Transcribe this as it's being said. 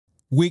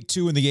Week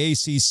 2 in the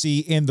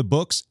ACC in the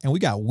books, and we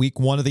got week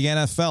 1 of the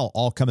NFL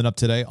all coming up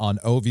today on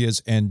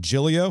Ovias and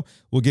Giglio.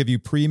 We'll give you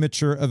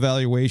premature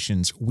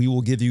evaluations. We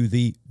will give you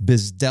the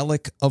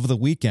Bizdelic of the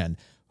weekend.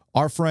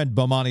 Our friend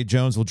Bomani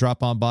Jones will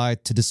drop on by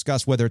to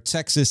discuss whether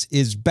Texas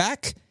is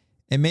back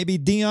and maybe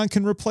Deion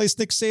can replace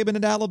Nick Saban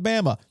at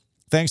Alabama.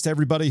 Thanks to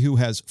everybody who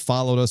has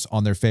followed us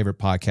on their favorite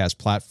podcast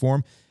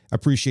platform.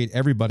 Appreciate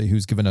everybody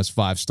who's given us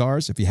 5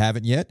 stars. If you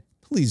haven't yet,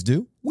 please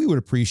do. We would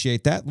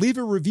appreciate that. Leave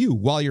a review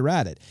while you're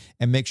at it,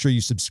 and make sure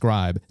you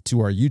subscribe to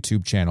our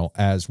YouTube channel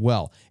as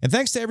well. And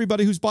thanks to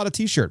everybody who's bought a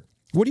t-shirt.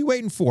 What are you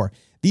waiting for?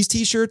 These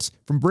t-shirts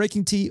from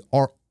Breaking Tea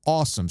are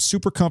awesome.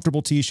 Super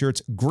comfortable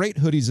t-shirts, great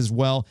hoodies as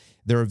well.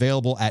 They're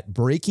available at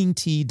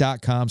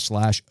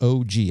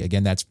breakingtea.com/OG.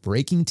 Again, that's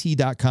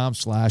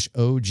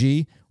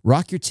breakingtea.com/OG.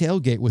 Rock your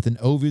tailgate with an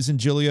Ovies and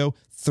Giglio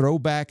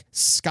throwback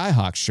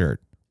Skyhawk shirt.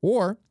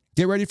 Or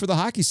get ready for the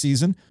hockey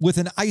season with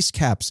an Ice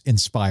Caps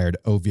inspired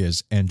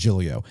Ovies and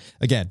Giglio.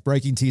 Again,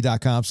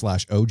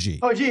 breakingtea.com/OG.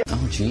 OG.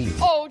 OG.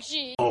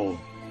 OG.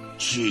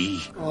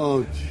 OG.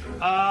 OG.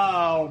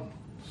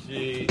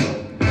 OG.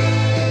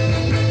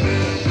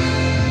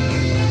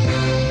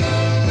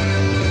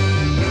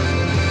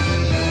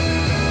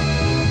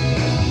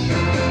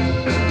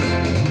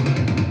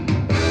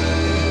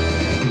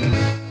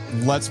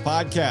 Let's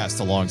podcast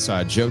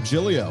alongside Joe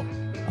Giglio.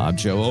 I'm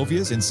Joe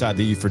Ovias inside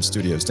the Eford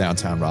Studios,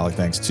 downtown Raleigh,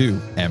 thanks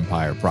to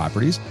Empire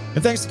Properties.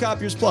 And thanks to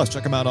Copiers Plus.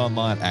 Check them out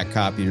online at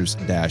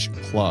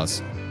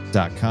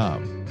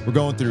copiers-plus.com. We're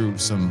going through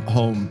some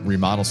home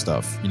remodel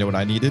stuff. You know what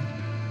I needed?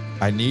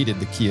 I needed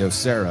the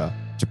Kyocera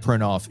to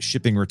print off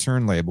shipping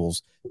return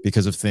labels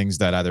because of things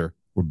that either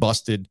were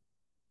busted,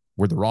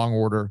 were the wrong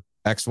order,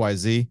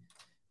 XYZ.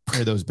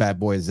 Printed those bad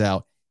boys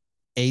out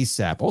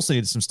ASAP. Also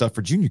needed some stuff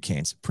for junior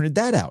canes. Printed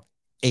that out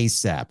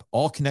ASAP.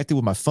 All connected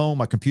with my phone,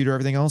 my computer,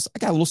 everything else. I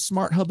got a little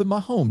smart hub in my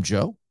home,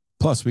 Joe.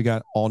 Plus, we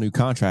got all new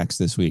contracts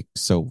this week,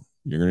 so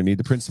you're going to need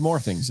to print some more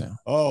things now.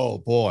 Oh,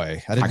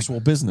 boy.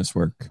 Actual business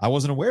work. I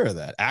wasn't aware of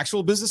that.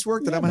 Actual business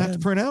work that I'm going to have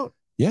to print out?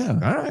 Yeah.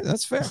 All right.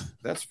 That's fair.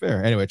 That's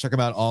fair. Anyway, check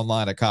them out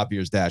online at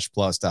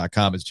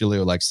copiers-plus.com. As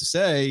Giglio likes to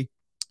say,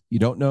 you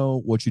don't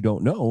know what you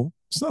don't know.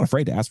 It's not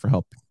afraid to ask for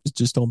help.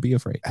 Just don't be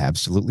afraid.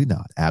 Absolutely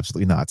not.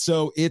 Absolutely not.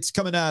 So it's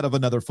coming out of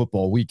another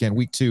football weekend,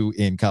 week 2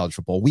 in college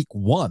football, week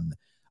 1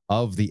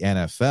 of the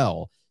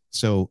NFL.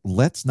 So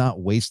let's not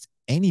waste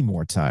any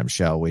more time,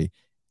 shall we?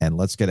 And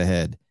let's get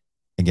ahead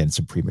and get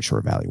some premature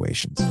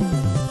evaluations.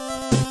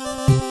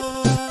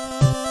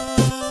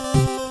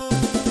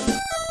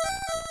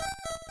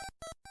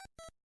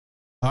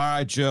 All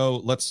right,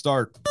 Joe, let's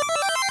start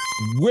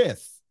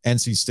with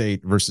NC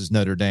State versus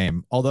Notre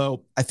Dame.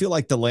 Although I feel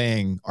like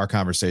delaying our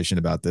conversation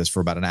about this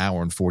for about an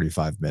hour and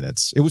 45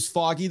 minutes. It was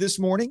foggy this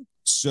morning,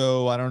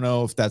 so I don't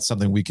know if that's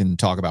something we can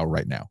talk about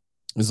right now.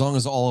 As long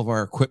as all of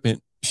our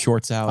equipment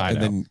shorts out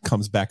and then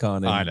comes back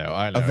on. And I know.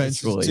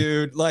 Eventually.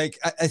 Dude, like,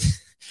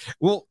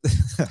 well,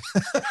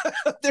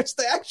 there's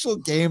the actual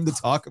game to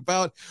talk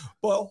about,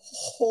 but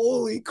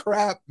holy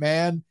crap,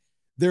 man.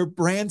 Their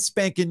brand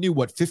spanking new,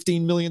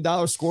 $15 million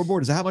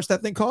scoreboard? Is that how much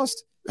that thing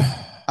cost?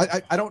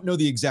 I don't know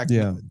the exact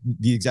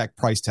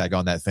price tag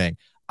on that thing.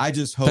 I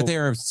just hope that they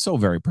are so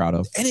very proud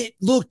of. And it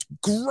looked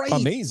great.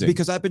 Amazing.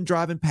 Because I've been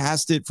driving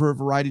past it for a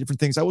variety of different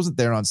things. I wasn't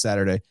there on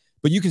Saturday,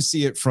 but you can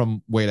see it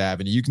from Wade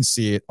Avenue. You can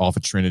see it off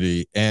of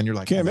Trinity. And you're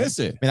like, can't miss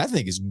it. Man, I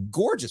think it's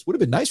gorgeous. Would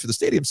have been nice for the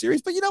Stadium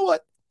Series, but you know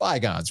what?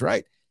 Bygones,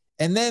 right?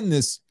 And then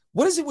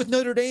what is it with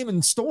Notre Dame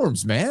and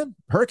storms, man?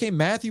 Hurricane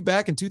Matthew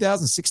back in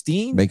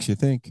 2016. Makes you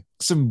think.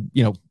 Some,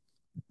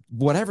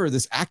 whatever,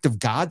 this act of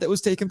God that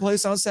was taking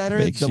place on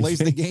Saturday delays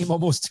the game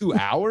almost 2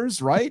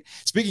 hours, right?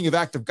 Speaking of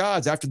act of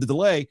gods, after the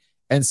delay,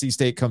 NC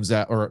State comes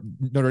out, or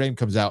Notre Dame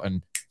comes out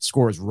and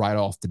scores right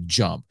off the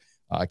jump.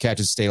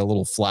 Catches State a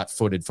little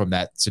flat-footed from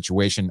that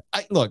situation.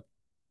 I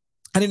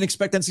didn't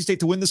expect NC State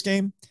to win this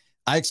game.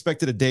 I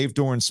expected a Dave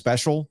Doran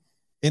special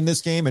in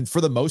this game, and for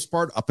the most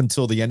part, up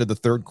until the end of the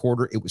third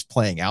quarter, it was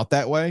playing out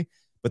that way.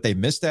 But they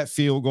missed that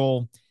field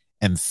goal,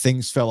 and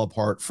things fell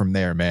apart from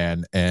there,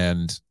 man.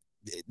 And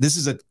this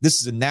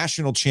is a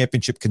national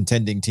championship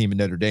contending team in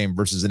Notre Dame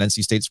versus an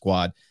NC State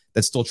squad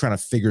that's still trying to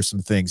figure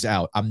some things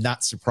out. I'm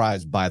not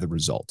surprised by the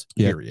result,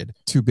 period.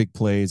 2 big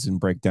plays and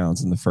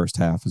breakdowns in the first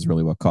half is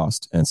really what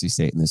cost NC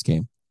State in this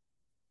game.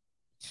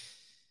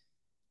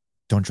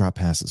 Don't drop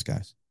passes,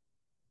 guys.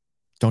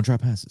 Don't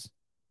drop passes.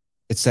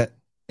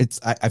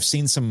 I've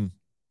seen some,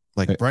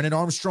 Brennan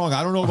Armstrong.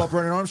 I don't know about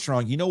Brennan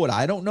Armstrong. You know what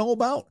I don't know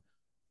about?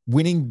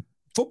 Winning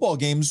football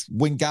games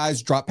when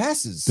guys drop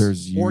passes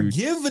or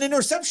give an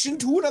interception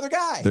to another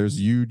guy. There's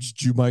huge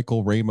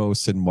Jumichael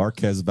Ramos and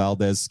Marquez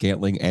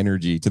Valdez-Scantling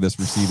energy to this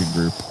receiving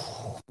group.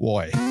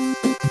 Boy. All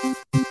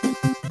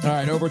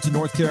right, over to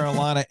North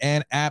Carolina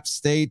and App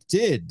State.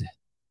 Did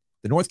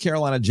the North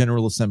Carolina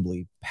General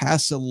Assembly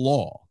pass a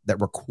law that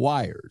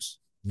requires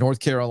North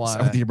Carolina... Is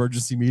that what the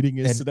emergency meeting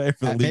is today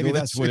for the legal maybe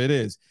that's issue? what it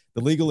is.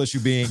 The legal issue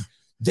being...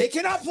 They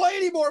cannot play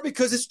anymore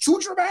because it's too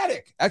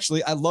dramatic.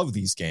 Actually, I love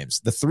these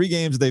games. The 3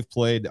 games they've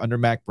played under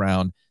Mac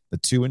Brown, the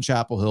 2 in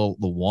Chapel Hill,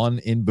 the 1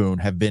 in Boone,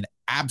 have been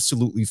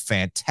absolutely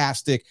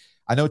fantastic.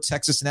 I know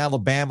Texas and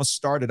Alabama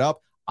started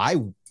up. I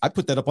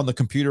put that up on the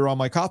computer on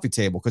my coffee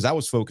table because I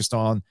was focused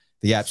on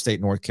the App State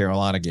North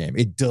Carolina game.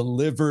 It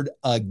delivered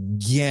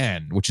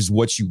again, which is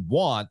what you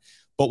want.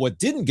 But what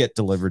didn't get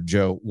delivered,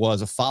 Joe,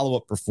 was a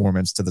follow-up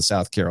performance to the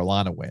South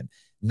Carolina win.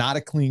 Not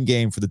a clean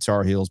game for the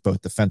Tar Heels,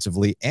 both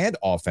defensively and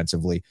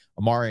offensively.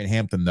 Amari and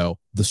Hampton, though,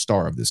 the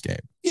star of this game.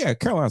 Yeah,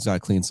 Carolina's got to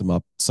clean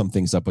some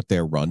things up with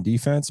their run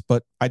defense,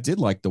 but I did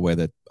like the way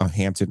that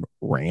Hampton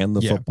ran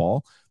the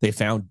football. They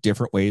found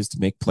different ways to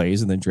make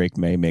plays, and then Drake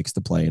May makes the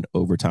play in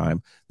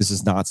overtime. This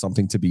is not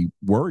something to be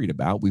worried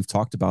about. We've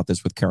talked about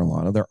this with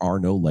Carolina. There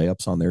are no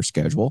layups on their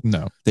schedule.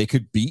 No. They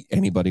could beat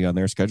anybody on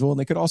their schedule, and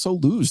they could also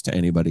lose to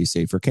anybody,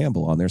 save for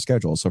Campbell, on their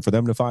schedule. So for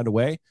them to find a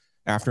way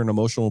after an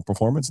emotional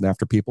performance and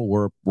after people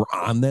were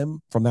on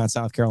them from that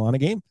South Carolina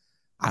game,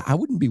 I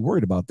wouldn't be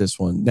worried about this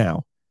one.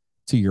 Now,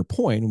 to your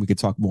point, and we could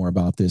talk more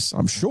about this,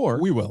 I'm sure.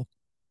 We will.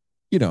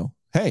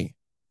 Hey,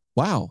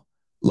 wow.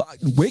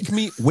 Wake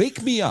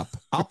me up.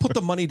 I'll put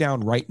the money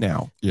down right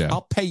now. Yeah.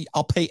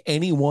 I'll pay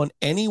anyone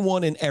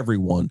and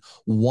everyone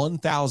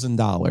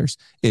 $1,000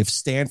 if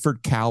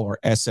Stanford, Cal, or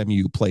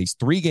SMU plays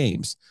 3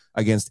 games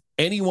against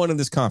anyone in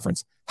this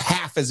conference,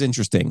 half as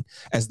interesting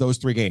as those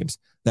 3 games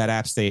that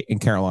App State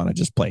and Carolina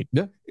just played.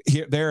 Yeah.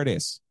 There it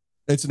is.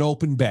 It's an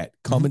open bet.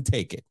 Come and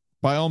take it.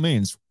 By all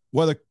means.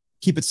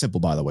 Keep it simple,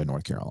 by the way,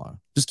 North Carolina.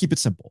 Just keep it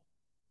simple.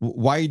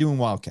 Why are you doing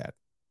Wildcat?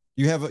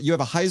 You have a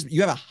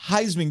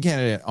Heisman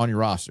candidate on your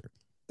roster,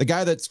 the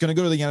guy that's going to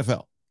go to the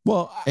NFL.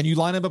 Well, and you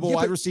line him up a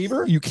wide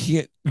receiver. You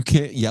can't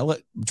yell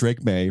at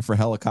Drake May for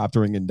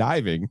helicoptering and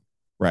diving,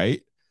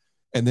 right?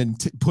 And then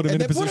put him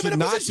in a position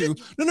not to.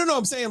 No.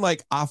 I'm saying,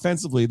 like,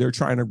 offensively, they're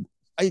trying to.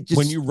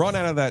 When you run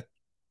out of that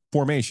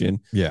formation,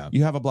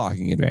 you have a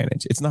blocking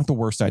advantage. It's not the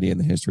worst idea in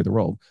the history of the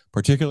world,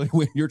 particularly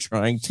when you're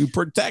trying to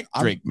protect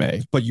Drake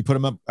May. But you put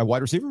him up at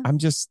wide receiver.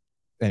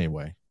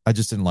 Anyway. I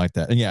just didn't like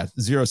that. And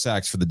 0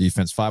 sacks for the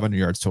defense, 500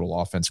 yards total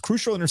offense.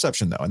 Crucial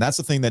interception, though. And that's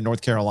the thing that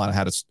North Carolina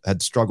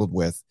had struggled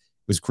with,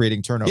 was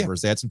creating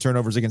turnovers. They had some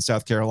turnovers against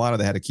South Carolina.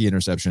 They had a key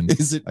interception.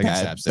 Is it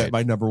bad that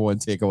my number one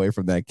takeaway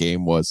from that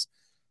game was,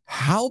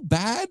 how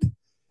bad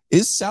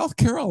is South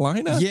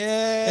Carolina?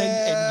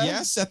 Yeah. And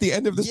yes, at the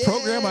end of this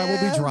program, I will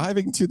be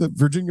driving to the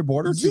Virginia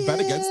border to bet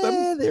against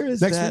them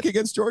next week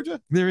against Georgia.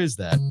 There is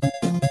that.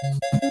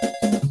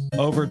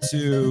 Over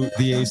to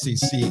the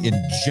ACC in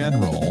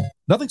general,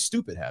 nothing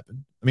stupid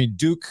happened. I mean,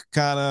 Duke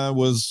kind of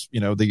was,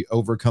 the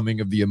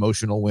overcoming of the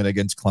emotional win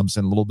against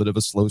Clemson, a little bit of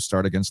a slow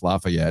start against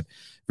Lafayette.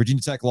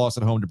 Virginia Tech lost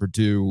at home to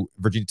Purdue.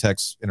 Virginia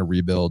Tech's in a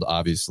rebuild,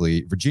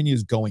 obviously.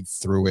 Virginia's going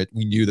through it.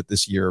 We knew that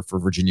this year for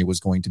Virginia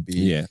was going to be.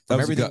 Yeah, that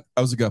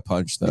was a gut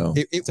punch, though,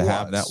 to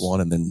have that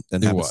one and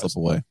then have it slip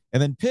away.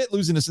 And then Pitt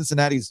losing to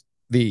Cincinnati's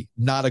the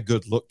not a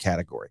good look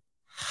category.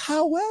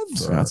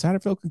 However, outside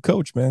of Phil can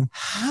coach, man.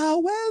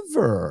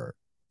 However,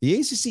 the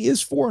ACC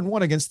is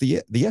 4-1 against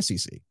the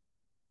SEC.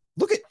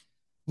 Look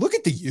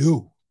at the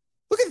U.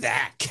 Look at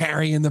that,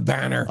 carrying the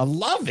banner. I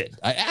love it.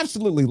 I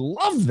absolutely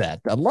love that.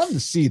 I'd love to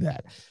see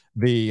that.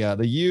 The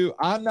U.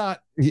 I'm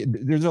not.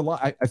 There's a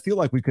lot. I feel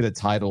like we could have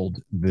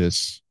titled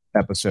this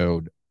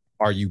episode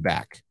 "Are You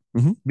Back?"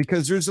 Mm-hmm.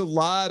 Because there's a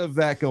lot of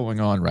that going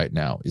on right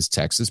now. Is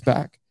Texas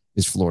back?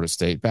 Is Florida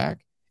State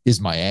back? Is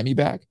Miami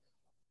back?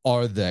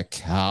 Are the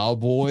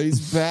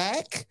Cowboys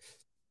back?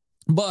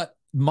 But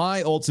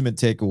my ultimate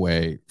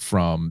takeaway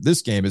from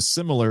this game is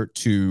similar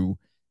to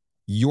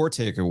your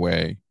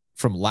takeaway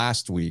from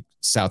last week.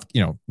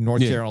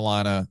 North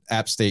Carolina,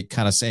 App State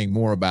kind of saying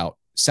more about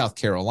South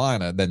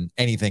Carolina than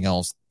anything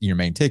else, your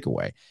main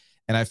takeaway.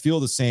 And I feel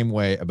the same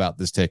way about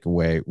this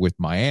takeaway with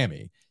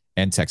Miami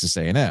and Texas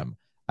A&M.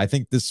 I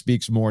think this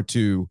speaks more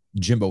to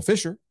Jimbo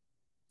Fisher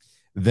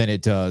than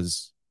it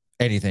does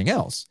anything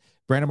else.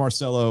 Brandon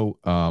Marcello,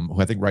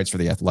 who I think writes for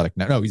The Athletic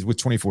now. No, he's with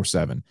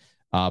 24/7.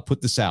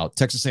 Put this out.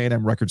 Texas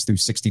A&M records through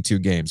 62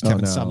 games.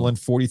 Kevin Sumlin,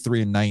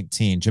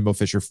 43-19. Jimbo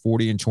Fisher,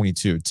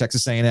 40-22.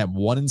 Texas A&M,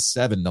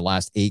 1-7 the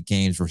last 8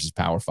 games versus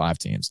Power 5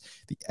 teams.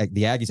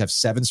 The Aggies have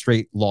 7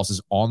 straight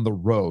losses on the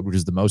road, which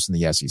is the most in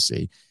the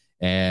SEC.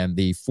 And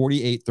the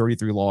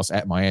 48-33 loss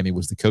at Miami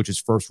was the coach's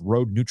first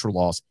road neutral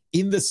loss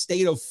in the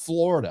state of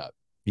Florida.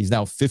 He's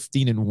now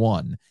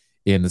 15-1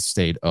 in the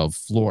state of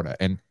Florida.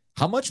 And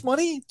how much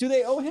money do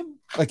they owe him?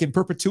 Like in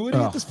perpetuity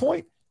at this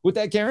point with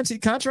that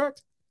guaranteed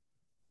contract?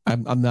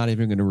 I'm not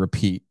even going to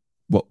repeat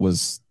what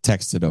was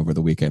texted over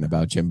the weekend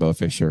about Jimbo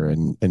Fisher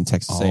and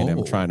Texas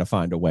A&M trying to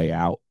find a way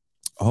out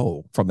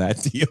from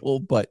that deal.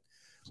 But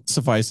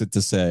suffice it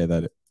to say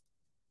that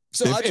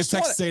if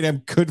Texas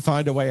A&M could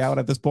find a way out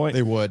at this point,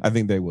 they would. I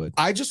think they would.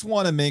 I just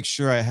want to make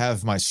sure I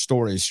have my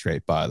story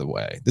straight, by the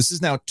way. This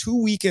is now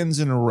 2 weekends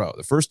in a row,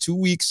 the first 2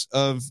 weeks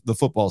of the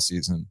football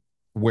season,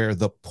 where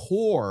the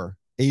poor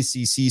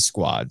ACC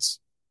squads,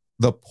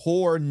 the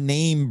poor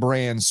name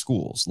brand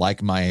schools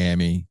like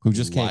Miami, who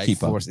just can't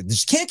keep up. They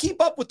just can't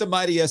keep up with the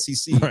mighty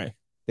SEC. Right.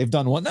 They've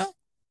done what now?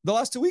 The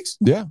last 2 weeks?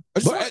 Yeah. I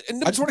just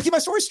want to keep my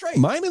story straight.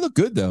 Miami looked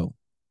good, though.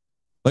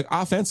 Like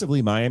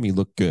offensively, Miami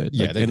looked good.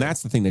 Yeah, and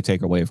that's the thing they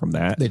take away from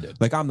that. They did.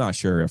 Like, I'm not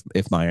sure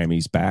if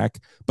Miami's back,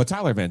 but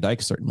Tyler Van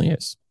Dyke certainly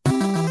is.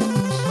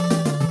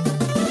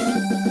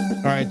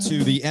 All right,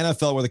 to the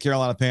NFL where the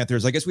Carolina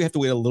Panthers, I guess we have to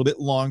wait a little bit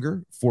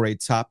longer for a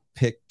top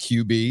pick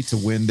QB to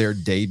win their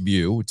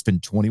debut. It's been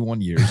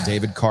 21 years.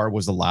 David Carr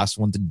was the last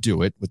one to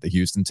do it with the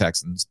Houston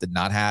Texans. Did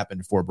not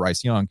happen for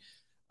Bryce Young.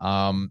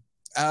 Two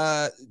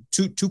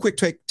quick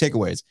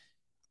takeaways.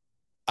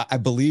 I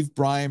believe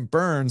Brian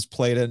Burns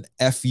played an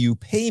FU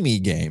Pay Me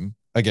game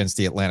against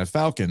the Atlanta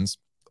Falcons.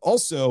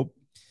 Also,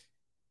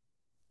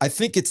 I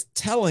think it's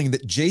telling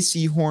that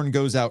J.C. Horn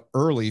goes out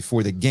early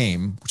for the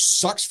game, which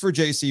sucks for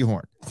J.C.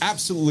 Horn.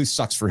 Absolutely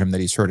sucks for him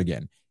that he's hurt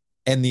again.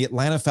 And the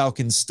Atlanta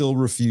Falcons still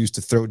refuse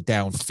to throw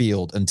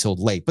downfield until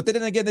late. But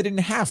then again, they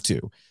didn't have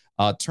to.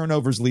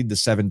 Turnovers lead to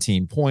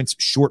 17 points,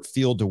 short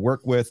field to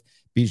work with.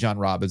 Bijan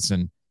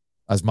Robinson,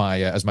 as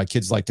my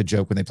kids like to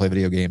joke when they play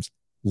video games,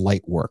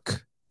 light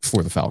work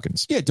for the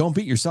Falcons. Yeah, don't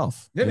beat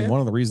yourself. Yeah, I mean, one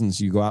of the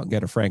reasons you go out and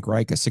get a Frank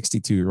Reich, a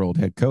 62-year-old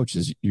head coach,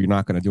 is you're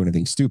not going to do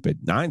anything stupid.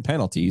 9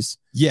 penalties.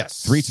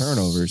 Yes. 3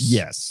 turnovers.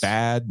 Yes.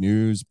 Bad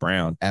news,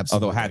 Brown.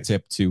 Absolutely. Although hat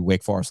tip to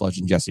Wake Forest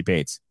legend Jesse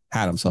Bates.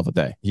 Had himself a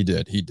day. He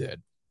did.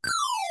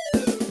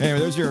 Anyway,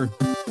 there's your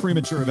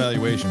premature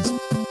evaluations.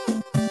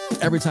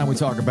 Every time we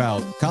talk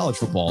about college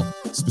football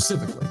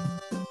specifically,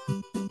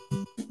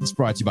 it's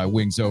brought to you by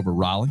Wings Over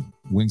Raleigh,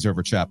 Wings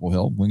Over Chapel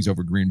Hill, Wings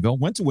Over Greenville.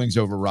 Went to Wings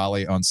Over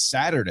Raleigh on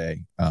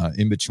Saturday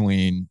in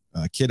between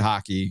kid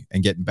hockey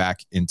and getting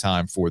back in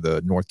time for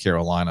the North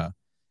Carolina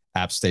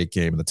App State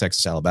game and the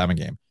Texas-Alabama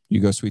game.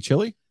 You go sweet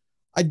chili?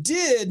 I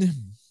did.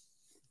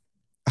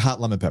 Hot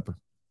lemon pepper.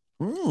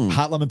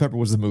 Hot lemon pepper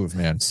was the move,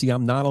 man. See,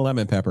 I'm not a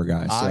lemon pepper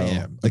guy. So, I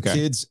am. The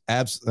kids,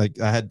 I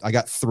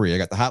got 3. I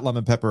got the hot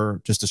lemon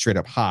pepper, just a straight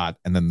up hot,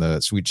 and then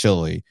the sweet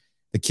chili.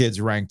 The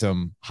kids ranked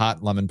them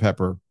hot lemon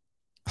pepper,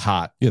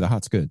 hot. Yeah, the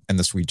hot's good. And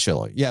the sweet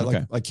chili. Yeah,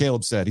 okay. like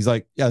Caleb said, he's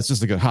like, yeah, it's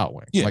just a good hot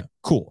wing. Yeah. I'm like,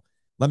 cool.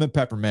 Lemon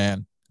pepper,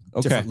 man.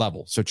 Different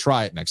level. So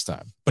try it next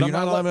time. But you're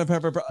not a lemon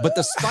pepper. But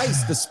the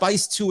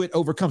spice to it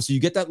overcomes. So you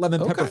get that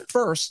lemon pepper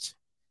first,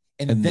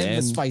 and then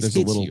the spice there's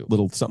hits a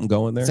little something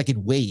going there. It's like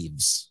in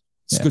waves.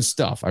 It's good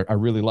stuff. I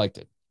really liked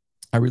it.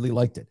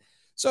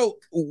 So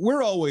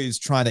we're always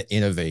trying to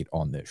innovate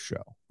on this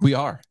show. We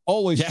are.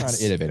 Always trying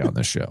to innovate on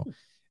this show.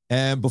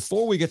 And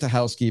before we get to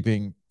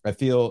housekeeping, I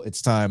feel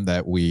it's time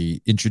that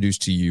we introduce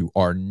to you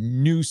our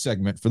new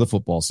segment for the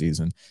football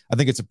season. I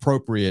think it's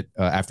appropriate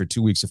after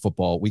 2 weeks of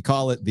football. We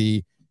call it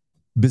the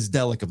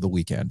Bizdelic of the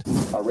weekend.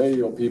 Our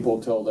radio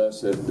people told us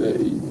that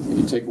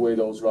you take away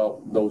those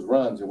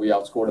runs and we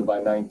outscored them by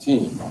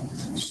 19.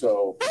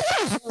 So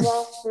it's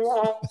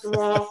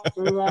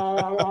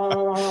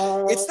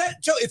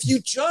that, Joe. If you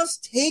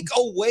just take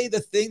away the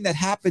thing that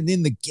happened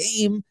in the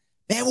game,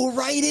 man, we're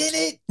right in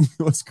it.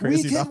 What's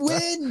crazy? We can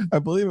win. I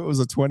believe it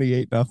was a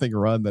 28-0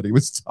 run that he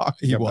was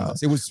talking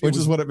about. It was, which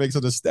is what it makes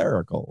it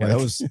hysterical. Yeah,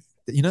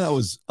 that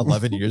was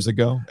 11 years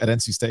ago at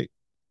NC State.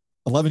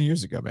 11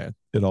 years ago, man.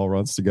 It all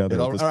runs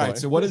together. All right.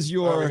 So what is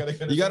your,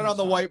 you got it on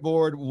the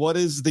whiteboard. What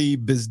is the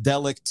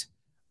Bizdelic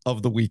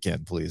of the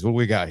weekend, please? What do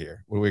we got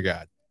here? All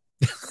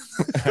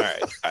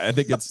right. I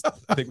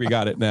think we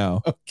got it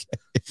now. Okay.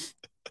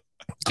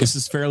 This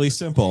is fairly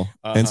simple.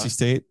 NC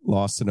State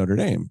lost to Notre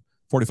Dame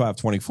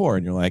 45-24.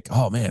 And you're like,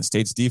 oh man,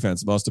 State's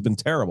defense must have been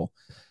terrible.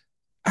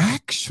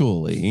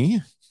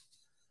 Actually,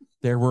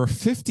 there were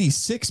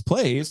 56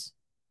 plays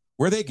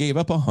where they gave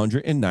up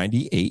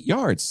 198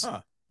 yards.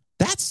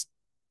 That's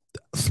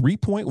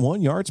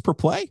 3.1 yards per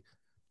play.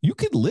 You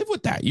could live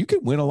with that. You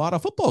could win a lot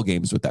of football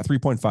games with that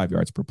 3.5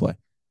 yards per play.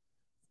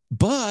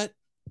 But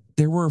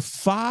there were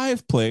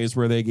 5 plays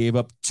where they gave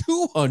up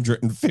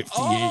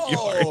 258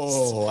 yards.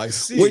 Oh, I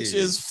see. Which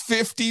is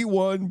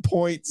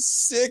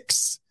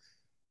 51.6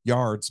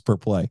 yards per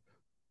play.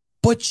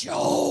 But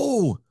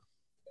Joe,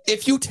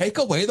 if you take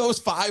away those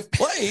 5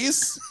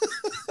 plays,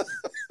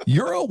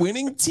 you're a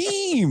winning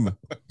team.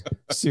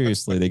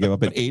 Seriously, they gave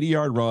up an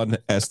 80-yard run,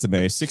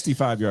 estimate,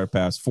 65-yard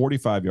pass,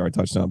 45-yard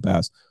touchdown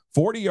pass,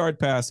 40-yard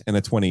pass, and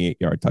a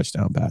 28-yard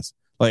touchdown pass.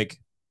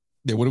 Like,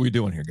 yeah, what are we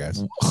doing here,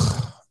 guys?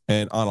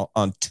 And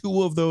on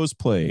 2 of those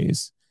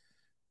plays,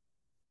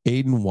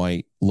 Aiden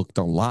White looked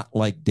a lot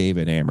like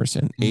David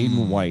Amerson.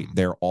 Aiden White,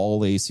 their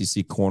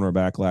all-ACC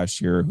cornerback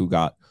last year, who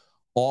got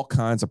all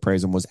kinds of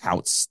praise and was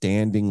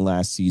outstanding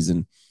last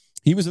season.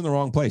 He was in the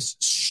wrong place,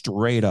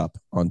 straight up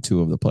on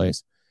 2 of the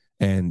plays.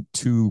 And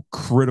 2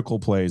 critical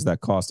plays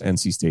that cost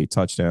NC State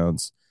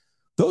touchdowns.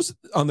 Those,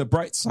 on the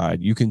bright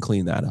side, you can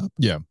clean that up.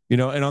 Yeah.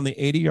 And on the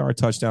 80-yard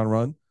touchdown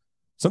run,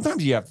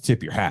 sometimes you have to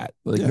tip your hat.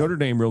 Notre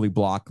Dame really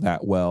blocked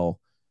that well.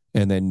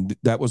 And then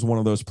that was one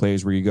of those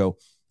plays where you go,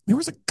 there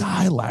was a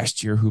guy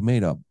last year who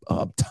made a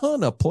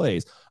ton of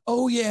plays.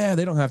 Oh, yeah,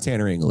 they don't have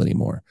Tanner Engel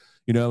anymore.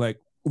 We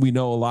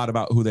know a lot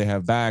about who they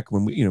have back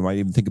when we, might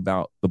even think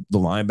about the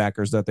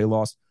linebackers that they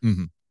lost.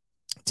 Mm-hmm.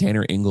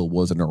 Tanner Engel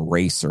was an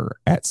eraser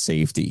at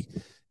safety.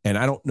 And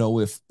I don't know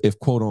if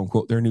quote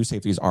unquote their new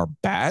safeties are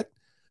bad,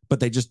 but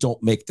they just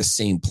don't make the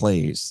same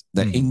plays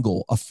that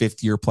Engel, a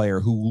fifth-year player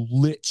who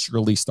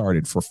literally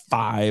started for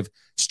 5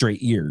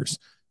 straight years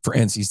for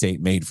NC State,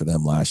 made for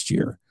them last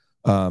year.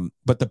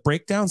 But the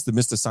breakdowns, the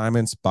missed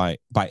assignments by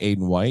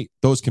Aiden White,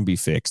 those can be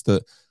fixed.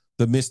 The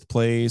missed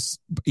plays,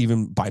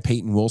 even by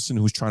Peyton Wilson,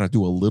 who's trying to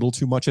do a little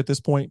too much at this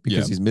point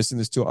because he's missing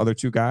his other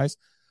two guys,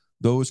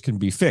 those can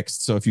be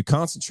fixed. So if you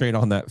concentrate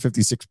on that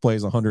 56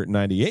 plays,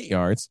 198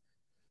 yards,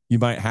 you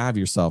might have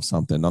yourself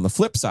something. On the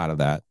flip side of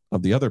that,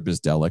 of the other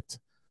Bizdelic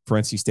for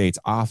NC State's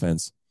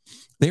offense,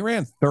 they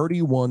ran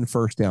 31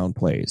 first down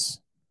plays,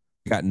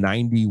 got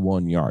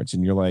 91 yards.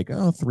 And you're like,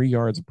 oh, 3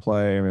 yards a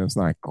play. I mean, it's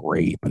not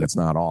great, but it's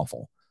not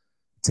awful.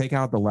 Take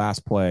out the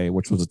last play,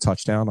 which was a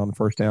touchdown on the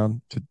first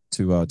down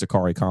to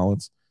Dakari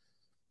Collins.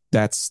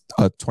 That's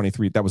a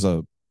 23. That was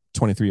a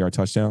 23-yard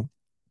touchdown.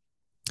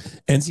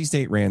 NC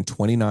State ran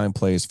 29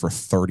 plays for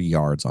 30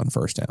 yards on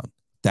first down.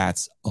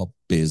 That's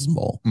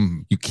abysmal.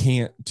 You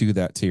can't do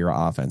that to your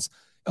offense.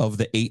 Of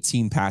the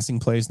 18 passing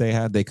plays they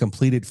had, they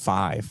completed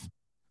 5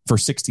 for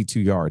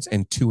 62 yards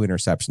and 2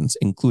 interceptions,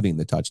 including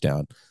the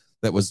touchdown.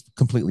 That was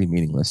completely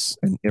meaningless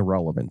and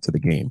irrelevant to the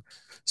game.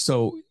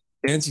 So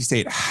NC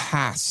State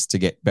has to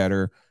get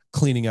better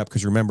cleaning up,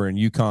 because remember in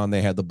UConn,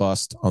 they had the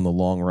bust on the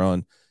long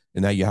run.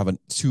 And now you have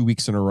 2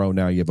 weeks in a row.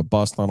 Now you have a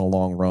bust on a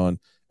long run.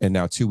 And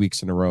now 2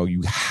 weeks in a row,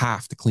 you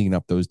have to clean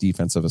up those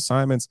defensive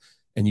assignments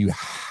and you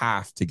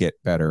have to get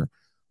better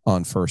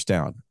on first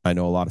down. I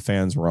know a lot of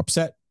fans were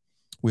upset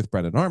with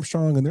Brennan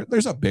Armstrong, and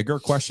there's a bigger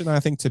question,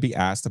 I think, to be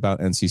asked about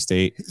NC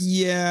State.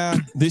 Yeah.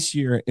 This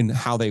year and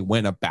how they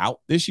went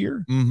about this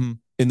year. And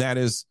that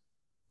is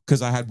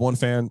because I had one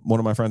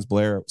of my friends,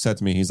 Blair, said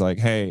to me, he's like,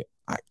 hey,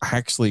 I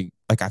actually,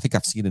 I think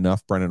I've seen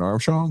enough Brennan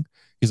Armstrong.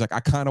 He's like, I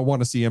kind of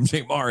want to see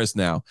MJ Morris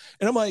now.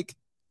 And I'm like,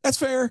 that's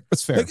fair.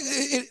 That's fair.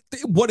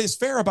 What is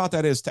fair about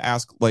that is to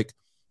ask,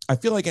 I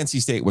feel like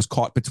NC State was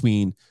caught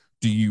between,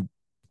 do you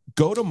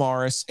go to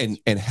Morris and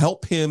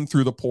help him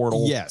through the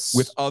portal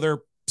with other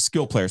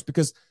skill players?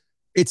 Because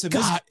it's a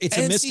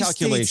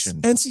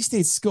miscalculation. NC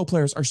State's skill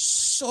players are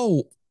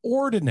so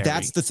ordinary.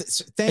 That's the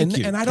thank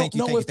you. And I don't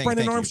know if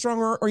Brendan Armstrong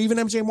or even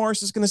MJ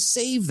Morris is going to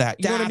save that.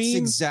 You know what I mean?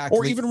 Exactly.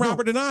 Or even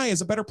Robert and I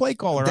is a better play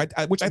caller,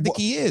 which I think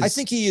he is. I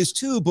think he is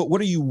too, but what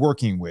are you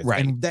working with?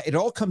 Right. And it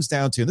all comes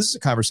down to, this is a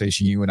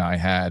conversation you and I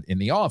had in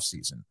the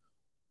offseason.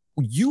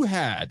 You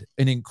had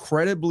an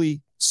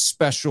incredibly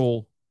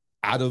special,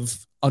 out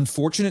of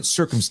unfortunate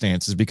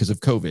circumstances because of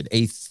COVID,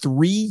 a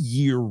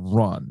 3-year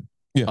run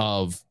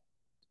of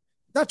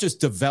not just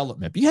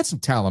development, but you had some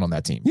talent on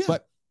that team.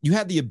 But you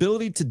had the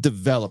ability to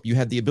develop. You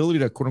had the ability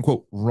to, quote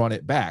unquote, run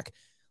it back.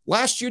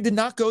 Last year did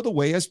not go the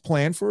way as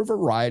planned for a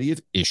variety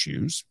of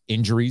issues,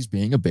 injuries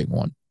being a big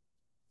one.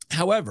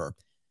 However,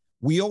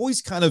 we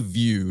always kind of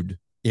viewed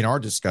in our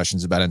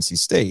discussions about NC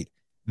State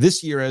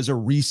this year as a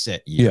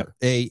reset year.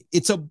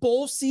 It's a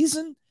bowl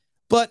season,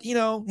 but,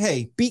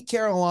 hey, beat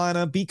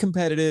Carolina, be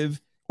competitive,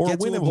 or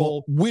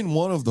win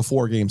one of the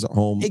 4 games at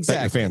home that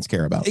your fans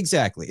care about.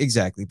 Exactly.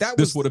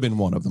 This would have been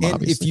one of them,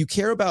 obviously. If you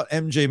care about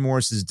MJ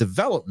Morris's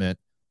development,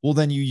 well,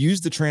 then you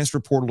use the transfer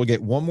portal to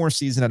get one more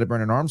season out of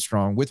Brennan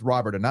Armstrong with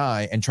Robert and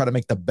I and try to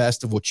make the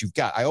best of what you've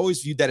got. I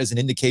always viewed that as an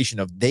indication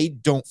of they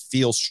don't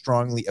feel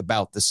strongly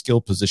about the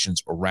skill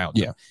positions around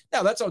them.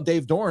 Now, that's on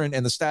Dave Doran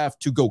and the staff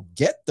to go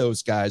get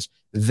those guys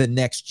the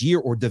next year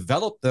or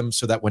develop them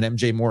so that when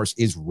MJ Morris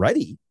is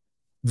ready,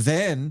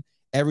 then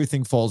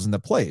everything falls into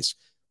place.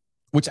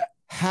 Which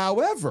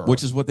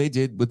is what they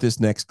did with this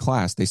next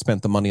class. They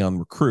spent the money on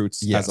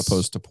recruits as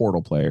opposed to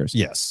portal players.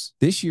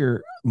 This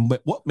year,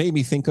 what made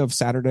me think of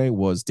Saturday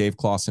was Dave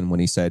Clawson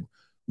when he said,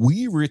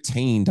 we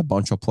retained a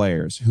bunch of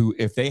players who,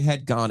 if they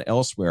had gone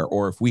elsewhere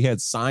or if we had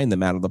signed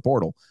them out of the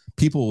portal,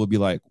 people would be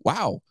like,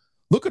 wow,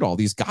 look at all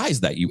these guys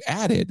that you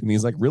added. And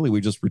he's like, really,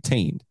 we just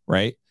retained,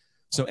 right?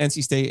 So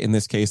NC State, in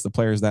this case, the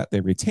players that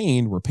they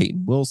retained were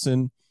Peyton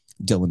Wilson,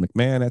 Dylan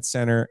McMahon at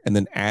center, and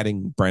then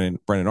adding Brennan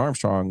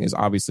Armstrong is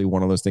obviously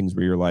one of those things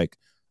where you're like,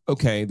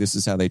 okay, this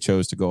is how they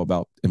chose to go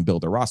about and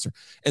build a roster.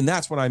 And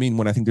that's what I mean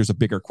when I think there's a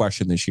bigger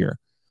question this year.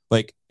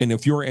 And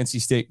if you're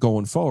NC State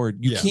going forward,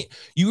 you can't,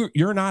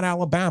 you're not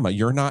Alabama,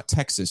 you're not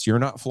Texas, you're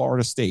not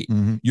Florida State.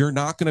 You're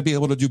not going to be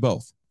able to do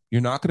both.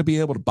 You're not going to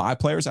be able to buy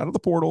players out of the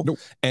portal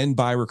and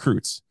buy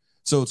recruits.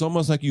 So it's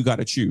almost like you got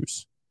to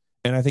choose.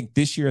 And I think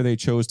this year they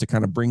chose to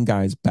kind of bring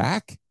guys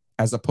back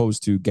as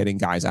opposed to getting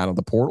guys out of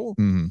the portal.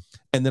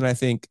 And then I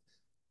think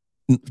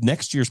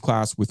next year's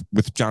class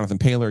with Jonathan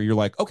Paylor, you're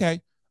like,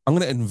 okay, I'm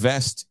going to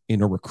invest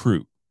in a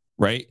recruit,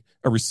 right?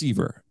 A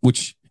receiver,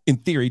 which in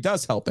theory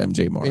does help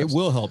MJ Morris. It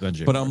will help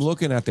MJ But Morris. I'm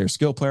looking at their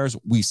skill players.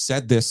 We've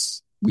said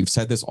this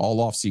all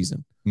off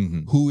season.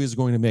 Who is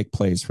going to make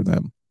plays for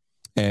them?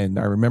 And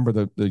I remember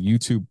the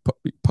YouTube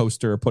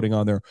poster putting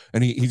on there,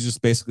 and he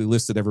just basically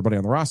listed everybody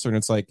on the roster. And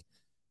it's like,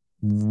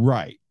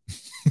 right.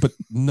 But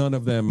none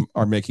of them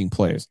are making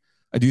plays.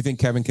 I do think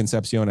Kevin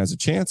Concepcion has a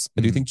chance.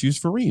 I do think Juice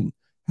Farine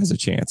has a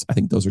chance. I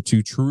think those are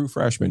 2 true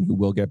freshmen who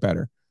will get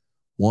better.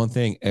 One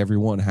thing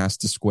everyone has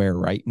to square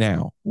right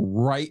now,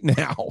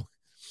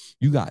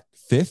 you got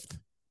 5th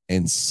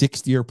and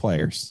 6th year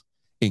players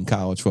in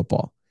college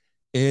football.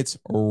 It's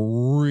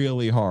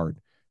really hard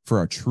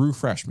for a true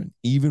freshman,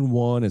 even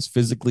one as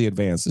physically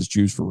advanced as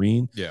Juice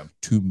Vereen,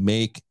 to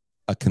make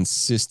a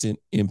consistent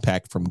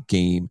impact from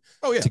game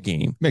to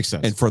game. Makes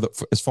sense. And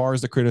as far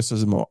as the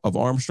criticism of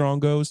Armstrong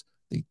goes,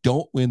 they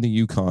don't win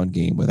the UConn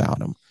game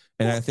without him.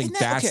 And I think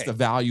that's the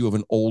value of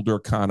an older,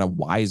 kind of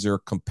wiser,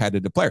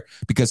 competitive player,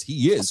 because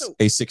he is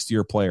a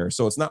 6-year player.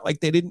 So it's not like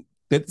they didn't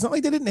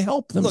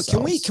help themselves.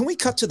 Look, can we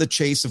cut to the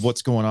chase of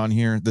what's going on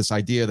here? This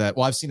idea that,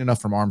 well, I've seen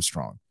enough from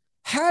Armstrong.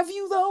 Have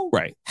you though?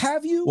 Right.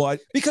 Have you? Well,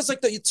 because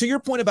to your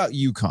point about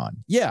UConn,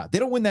 they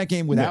don't win that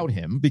game without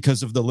him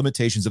because of the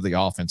limitations of the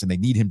offense, and they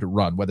need him to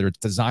run, whether it's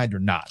designed or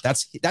not.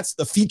 That's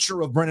the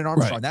feature of Brennan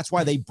Armstrong. Right. That's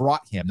why they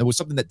brought him. There was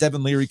something that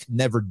Devin Leary could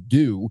never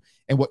do,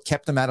 and what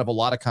kept them out of a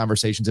lot of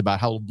conversations about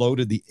how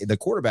loaded the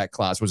quarterback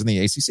class was in the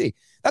ACC.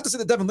 Not to say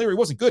that Devin Leary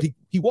wasn't good.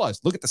 He was.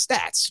 Look at the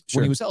stats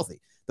when he was healthy.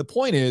 The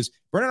point is,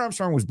 Brennan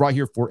Armstrong was brought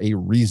here for a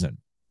reason.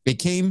 It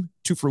came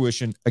to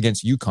fruition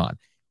against UConn.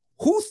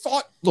 Who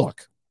thought,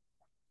 look,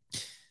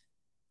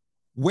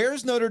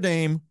 where's Notre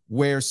Dame?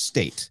 Where's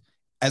State?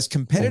 As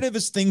competitive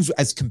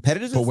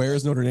But where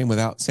is Notre Dame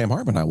without Sam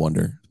Hartman, I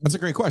wonder? That's a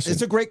great question.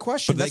 It's a great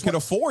question. But they could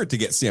afford to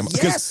get Sam.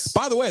 Yes.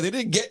 By the way, they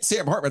didn't get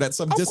Sam Hartman at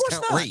some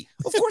discount rate.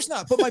 Of course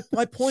not. But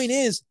my point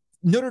is,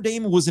 Notre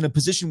Dame was in a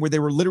position where they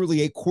were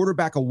literally a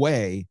quarterback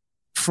away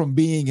from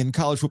being in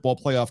college football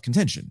playoff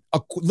contention. A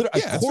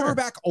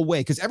quarterback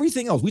away, because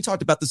everything else, we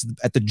talked about this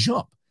at the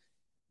jump.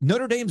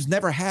 Notre Dame's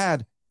never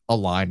had a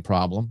line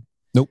problem.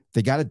 Nope.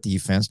 They got a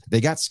defense.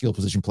 They got skill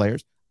position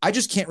players. I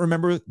just can't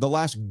remember the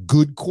last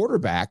good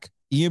quarterback.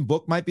 Ian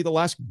Book might be the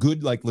last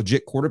good,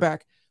 legit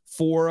quarterback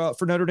for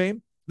Notre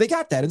Dame. They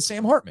got that in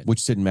Sam Hartman.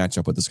 Which didn't match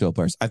up with the skill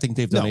players. I think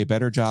they've done a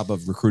better job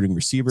of recruiting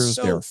receivers.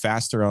 So, they're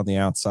faster on the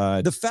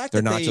outside. The fact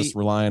they're not just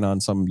relying on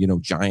some,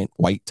 giant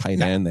white tight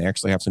end. They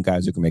actually have some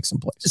guys who can make some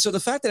plays. So the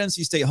fact that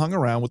NC State hung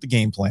around with the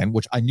game plan,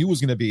 which I knew was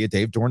going to be a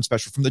Dave Dorn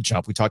special from the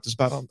jump, we talked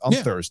about on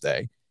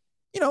Thursday.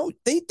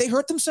 They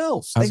hurt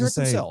themselves. They hurt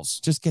themselves.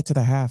 Just get to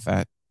the half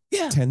at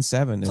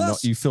 10-7,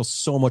 and you feel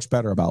so much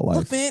better about life.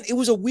 Look, man, it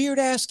was a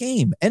weird-ass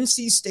game.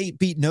 NC State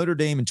beat Notre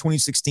Dame in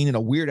 2016 in a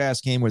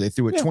weird-ass game where they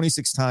threw it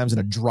 26 times in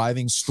a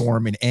driving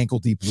storm in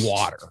ankle-deep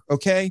water,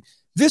 okay?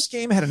 This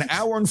game had an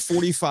hour and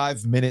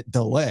 45-minute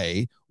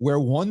delay where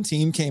one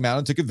team came out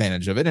and took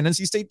advantage of it, and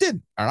NC State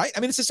didn't, all right? I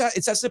mean, it's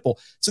that simple.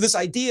 So this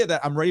idea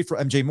that I'm ready for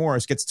MJ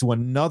Morris gets to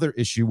another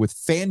issue with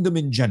fandom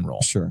in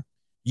general. Sure.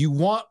 You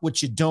want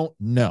what you don't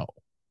know.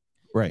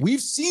 Right.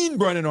 We've seen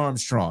Brennan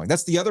Armstrong.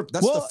 That's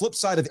the flip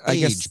side of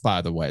age,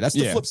 by the way. That's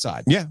the flip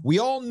side. Yeah. We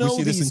all know we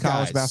see these this in guys.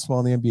 college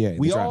basketball in the NBA.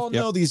 We all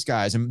know these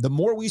guys. And the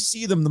more we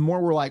see them, the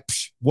more we're like,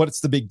 what's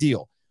the big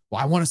deal?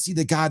 Well, I want to see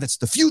the guy that's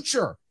the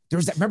future.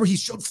 Remember, he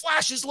showed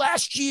flashes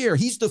last year.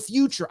 He's the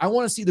future. I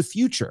want to see the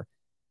future.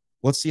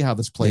 Let's see how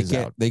this plays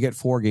out. They get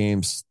 4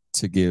 games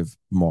to give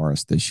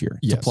Morris this year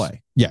to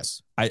play.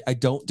 Yes. I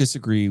don't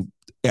disagree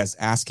as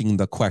asking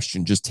the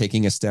question, just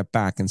taking a step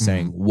back and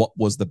saying, what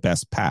was the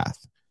best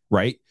path?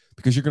 Right?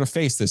 Because you're going to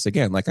face this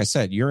again. Like I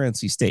said, your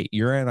NC State,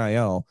 your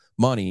NIL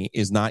money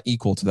is not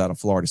equal to that of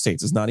Florida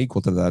State. It's not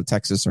equal to that of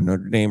Texas or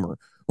Notre Dame or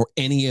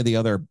any of the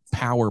other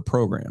power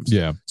programs.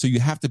 Yeah. So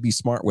you have to be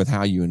smart with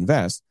how you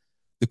invest.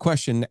 The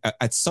question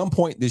at some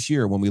point this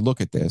year, when we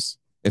look at this,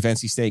 if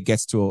NC State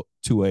gets to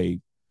a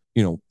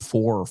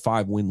 4 or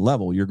 5 win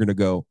level, you're going to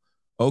go,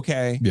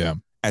 okay. Yeah.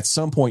 At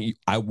some point,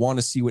 I want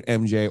to see what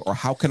MJ, or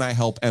how can I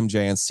help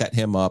MJ and set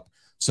him up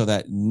so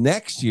that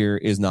next year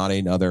is not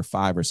another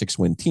 5 or 6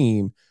 win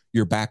team.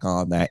 You're back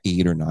on that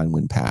 8 or 9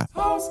 win path.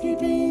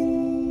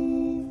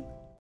 Housekeeping.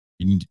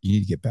 You need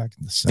to get back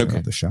in the center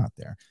of the shot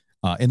there.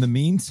 In the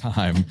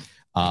meantime,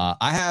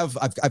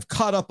 I've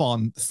caught up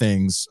on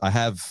things. I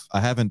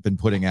haven't been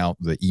putting out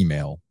the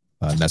email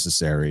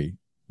necessary.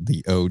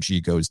 The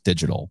OG goes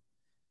digital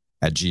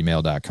at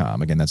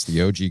gmail.com. Again, that's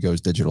the OG goes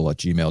digital at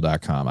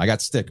gmail.com. I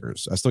got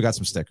stickers. I still got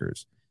some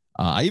stickers.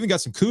 I even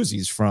got some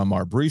koozies from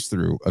our Breeze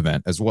Through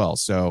event as well.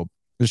 So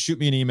just shoot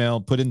me an email,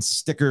 put in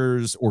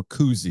stickers or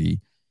koozie,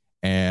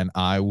 and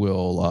I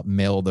will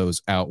mail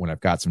those out when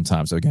I've got some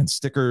time. So again,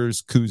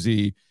 stickers,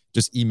 koozie,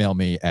 just email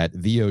me at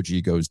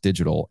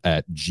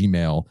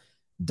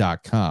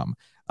theoggoesdigital@gmail.com.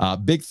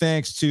 Big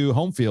thanks to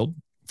Homefield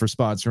for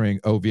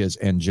sponsoring Ovias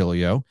and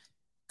Giglio.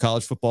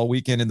 College football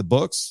weekend in the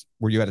books.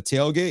 Were you at a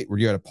tailgate? Were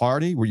you at a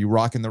party? Were you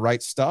rocking the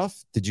right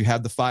stuff? Did you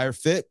have the fire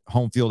fit?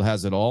 Homefield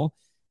has it all.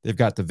 They've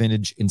got the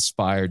vintage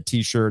inspired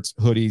t-shirts,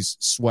 hoodies,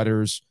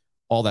 sweaters,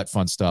 all that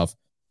fun stuff.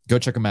 Go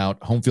check them out,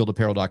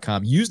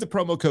 homefieldapparel.com. Use the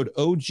promo code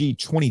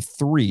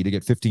OG23 to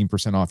get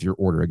 15% off your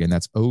order. Again,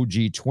 that's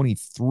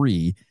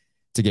OG23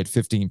 to get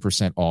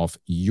 15% off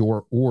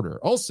your order.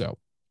 Also,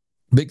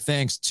 big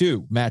thanks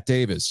to Matt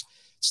Davis,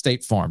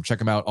 State Farm. Check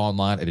them out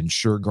online at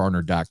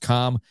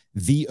insuregarner.com,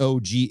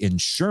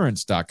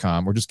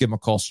 theoginsurance.com, or just give them a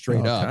call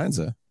straight up. Kinds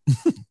of.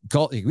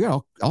 We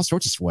got all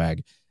sorts of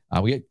swag.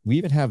 We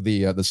even have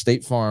the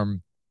State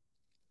Farm.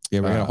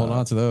 Yeah, we got to hold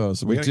on to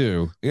those. We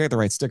do. We got the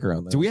right sticker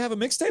on there. Do we have a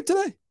mixtape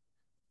today?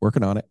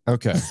 Working on it.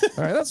 Okay.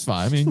 All right. That's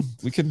fine. I mean,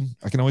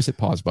 I can always hit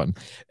pause button.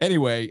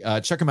 Anyway,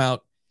 check him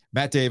out.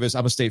 Matt Davis.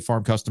 I'm a State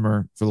Farm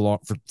customer for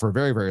a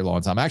very, very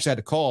long time. I actually had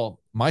to call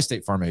my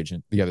State Farm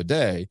agent the other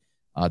day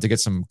to get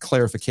some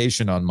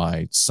clarification on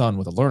my son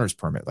with a learner's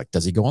permit. Like,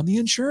 does he go on the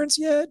insurance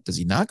yet? Does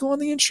he not go on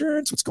the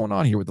insurance? What's going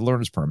on here with the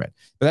learner's permit?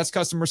 But that's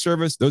customer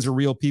service. Those are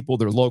real people.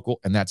 They're local.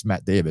 And that's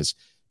Matt Davis.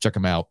 Check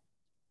him out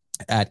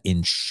at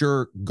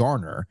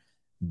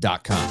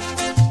insuregarner.com.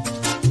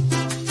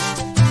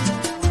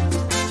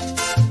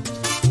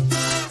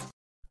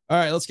 All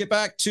right, let's get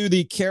back to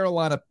the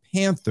Carolina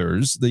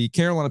Panthers. The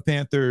Carolina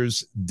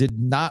Panthers did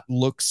not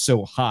look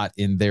so hot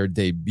in their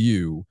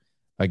debut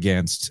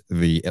against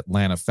the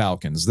Atlanta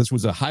Falcons. This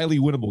was a highly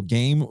winnable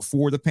game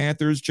for the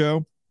Panthers,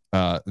 Joe.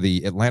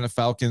 The Atlanta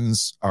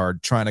Falcons are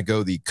trying to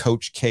go the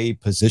Coach K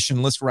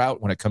positionless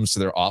route when it comes to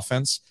their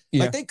offense.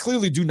 Yeah. Like, they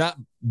clearly do not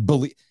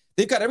believe.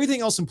 They've got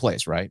everything else in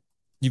place, right?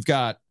 You've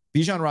got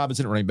Bijan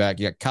Robinson at running back.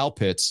 You got Kyle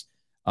Pitts,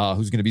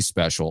 who's going to be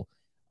special.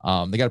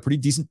 They got a pretty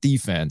decent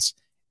defense.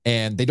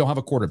 And they don't have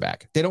a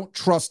quarterback. They don't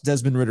trust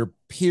Desmond Ridder,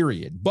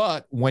 period.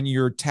 But when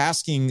you're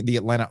tasking the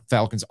Atlanta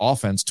Falcons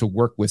offense to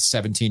work with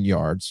 17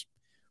 yards,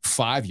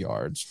 5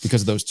 yards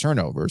because of those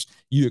turnovers,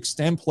 you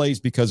extend plays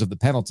because of the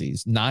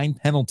penalties, 9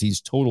 penalties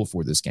total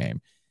for this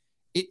game.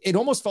 It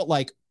almost felt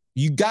like,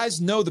 you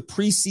guys know the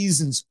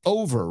preseason's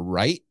over,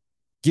 right?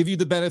 Give you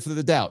the benefit of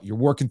the doubt. You're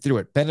working through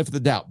it. Benefit of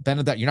the doubt.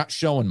 Benefit of the doubt. You're not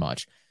showing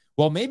much.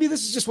 Well, maybe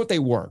this is just what they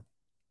were.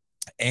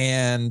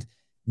 And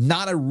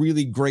not a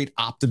really great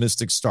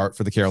optimistic start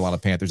for the Carolina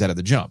Panthers out of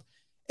the jump.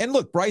 And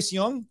look, Bryce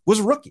Young was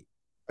a rookie.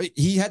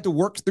 He had to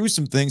work through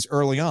some things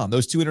early on.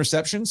 Those 2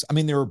 interceptions, I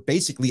mean, they were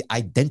basically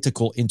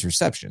identical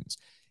interceptions.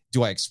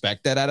 Do I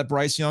expect that out of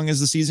Bryce Young as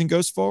the season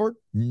goes forward?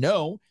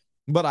 No,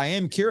 but I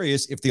am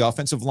curious if the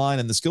offensive line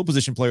and the skill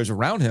position players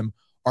around him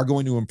are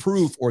going to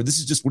improve, or this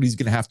is just what he's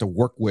going to have to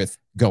work with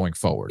going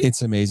forward.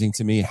 It's amazing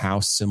to me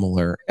how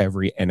similar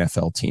every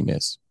NFL team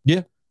is.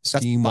 Yeah.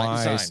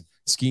 Scheme-wise,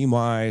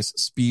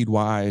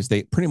 speed-wise,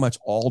 they pretty much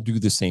all do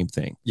the same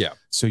thing. Yeah.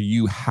 So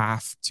you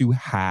have to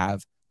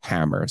have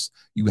hammers.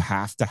 You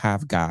have to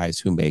have guys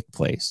who make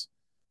plays.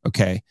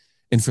 Okay?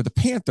 And for the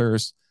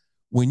Panthers,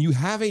 when you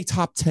have a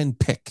top 10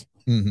 pick,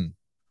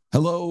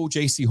 hello,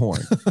 J.C.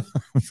 Horn.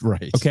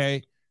 Right.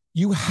 Okay?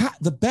 You have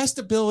the best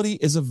ability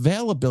is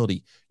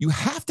availability. You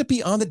have to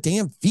be on the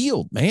damn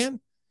field, man.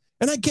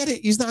 And I get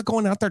it. He's not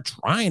going out there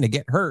trying to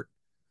get hurt.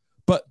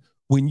 But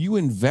when you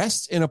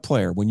invest in a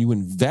player, when you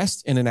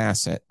invest in an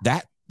asset,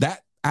 that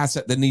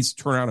asset that needs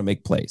to turn around and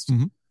make plays.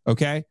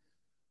 Okay.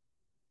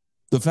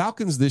 The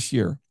Falcons this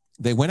year,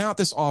 they went out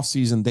this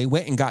offseason. They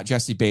went and got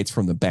Jesse Bates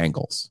from the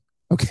Bengals.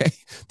 Okay.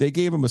 They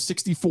gave him a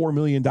 $64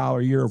 million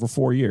year over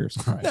 4 years.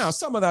 Right. Now,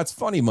 some of that's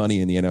funny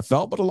money in the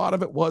NFL, but a lot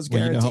of it was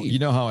guaranteed. You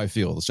know how I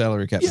feel. The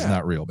salary cap is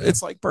not real, man.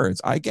 It's like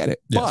birds. I get it.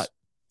 Yes. But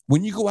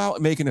when you go out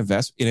and make an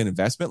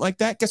investment like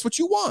that, guess what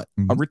you want?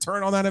 A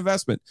return on that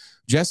investment.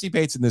 Jesse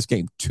Bates in this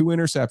game, 2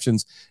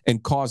 interceptions,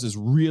 and causes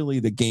really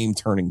the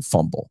game-turning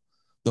fumble.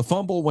 The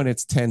fumble when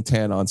it's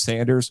 10-10 on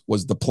Sanders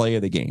was the play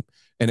of the game.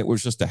 And it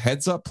was just a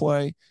heads-up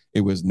play.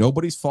 It was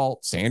nobody's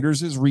fault.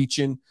 Sanders is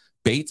reaching.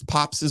 Bates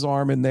pops his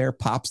arm in there,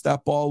 pops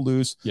that ball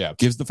loose,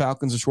 gives the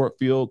Falcons a short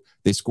field.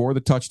 They score the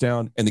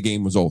touchdown, and the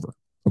game was over.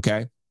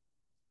 Okay?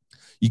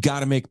 You got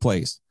to make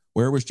plays.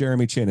 Where was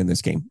Jeremy Chin in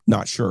this game?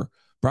 Not sure.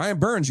 Brian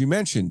Burns, you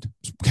mentioned,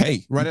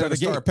 hey, right out of the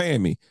start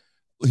paying me.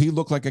 He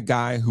looked like a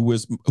guy who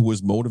was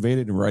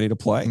motivated and ready to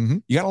play.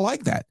 You got to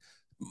like that.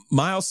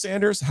 Miles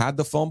Sanders had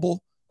the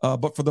fumble,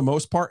 but for the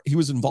most part, he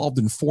was involved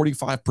in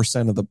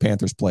 45% of the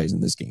Panthers' plays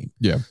in this game.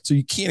 Yeah. So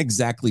you can't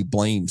exactly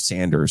blame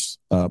Sanders.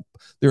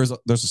 There's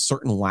a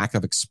certain lack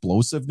of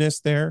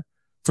explosiveness there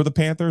for the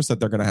Panthers that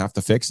they're going to have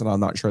to fix, and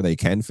I'm not sure they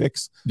can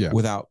fix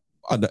without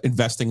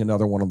investing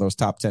another one of those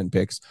top 10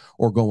 picks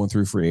or going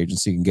through free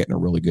agency and getting a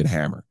really good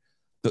hammer.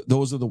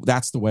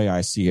 That's the way I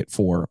see it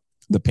for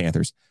the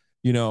Panthers.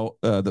 You know,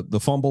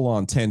 the fumble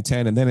on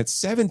 10-10, and then it's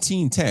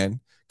 17-10,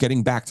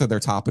 getting back to their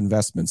top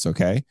investments.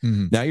 Okay.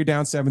 Now you're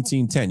down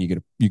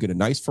 17-10. You get a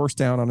nice first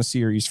down on a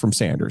series from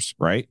Sanders,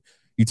 right?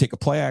 You take a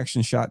play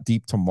action shot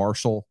deep to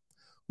Marshall.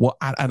 Well,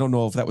 I don't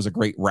know if that was a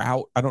great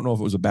route. I don't know if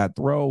it was a bad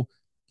throw.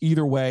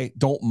 Either way,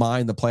 don't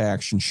mind the play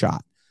action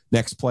shot.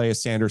 Next play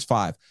is Sanders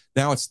 5.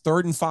 Now it's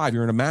 3rd and 5.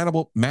 You're in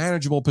a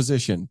manageable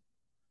position.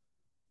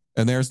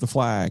 And there's the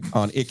flag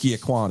on Ike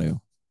Ekwonu.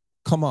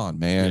 Come on,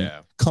 man. Yeah.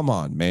 Come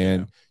on,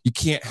 man. Yeah. You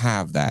can't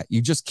have that.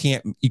 You just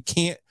can't. You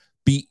can't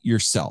beat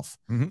yourself.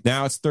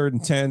 Now it's 3rd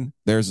and 10.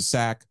 There's a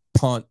sack,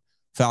 punt,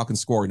 Falcons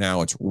score.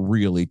 Now it's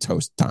really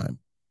toast time.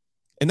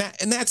 And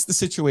that's the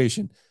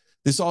situation.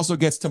 This also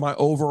gets to my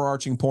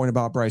overarching point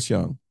about Bryce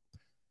Young.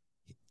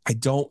 I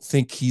don't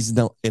think he's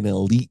an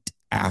elite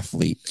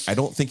athlete. I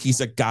don't think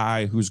he's a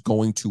guy who's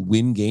going to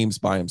win games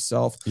by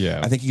himself.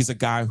 Yeah. I think he's a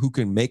guy who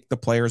can make the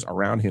players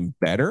around him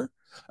better.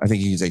 I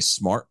think he's a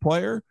smart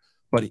player,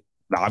 but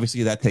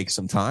obviously that takes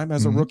some time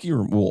as a rookie.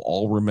 We'll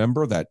all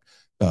remember that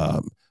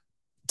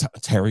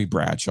Terry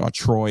Bradshaw,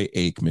 Troy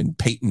Aikman,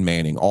 Peyton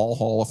Manning, all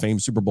Hall of Fame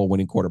Super Bowl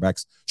winning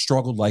quarterbacks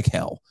struggled like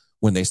hell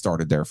when they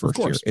started their first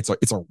year.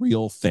 It's a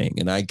real thing,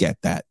 and I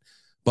get that.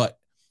 But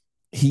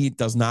he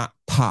does not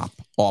pop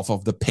off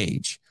of the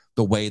page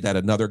the way that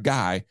another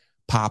guy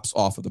pops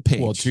off of the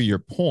page. Well, to your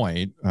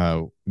point,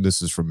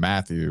 this is from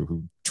Matthew,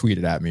 who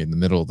tweeted at me in the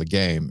middle of the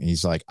game.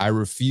 He's like, I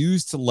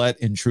refuse to let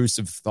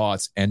intrusive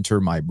thoughts enter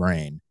my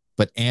brain,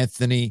 but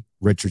Anthony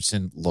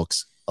Richardson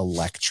looks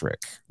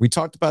electric. We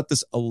talked about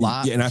this a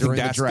lot and I during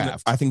think the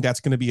draft. I think that's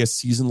going to be a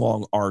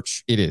season-long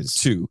arch. It is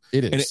too.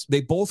 It is. And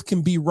they both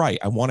can be right.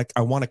 I want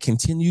to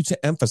continue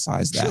to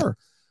emphasize that. Sure.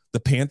 The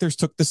Panthers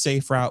took the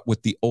safe route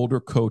with the older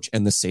coach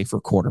and the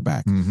safer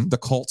quarterback. Mm-hmm. The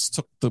Colts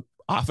took the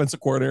offensive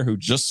coordinator who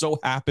just so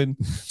happened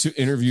to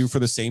interview for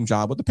the same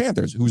job with the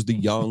Panthers, who's the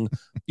young,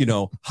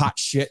 hot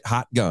shit,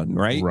 hot gun,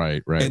 right?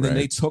 Right. And then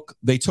they took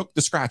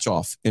the scratch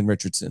off in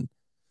Richardson.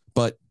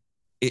 But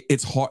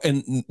it's hard.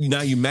 And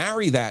now you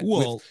marry that.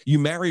 You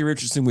marry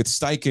Richardson with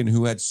Steichen,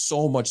 who had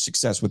so much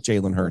success with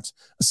Jalen Hurts,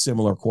 a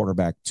similar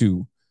quarterback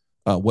to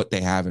what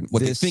they have and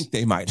what they think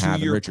they might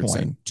have in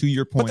Richardson. To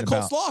your point, but the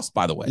Colts lost,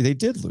 by the way. They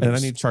did lose. And I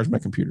need to charge my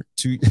computer.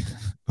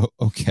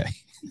 Okay.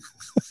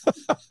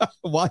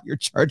 While you're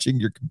charging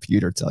your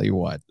computer, tell you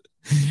what,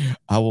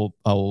 I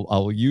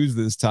will use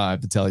this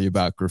time to tell you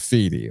about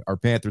Graffiti, our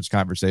Panthers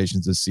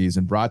conversations this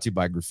season, brought to you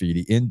by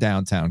Graffiti in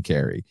downtown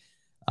Cary.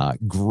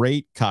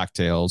 Great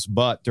cocktails,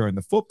 but during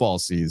the football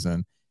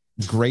season,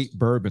 great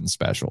bourbon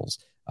specials.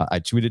 I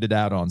tweeted it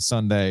out on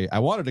Sunday. I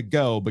wanted to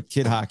go, but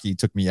kid hockey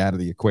took me out of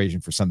the equation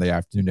for Sunday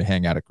afternoon to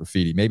hang out at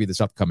Graffiti. Maybe this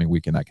upcoming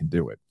weekend I can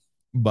do it.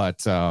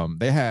 But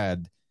they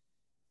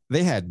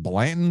had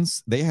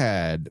Blanton's, they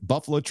had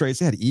Buffalo Trace,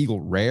 they had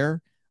Eagle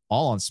Rare,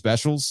 all on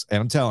specials.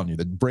 And I'm telling you,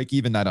 the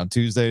break-even night on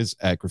Tuesdays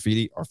at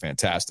Graffiti are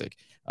fantastic.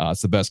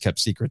 It's the best kept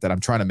secret that I'm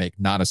trying to make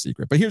not a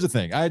secret. But here's the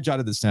thing. I had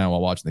jotted this down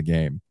while watching the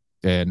game.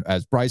 And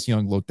as Bryce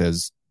Young looked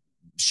as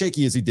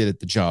shaky as he did at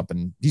the jump,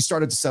 and he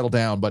started to settle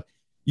down, but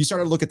you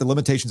started to look at the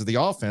limitations of the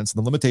offense, and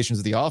the limitations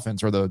of the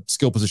offense are the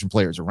skill position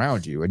players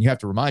around you. And you have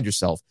to remind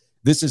yourself,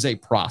 this is a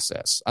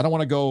process. I don't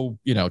want to go,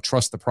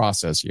 trust the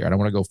process here. I don't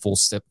want to go full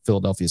step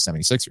Philadelphia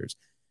 76ers.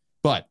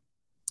 But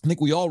I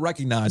think we all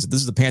recognize that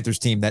this is the Panthers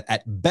team that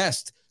at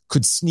best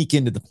could sneak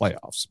into the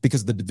playoffs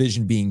because of the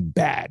division being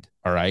bad,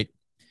 all right?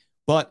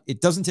 But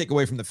it doesn't take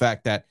away from the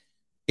fact that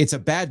it's a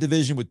bad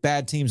division with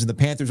bad teams, and the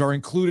Panthers are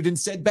included in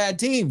said bad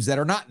teams that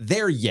are not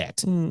there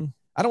yet.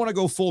 I don't want to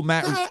go full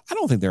Matt. I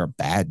don't think they're a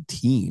bad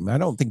team. I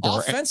don't think they're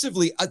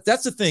offensively.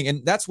 That's the thing,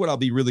 and that's what I'll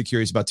be really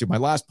curious about too. My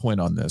last point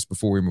on this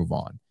before we move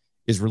on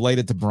is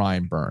related to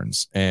Brian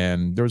Burns,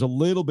 and there was a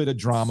little bit of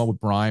drama with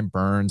Brian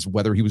Burns,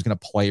 whether he was going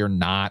to play or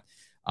not.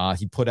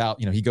 He put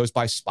out, he goes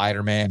by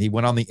Spider-Man. He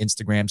went on the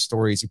Instagram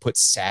stories. He put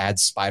sad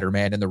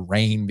Spider-Man in the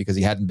rain because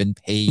he hadn't been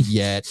paid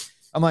yet.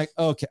 I'm like,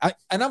 okay.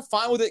 And I'm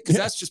fine with it because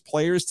that's just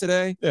players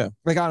today. Yeah.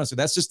 Like, honestly,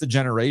 that's just the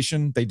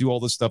generation. They do all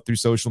this stuff through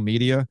social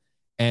media.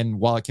 And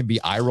while it can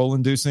be eye roll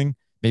inducing,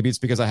 maybe it's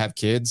because I have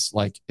kids.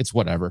 Like, it's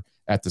whatever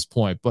at this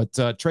point. But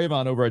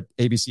Trayvon over at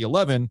ABC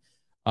 11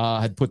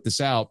 had put this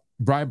out.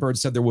 Brian Bird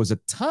said there was a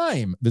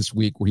time this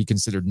week where he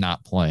considered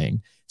not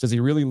playing. Says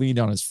he really leaned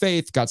on his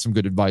faith, got some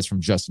good advice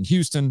from Justin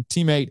Houston,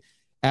 teammate.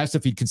 Asked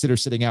if he'd consider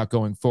sitting out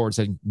going forward,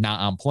 saying,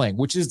 nah, I'm playing,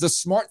 which is the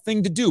smart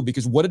thing to do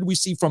because what did we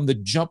see from the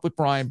jump with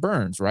Brian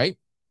Burns, right?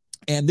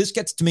 And this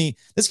gets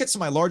to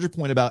my larger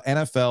point about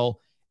NFL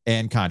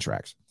and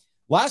contracts.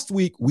 Last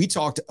week, we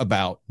talked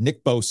about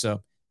Nick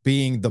Bosa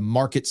being the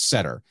market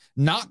setter.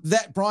 Not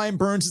that Brian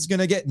Burns is going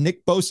to get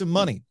Nick Bosa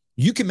money.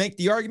 You can make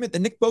the argument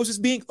that Nick Bosa is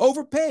being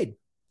overpaid.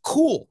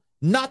 Cool.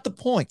 Not the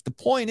point. The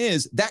point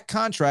is that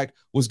contract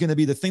was going to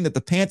be the thing that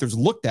the Panthers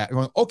looked at and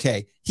going,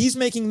 okay, he's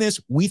making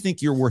this. We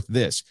think you're worth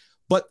this.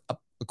 But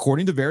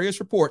according to various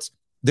reports,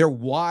 they're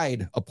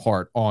wide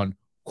apart on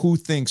who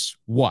thinks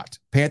what.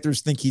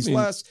 Panthers think he's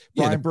less.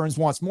 Brian Burns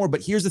wants more.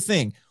 But here's the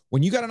thing.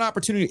 When you got an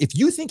opportunity, if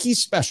you think he's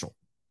special,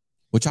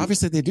 which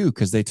obviously they do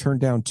because they turned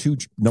down 2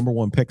 number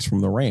 1 picks from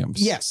the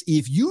Rams. Yes.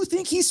 If you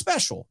think he's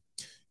special,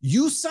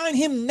 you sign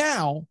him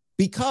now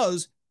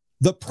because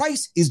the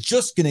price is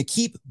just going to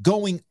keep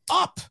going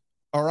up,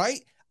 all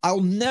right?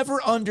 I'll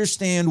never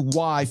understand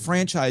why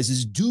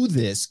franchises do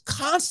this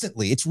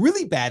constantly. It's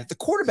really bad at the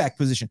quarterback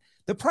position.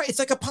 The price, it's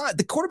like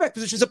the quarterback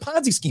position is a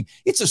Ponzi scheme.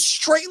 It's a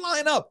straight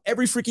line up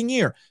every freaking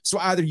year. So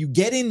either you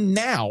get in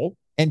now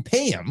and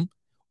pay him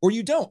or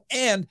you don't.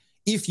 And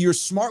if you're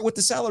smart with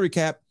the salary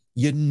cap,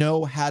 you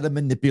know how to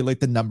manipulate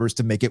the numbers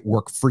to make it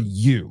work for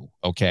you,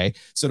 okay?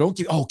 So don't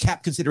give,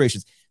 cap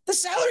considerations. The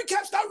salary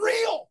cap's not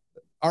real,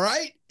 all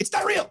right? It's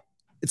not real.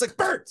 It's like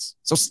birds.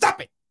 So stop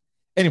it.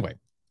 Anyway,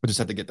 I just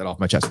had to get that off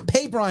my chest.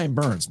 Pay Brian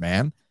Burns,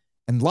 man,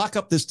 and lock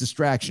up this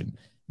distraction.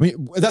 I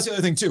mean, that's the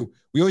other thing, too.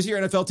 We always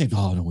hear NFL teams,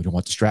 oh, no, we don't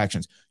want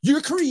distractions.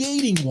 You're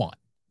creating one.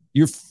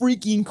 You're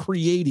freaking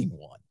creating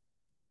one.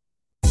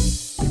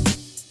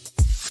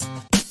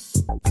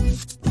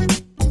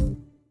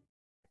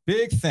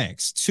 Big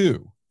thanks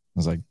to,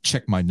 as I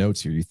check my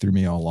notes here, you threw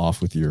me all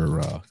off with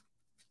your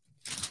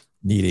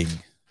needing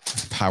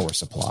power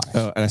supply.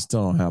 And I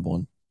still don't have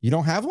one. You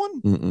don't have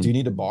one? Mm-mm. Do you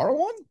need to borrow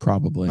one?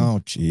 Probably.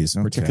 Oh, geez.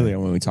 Okay. Particularly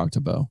when we talk to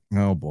Bo.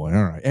 Oh, boy.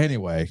 All right.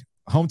 Anyway,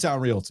 Hometown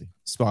Realty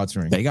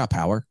sponsoring. They got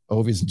power.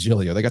 Ovies and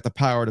Giglio. They got the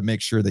power to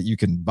make sure that you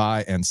can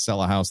buy and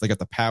sell a house. They got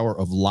the power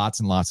of lots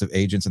and lots of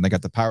agents, and they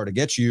got the power to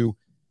get you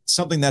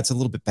something that's a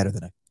little bit better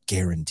than a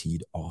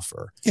guaranteed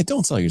offer. Yeah,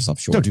 don't sell yourself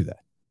short. Don't do that.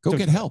 Go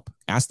get help.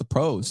 Ask the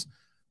pros.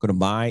 Go to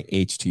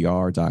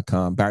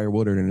myhtr.com. Barry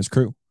Woodard and his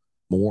crew.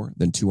 More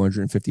than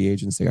 250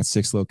 agents. They got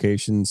 6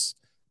 locations.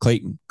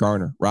 Clayton,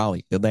 Garner,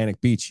 Raleigh, Atlantic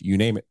Beach, you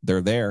name it.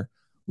 They're there.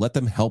 Let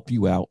them help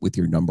you out with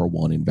your number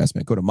one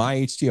investment. Go to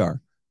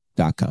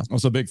myhtr.com.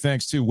 Also, big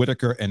thanks to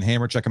Whitaker and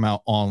Hammer. Check them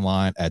out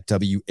online at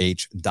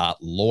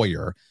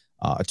wh.lawyer.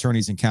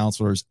 Attorneys and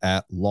counselors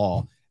at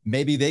law.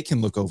 Maybe they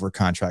can look over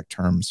contract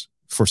terms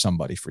for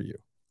somebody for you.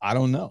 I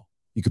don't know.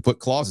 You could put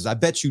clauses. I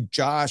bet you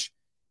Josh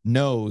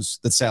knows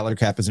that salary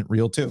cap isn't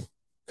real too,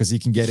 because he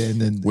can get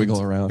in and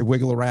wiggle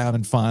around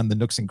and find the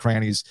nooks and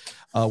crannies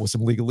with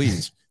some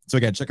legalese. So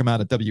again, check them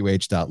out at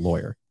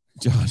wh.lawyer.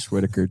 Josh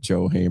Whitaker,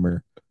 Joe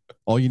Hamer.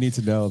 All you need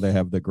to know, they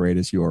have the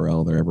greatest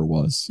URL there ever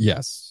was.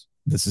 Yes,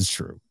 this is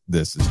true.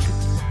 This is true.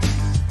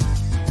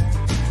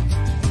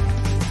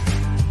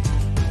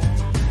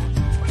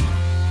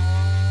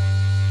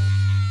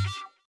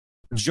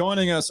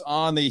 Joining us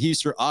on the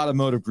Heister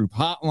Automotive Group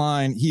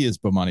hotline, he is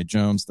Bomani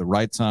Jones. The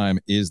Right Time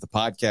is the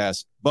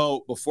podcast.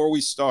 Bo, before we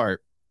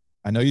start,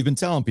 I know you've been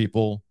telling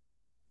people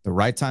the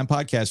Right Time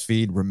podcast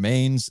feed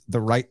remains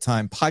the Right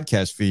Time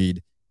podcast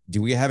feed.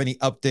 Do we have any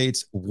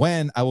updates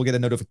when I will get a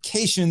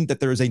notification that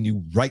there is a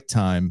new Right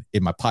Time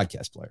in my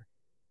podcast player?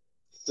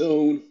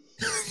 Soon.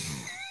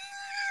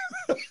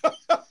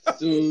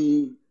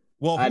 Soon.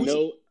 Well, I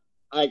know.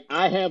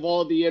 I have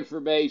all the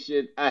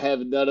information. I have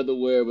none of the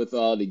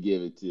wherewithal to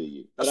give it to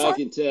you. But I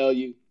can tell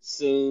you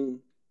soon.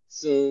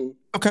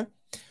 Okay.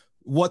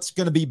 What's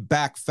going to be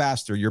back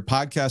faster, your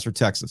podcast or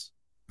Texas?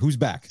 Who's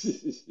back?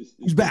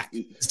 Who's back?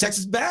 Is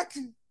Texas back?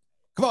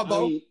 Come on,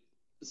 Bo.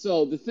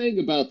 So the thing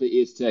about the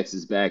Is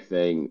Texas back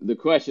thing, the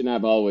question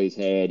I've always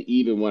had,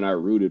 even when I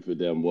rooted for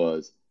them,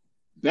 was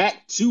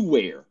back to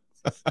where?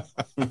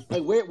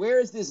 Like where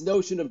is this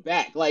notion of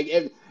back? Like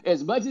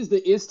as much as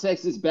the Is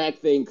Texas back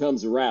thing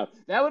comes around,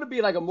 that would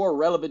be like a more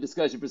relevant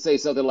discussion for say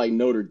something like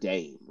Notre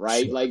Dame,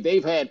 right? Sure. Like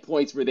they've had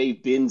points where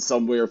they've been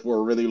somewhere for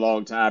a really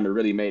long time and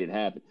really made it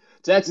happen.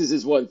 Texas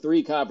has won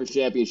 3 conference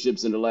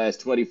championships in the last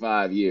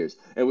 25 years,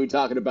 and we're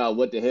talking about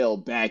what the hell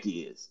back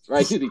is,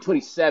 right? Excuse me,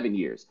 27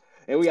 years,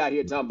 and we out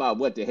here talking about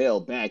what the hell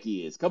back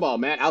is. Come on,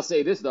 man. I'll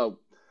say this though.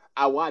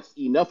 I watched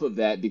enough of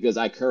that because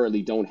I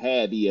currently don't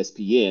have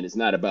ESPN. It's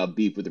not about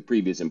beef with the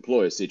previous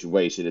employer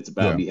situation. It's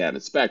about me having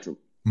Spectrum.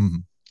 Mm-hmm.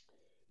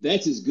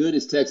 That's as good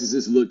as Texas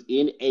has looked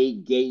in a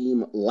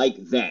game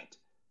like that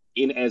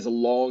in as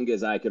long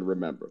as I can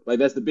remember. Like,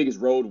 that's the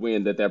biggest road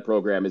win that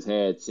program has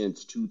had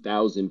since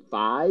 2005.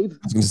 I was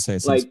going to say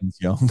since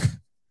Vince Young.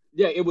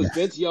 Yeah, it was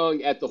Vince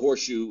Young at the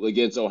Horseshoe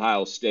against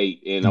Ohio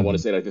State, and I want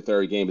to say like the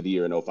 3rd game of the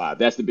year in 2005.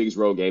 That's the biggest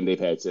road game they've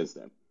had since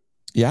then.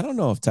 Yeah, I don't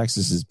know if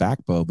Texas is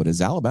back, Bo, but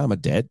is Alabama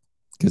dead?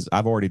 Because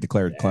I've already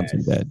declared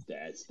Clemson dead.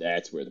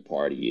 That's where the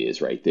party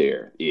is right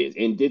there.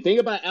 And the thing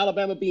about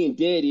Alabama being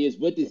dead is,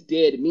 what does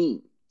dead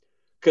mean?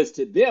 Because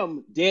to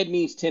them, dead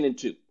means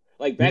 10-2.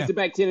 Like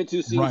back-to-back 10-2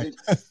 seasons. Right.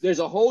 There's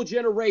a whole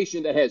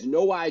generation that has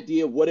no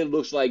idea what it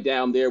looks like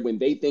down there when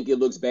they think it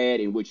looks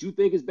bad, and what you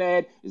think is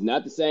bad is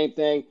not the same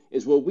thing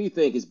as what we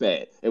think is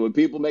bad. And when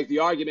people make the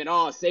argument,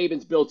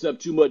 Saban's built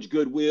up too much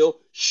goodwill,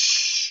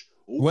 shh.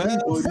 Well,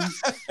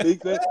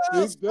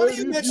 it's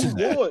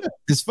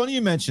funny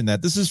you mentioned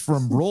that. This is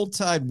from Roll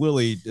Tide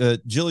Willie.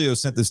 Giglio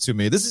sent this to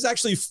me. This is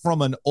actually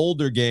from an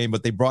older game,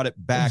 but they brought it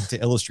back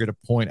to illustrate a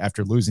point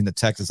after losing to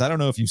Texas. I don't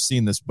know if you've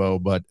seen this, Bo,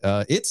 but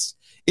it's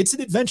an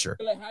adventure.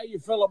 How you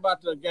feel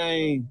about the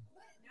game?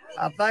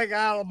 I think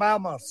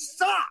Alabama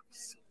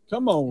sucks.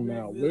 Come on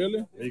now,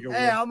 really?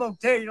 Hey, I'm gonna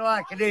tell you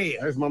like it is.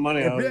 There's my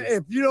money.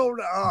 If you don't,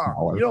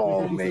 you don't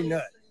owe me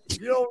nothing. If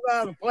you don't know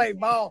how to play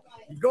ball,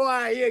 you go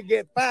out here and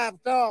get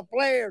 5-star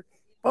players,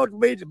 supposed to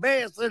be the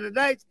best in the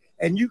nation,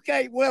 and you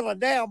can't win a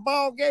damn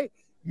ball game,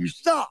 you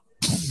suck.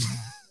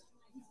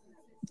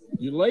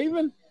 You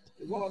leaving?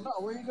 Well, no,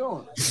 where you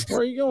going?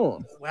 Where you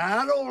going?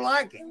 Well, I don't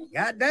like it.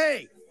 God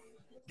dang.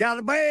 Got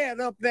a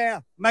man up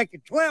there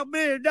making $12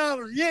 million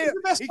a year.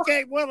 He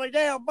can't win a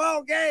damn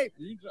ball game.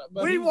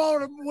 We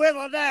want to win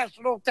a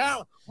national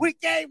title. We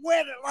can't win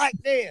it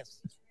like this.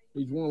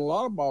 He's won a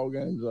lot of ball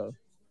games, though.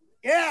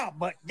 Yeah,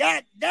 but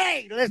god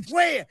dang, let's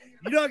win.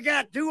 You done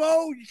got too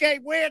old, you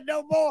can't win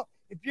no more.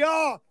 If you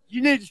are,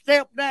 you need to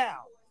step down.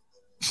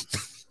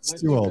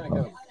 It's too old,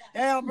 bro.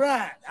 Damn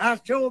right. I'll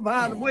show them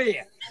how to win.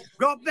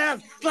 Go up there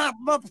and slap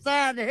them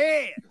upside the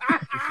head.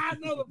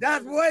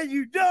 That's the way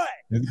you do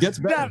it. It gets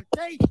better.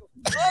 You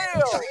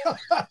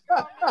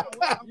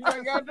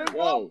ain't got to do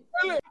Whoa.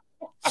 Really?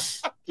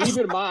 Keep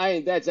in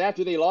mind, that's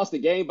after they lost the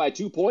game by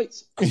 2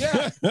 points.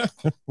 Yeah.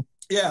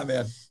 Yeah,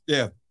 man.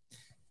 Yeah.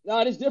 No,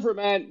 it's different,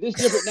 man. This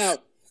different. Now,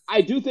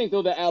 I do think,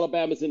 though, that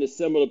Alabama's in a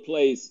similar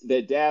place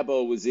that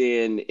Dabo was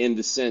in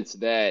the sense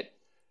that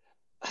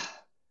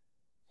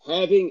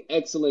having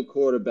excellent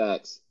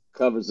quarterbacks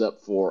covers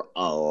up for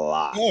a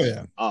lot. Oh,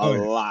 yeah. A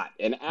lot.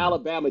 And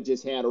Alabama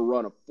just had a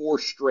run of 4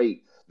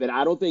 straight that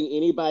I don't think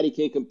anybody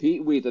can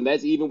compete with, and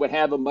that's even with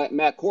having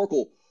Matt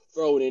Corkle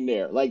thrown in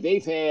there. Like,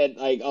 they've had,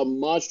 like, a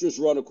monstrous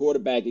run of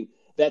quarterbacking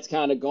that's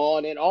kind of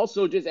gone. And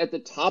also just at the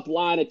top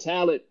line of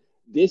talent,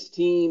 this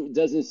team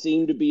doesn't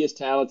seem to be as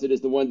talented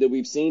as the one that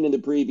we've seen in the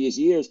previous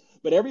years,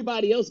 but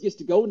everybody else gets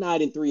to go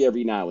 9-3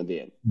 every now and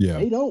then. Yeah.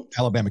 They don't.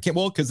 Alabama can't.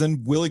 Well, because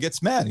then Willie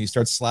gets mad and he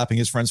starts slapping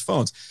his friends'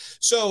 phones.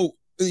 So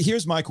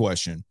here's my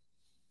question.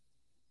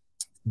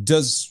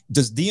 Does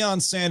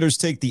Deion Sanders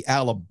take the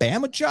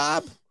Alabama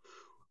job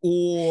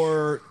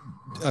or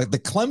the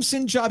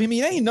Clemson job? I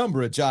mean, any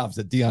number of jobs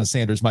that Deion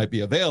Sanders might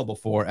be available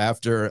for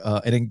after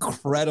an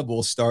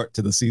incredible start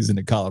to the season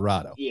in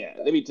Colorado. Yeah,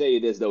 let me tell you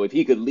this, though. If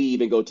he could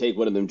leave and go take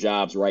one of them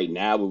jobs right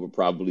now, it would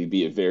probably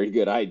be a very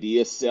good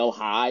idea. Sell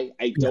high.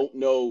 I don't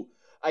know.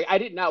 I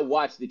did not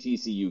watch the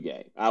TCU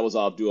game. I was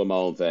off doing my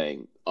own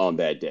thing on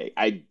that day.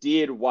 I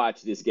did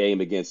watch this game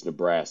against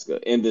Nebraska.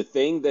 And the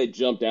thing that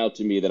jumped out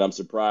to me that I'm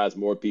surprised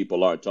more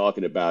people aren't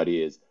talking about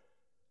is,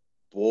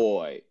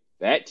 boy,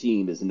 that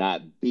team is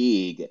not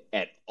big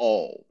at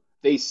all.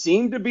 They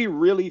seem to be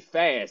really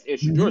fast. And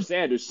Shedeur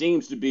Sanders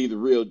seems to be the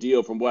real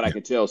deal from what I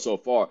can tell so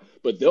far.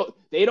 But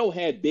they don't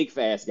have big,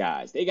 fast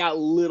guys. They got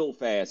little,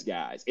 fast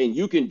guys. And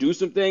you can do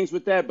some things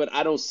with that, but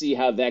I don't see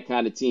how that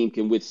kind of team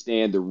can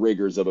withstand the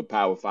rigors of a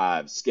Power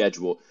 5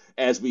 schedule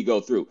as we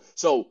go through.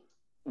 So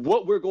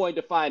what we're going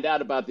to find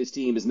out about this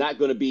team is not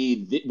going to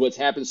be what's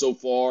happened so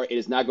far. It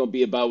is not going to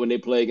be about when they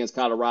play against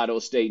Colorado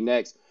State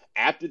next.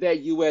 After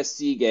that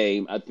USC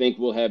game, I think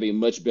we'll have a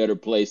much better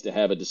place to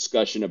have a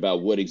discussion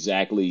about what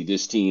exactly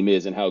this team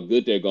is and how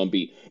good they're going to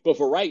be. But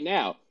for right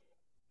now,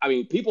 I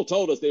mean, people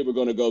told us they were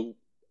going to go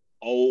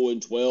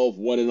 0-12,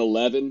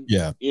 1-11.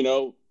 Yeah. You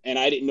know, and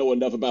I didn't know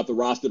enough about the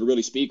roster to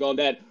really speak on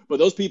that. But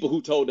those people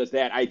who told us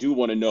that, I do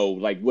want to know,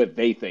 like, what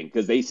they think,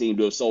 because they seem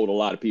to have sold a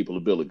lot of people a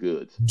bill of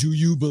goods. Do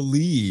you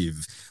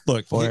believe?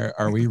 Look, boy,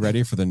 are we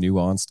ready for the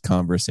nuanced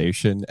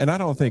conversation? And I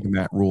don't think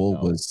Matt Rule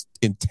was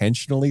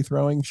intentionally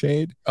throwing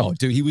shade. Oh,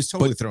 dude, he was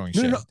totally throwing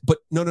shade.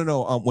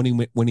 No.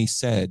 When he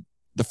said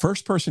the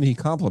first person he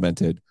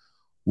complimented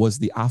was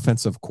the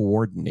offensive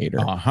coordinator.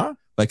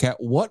 Like,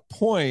 at what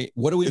point?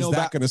 What do we know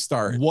about going to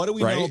start? What do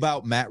we know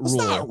about Matt Rule? It's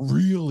not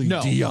really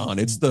Deion.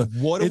 It's the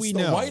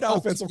white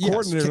offensive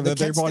coordinator that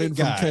they brought in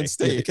from Kent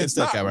State. It's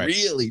not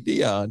really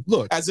Deion.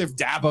 Look, as if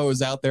Dabo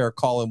is out there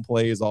calling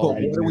plays all.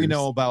 What do we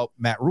know about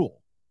Matt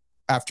Rule?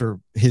 After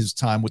his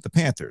time with the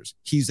Panthers,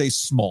 he's a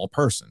small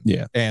person.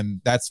 Yeah, and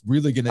that's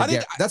really gonna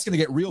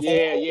get real.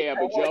 Yeah.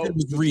 But Joe,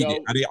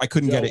 I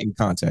couldn't get it in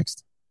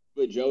context.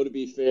 But Joe, to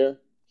be fair,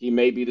 he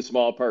may be the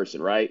small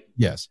person, right?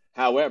 Yes.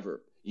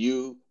 However,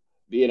 you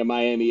being a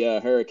Miami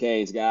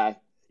Hurricanes guy,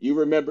 you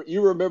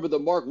remember the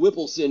Mark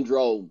Whipple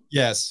syndrome.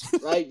 Yes.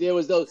 Right? There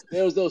was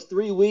those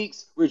 3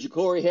 weeks where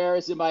Ja'Cory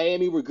Harris and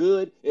Miami were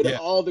good, and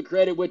all the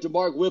credit went to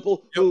Mark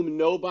Whipple, whom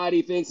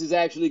nobody thinks is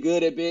actually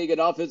good at being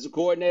an offensive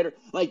coordinator.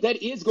 Like, that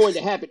is going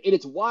to happen. And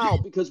it's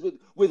wild because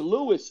with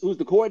Lewis, who's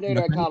the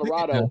coordinator at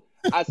Colorado,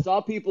 I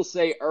saw people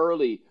say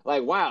early,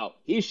 like, wow,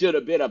 he should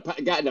have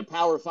gotten a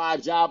Power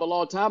 5 job a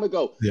long time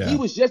ago. Yeah. He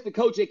was just the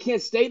coach at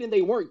Kent State, and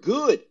they weren't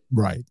good.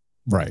 Right.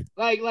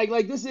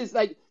 Like this is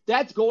like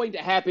that's going to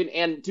happen.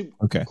 And to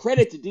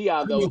credit to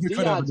Deion, though,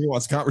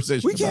 Deion's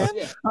conversation. We can.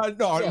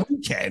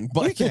 We can,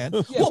 but we can.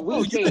 Yeah,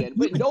 we can.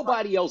 But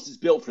nobody else is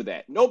built for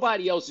that.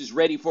 Nobody else is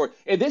ready for it.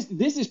 And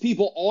this is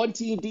people on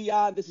Team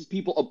Deion. This is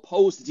people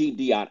opposed to Team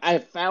Deion. I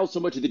have found so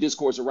much of the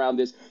discourse around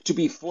this to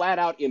be flat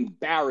out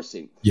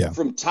embarrassing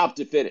from top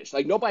to finish.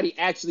 Like, nobody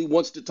actually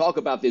wants to talk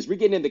about this. We're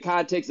getting in the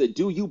context of,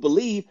 do you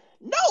believe?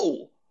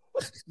 No.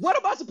 What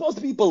am I supposed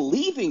to be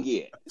believing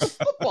in? A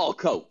football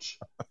coach.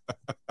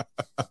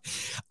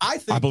 I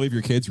believe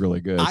your kid's really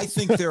good. I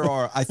think there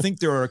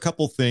are a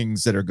couple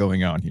things that are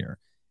going on here.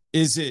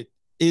 Is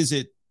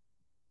it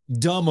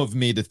dumb of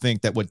me to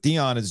think that what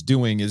Deion is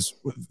doing is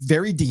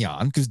very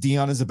Deion, because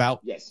Deion is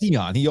about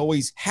Deion. He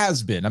always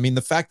has been. I mean,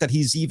 the fact that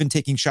he's even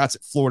taking shots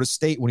at Florida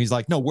State when he's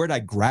like, no, where'd I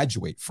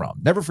graduate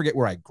from? Never forget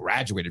where I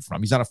graduated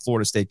from. He's not a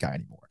Florida State guy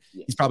anymore.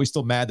 Yeah. He's probably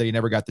still mad that he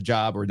never got the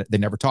job or they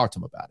never talked to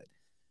him about it.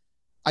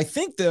 I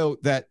think, though,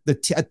 that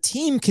a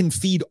team can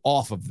feed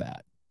off of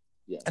that.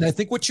 Yeah. And I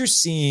think what you're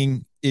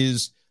seeing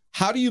is,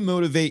 how do you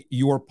motivate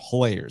your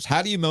players?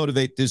 How do you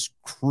motivate this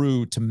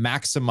crew to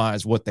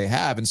maximize what they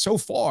have? And so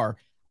far,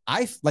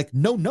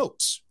 no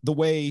notes the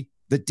way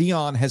that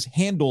Deion has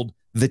handled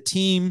the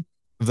team,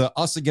 the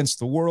us against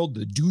the world,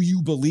 the do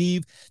you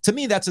believe? To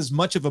me, that's as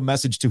much of a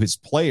message to his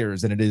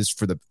players than it is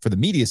for the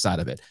media side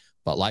of it.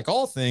 But like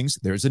all things,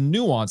 there's a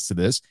nuance to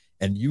this,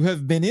 and you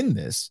have been in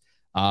this.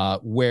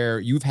 Where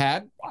you've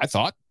had, I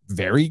thought,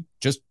 very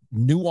just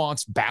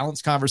nuanced,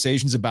 balanced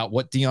conversations about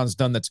what Deion's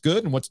done that's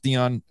good and what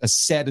Deion has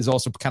said is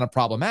also kind of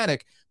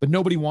problematic, but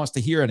nobody wants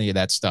to hear any of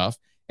that stuff.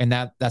 And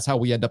that's how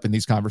we end up in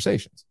these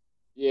conversations.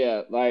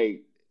 Yeah,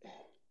 like,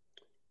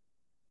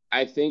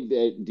 I think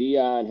that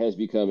Deion has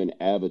become an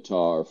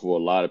avatar for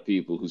a lot of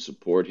people who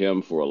support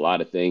him for a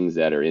lot of things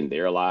that are in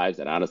their lives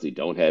that honestly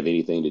don't have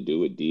anything to do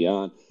with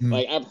Deion.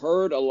 Like, I've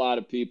heard a lot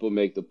of people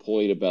make the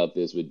point about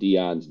this, what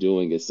Deion's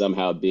doing is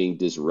somehow being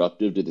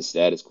disruptive to the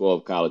status quo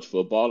of college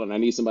football, and I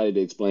need somebody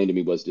to explain to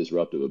me what's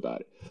disruptive about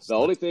it. The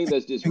only thing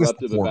that's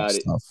disruptive about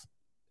it,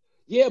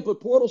 yeah, but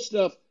portal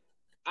stuff,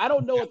 I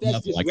don't know if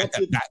that's disruptive.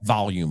 Like that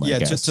volume, yeah,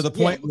 just to the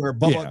point where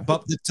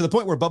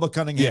Bubba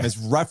Cunningham is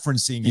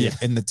referencing it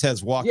in the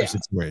Tez Walker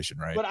situation,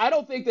 right? But I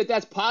don't think that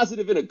that's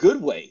positive in a good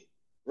way,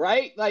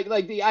 right?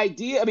 Like the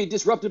idea, I mean,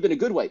 disruptive in a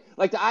good way.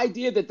 Like the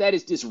idea that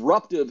is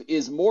disruptive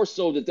is more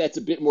so that's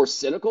a bit more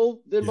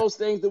cynical than most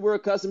things that we're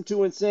accustomed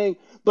to and saying.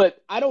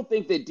 But I don't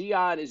think that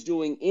Deion is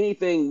doing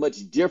anything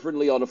much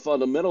differently on a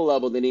fundamental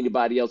level than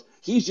anybody else.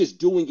 He's just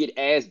doing it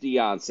as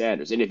Deion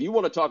Sanders. And if you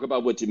want to talk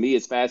about what to me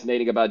is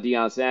fascinating about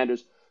Deion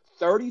Sanders,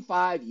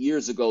 35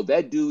 years ago,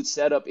 that dude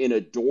set up in a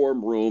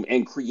dorm room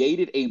and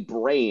created a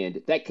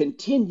brand that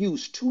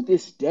continues to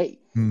this day.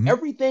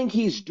 Everything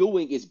he's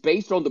doing is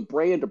based on the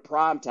brand of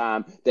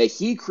primetime that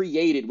he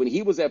created when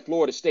he was at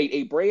Florida State.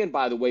 A brand,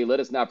 by the way, let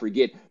us not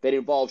forget, that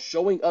involves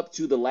showing up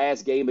to the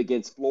last game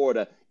against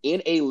Florida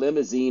in a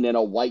limousine and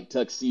a white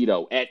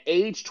tuxedo at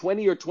age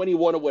 20 or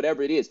 21 or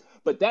whatever it is.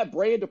 But that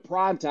brand of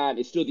primetime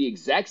is still the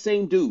exact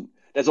same dude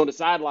that's on the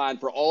sideline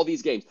for all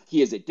these games.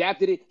 He has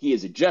adapted it. He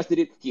has adjusted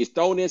it. He has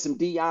thrown in some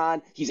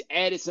Deion. He's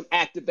added some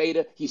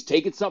activator. He's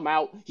taken some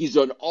out. He's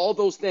done all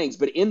those things.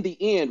 But in the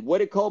end,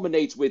 what it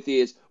culminates with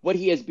is what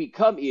he has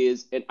become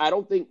is, and I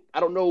don't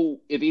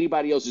know if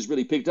anybody else has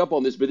really picked up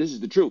on this, but this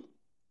is the truth.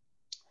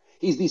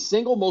 He's the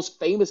single most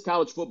famous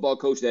college football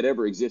coach that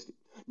ever existed.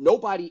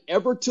 Nobody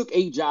ever took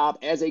a job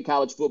as a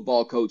college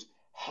football coach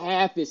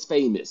half as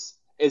famous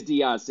as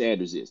Deion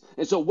Sanders is.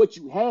 And so what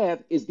you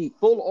have is the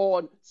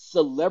full-on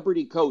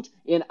celebrity coach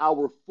in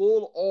our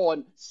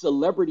full-on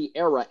celebrity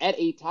era at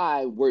a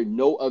time where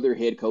no other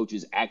head coach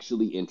is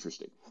actually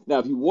interesting. Now,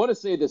 if you want to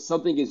say that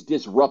something is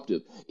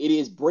disruptive, it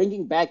is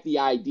bringing back the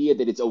idea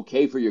that it's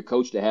okay for your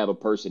coach to have a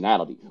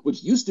personality,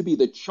 which used to be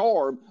the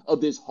charm of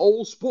this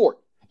whole sport.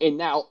 And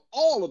now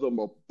all of them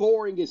are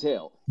boring as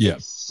hell,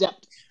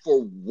 except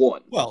for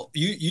one. Well,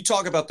 you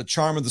talk about the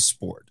charm of the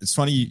sport. It's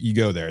funny you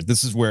go there.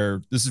 This is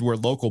where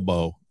Local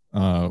Bo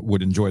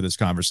would enjoy this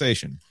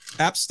conversation.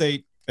 App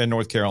State and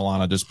North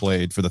Carolina just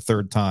played for the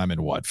third time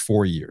in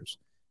 4 years,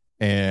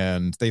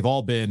 and they've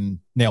all been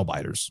nail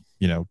biters.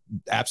 You know,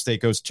 App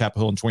State goes to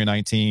Chapel Hill in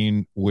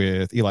 2019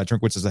 with Eli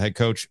Drinkwitz as the head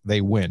coach.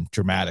 They win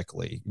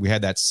dramatically. We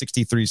had that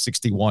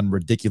 63-61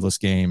 ridiculous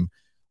game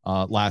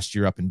last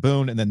year up in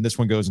Boone, and then this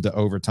one goes into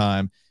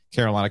overtime.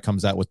 Carolina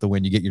comes out with the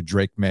win. You get your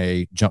Drake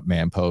May jump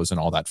man pose and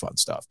all that fun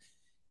stuff.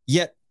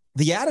 Yet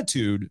the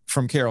attitude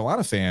from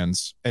Carolina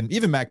fans, and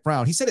even Mac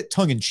Brown, he said it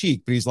tongue in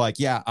cheek, but he's like,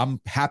 yeah, I'm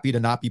happy to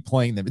not be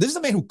playing them. This is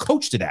the man who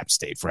coached at App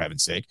State, for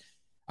heaven's sake.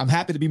 I'm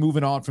happy to be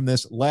moving on from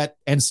this. Let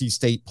NC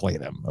State play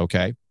them.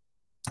 Okay.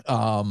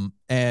 And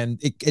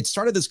it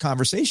started this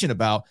conversation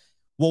about,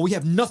 well, we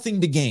have nothing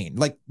to gain.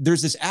 Like,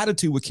 there's this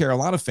attitude with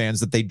Carolina fans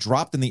that they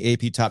dropped in the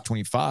AP Top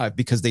 25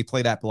 because they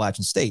played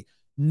Appalachian State.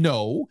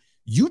 No,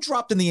 you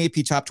dropped in the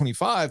AP Top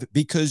 25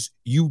 because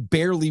you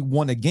barely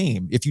won a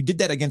game. If you did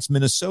that against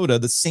Minnesota,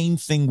 the same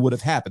thing would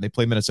have happened. They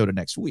play Minnesota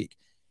next week.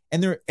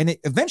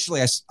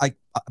 Eventually,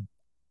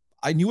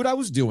 I knew what I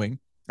was doing.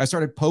 I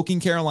started poking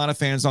Carolina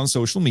fans on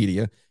social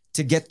media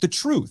to get the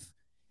truth.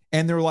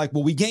 And they're like,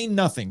 well, we gained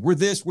nothing. We're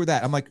this, we're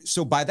that. I'm like,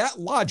 so by that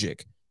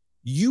logic,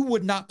 you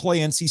would not play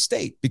NC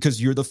State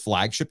because you're the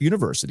flagship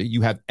university.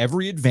 You have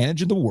every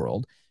advantage in the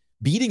world.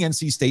 Beating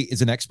NC State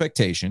is an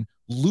expectation.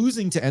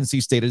 Losing to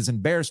NC State is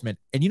embarrassment.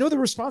 And you know the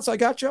response I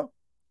got, Joe?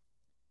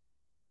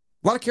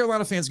 A lot of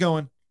Carolina fans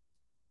going,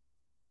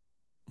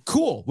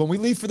 cool, when we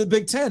leave for the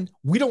Big Ten,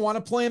 we don't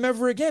want to play them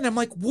ever again. I'm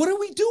like, what are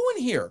we doing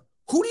here?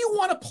 Who do you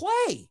want to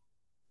play?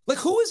 Like,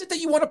 who is it that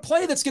you want to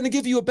play that's going to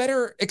give you a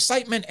better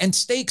excitement and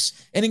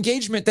stakes and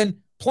engagement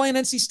than playing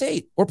NC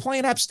State or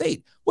playing App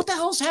State? What the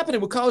hell is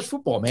happening with college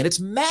football, man? It's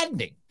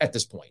maddening at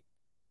this point.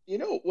 You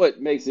know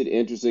what makes it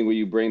interesting when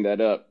you bring that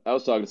up? I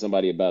was talking to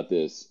somebody about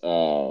this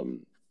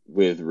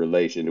with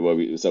relation to what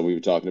we were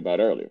talking about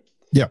earlier.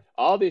 Yeah.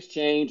 All this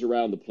change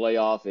around the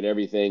playoff and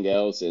everything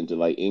else, and to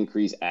like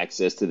increase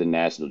access to the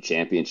national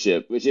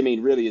championship, which I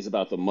mean really is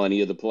about the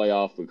money of the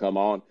playoff, but come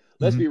on.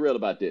 Let's be real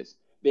about this.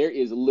 There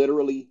is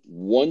literally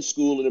one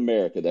school in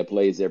America that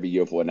plays every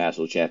year for a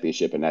national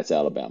championship, and that's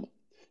Alabama.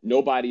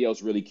 Nobody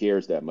else really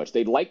cares that much.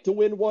 They'd like to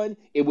win one.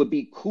 It would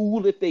be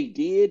cool if they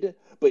did,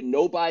 but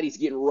nobody's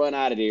getting run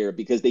out of there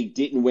because they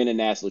didn't win a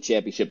national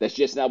championship. That's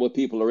just not what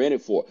people are in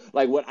it for.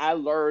 Like what I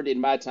learned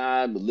in my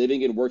time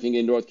living and working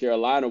in North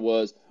Carolina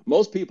was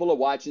most people are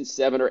watching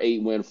 7 or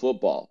 8 win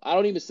football. I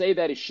don't even say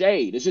that as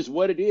shade. It's just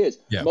what it is.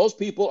 Yeah. Most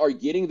people are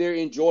getting their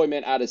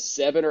enjoyment out of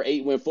 7 or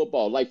 8 win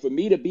football. Like for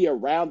me to be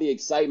around the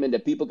excitement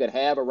that people could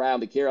have around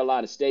the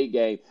Carolina State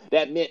game,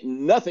 that meant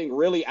nothing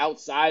really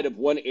outside of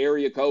one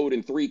area code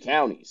in 3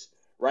 counties,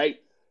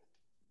 right?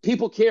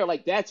 People care.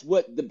 Like that's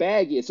what the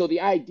bag is. So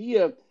the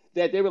idea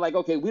that they were like,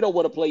 okay, we don't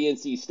want to play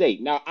NC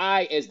State. Now,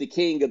 I, as the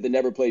king of the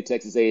never play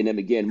Texas A&M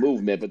again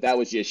movement, but that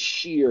was just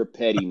sheer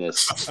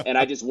pettiness, and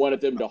I just wanted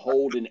them to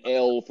hold an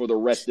L for the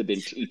rest of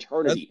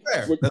eternity.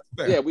 That's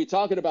fair. Yeah, we're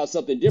talking about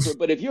something different.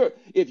 But if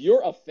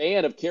you're a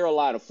fan of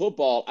Carolina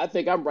football, I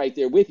think I'm right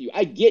there with you.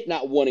 I get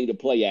not wanting to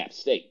play App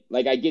State.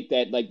 Like, I get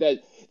that. Like,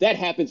 that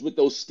happens with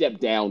those step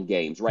down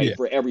games, right? Yeah.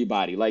 For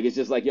everybody. Like, it's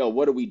just like, yo,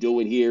 what are we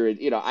doing here? And,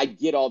 I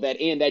get all that.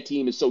 And that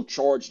team is so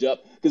charged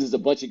up because there's a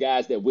bunch of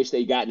guys that wish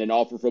they'd gotten an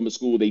offer from a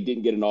school they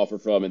didn't get an offer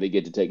from, and they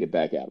get to take it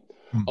back out.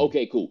 Mm-hmm.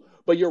 Okay, cool.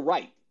 But you're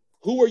right.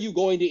 Who are you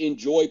going to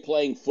enjoy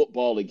playing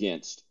football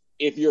against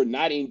if you're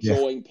not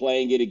enjoying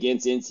playing it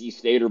against NC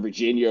State or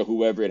Virginia or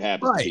whoever it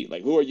happens to be?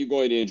 Like, who are you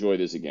going to enjoy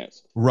this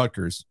against?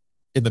 Rutgers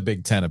in the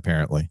Big Ten,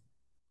 apparently.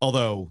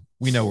 Although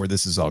we know where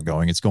this is all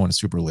going. It's going to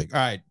Super League. All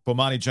right,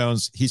 Bomani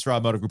Jones, Heath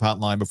Rob Motor Group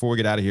Hotline. Before we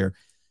get out of here,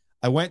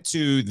 I went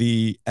to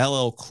the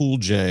LL Cool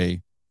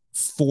J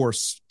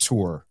Force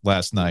tour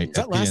last night.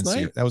 That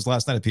was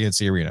last night at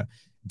PNC Arena.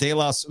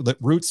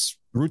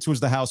 Roots was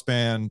the house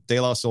band. De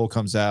La Soul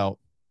comes out.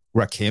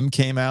 Rakim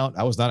came out.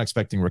 I was not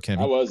expecting Rakim.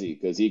 How was he?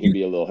 Because he can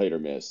be a little hit or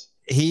miss.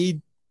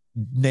 He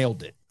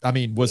nailed it. I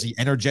mean, was he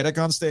energetic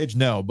on stage?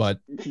 No, but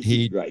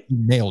he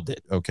nailed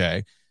it.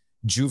 Okay.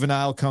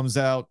 Juvenile comes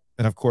out.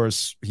 And of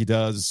course, he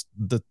does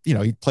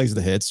he plays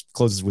the hits,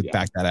 closes with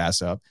Back That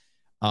Ass Up.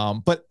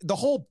 But the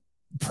whole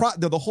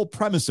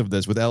premise of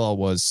this with LL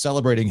was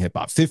celebrating hip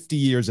hop, 50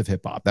 years of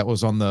hip hop. That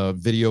was on the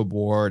video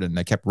board, and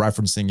they kept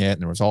referencing it.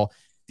 And there was all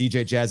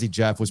DJ Jazzy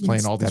Jeff was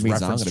playing all these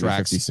reference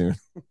tracks. Soon.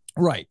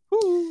 Right.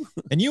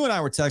 And you and I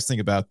were texting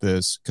about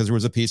this because there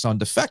was a piece on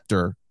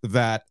Defector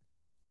that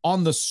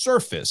on the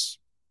surface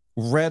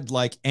read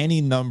like any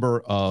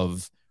number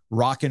of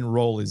rock and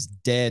roll is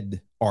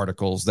dead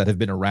articles that have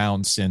been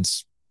around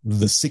since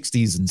the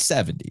 60s and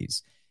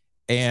 70s.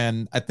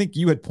 And I think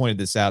you had pointed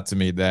this out to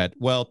me that,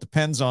 well, it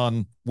depends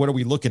on what are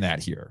we looking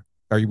at here?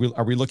 Are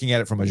we looking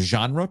at it from a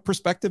genre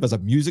perspective, as a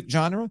music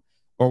genre,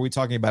 or are we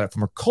talking about it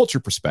from a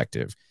culture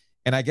perspective?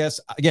 And I guess,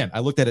 again,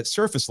 I looked at it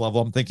surface level.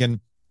 I'm thinking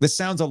this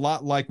sounds a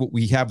lot like what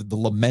we have the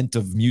lament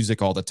of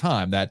music all the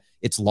time, that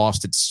it's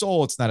lost its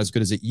soul. It's not as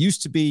good as it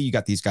used to be. You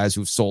got these guys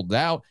who've sold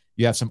out.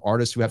 You have some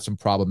artists who have some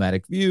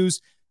problematic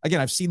views. Again,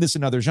 I've seen this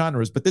in other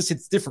genres, but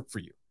it's different for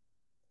you.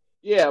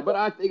 Yeah, but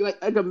I think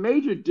like a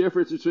major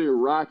difference between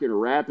rock and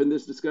rap in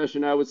this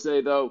discussion, I would say,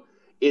 though,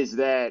 is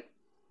that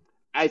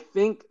I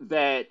think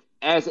that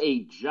as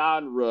a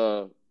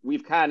genre,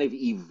 we've kind of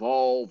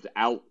evolved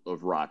out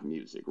of rock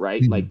music,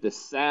 right? Mm-hmm. Like the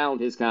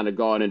sound has kind of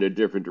gone in a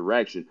different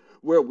direction.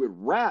 Where with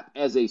rap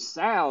as a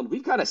sound,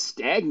 we've kind of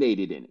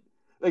stagnated in it.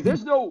 Like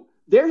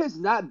there has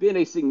not been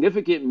a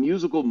significant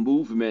musical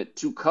movement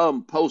to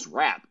come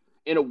post-rap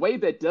in a way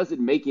that doesn't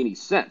make any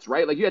sense,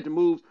 right? Like you had to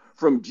move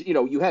from,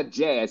 you had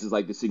jazz as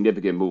like the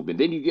significant movement.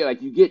 Then you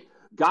get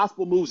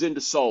gospel moves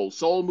into soul.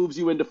 Soul moves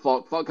you into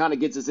funk. Funk kind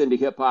of gets us into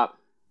hip hop.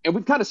 And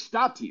we've kind of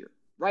stopped here,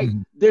 right?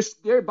 Mm-hmm.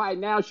 There by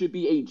now should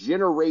be a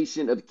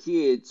generation of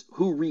kids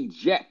who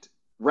reject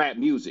rap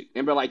music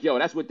and be like, yo,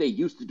 that's what they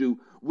used to do.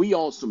 We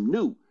on some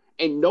new.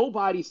 And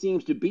nobody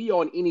seems to be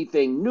on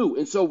anything new.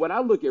 And so when I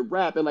look at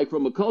rap and like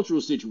from a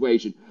cultural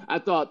situation, I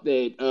thought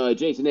that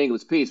Jason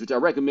England's piece, which I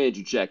recommend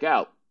you check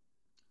out,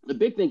 the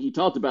big thing he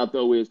talked about,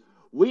 though, is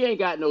we ain't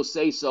got no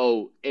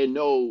say-so and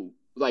no,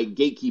 like,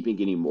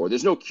 gatekeeping anymore.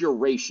 There's no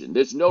curation.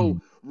 There's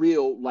no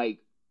real, like,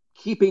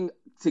 keeping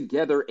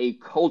together a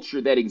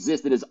culture that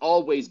exists and has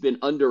always been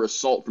under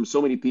assault from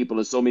so many people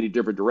in so many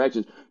different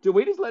directions. Dude,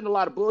 we just letting a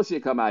lot of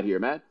bullshit come out here,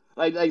 man.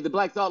 Like the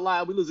Black Thought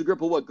line, we lose a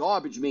grip of what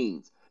garbage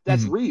means.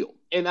 That's real.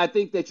 And I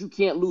think that you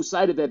can't lose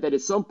sight of that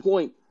at some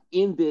point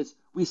in this,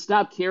 we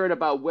stopped caring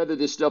about whether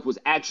this stuff was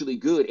actually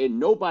good, and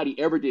nobody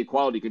ever did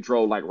quality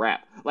control like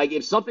rap. Like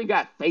if something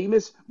got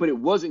famous, but it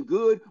wasn't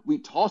good, we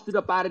tossed it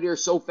up out of there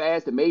so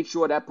fast and made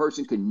sure that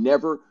person could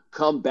never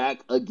come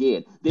back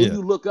again. Then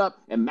you look up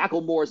and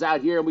Macklemore's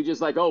out here and we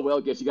just like, oh, well,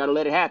 guess you got to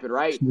let it happen,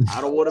 right? I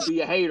don't want to be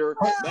a hater.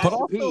 Master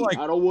P, like,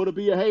 I don't want to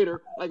be a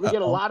hater. Like we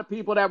get a lot of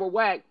people that were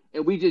whack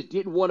and we just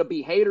didn't want to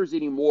be haters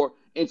anymore.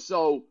 And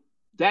so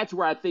that's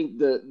where I think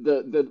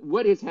the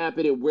what has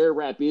happened and where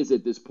rap is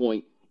at this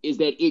point is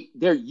that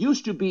there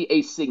used to be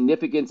a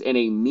significance and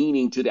a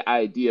meaning to the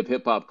idea of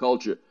hip-hop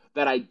culture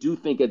that I do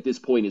think at this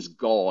point is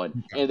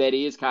gone, and that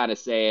is kind of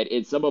sad.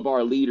 And some of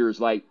our leaders,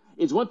 like,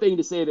 it's one thing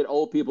to say that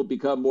old people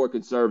become more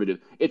conservative.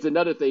 It's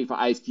another thing for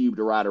Ice Cube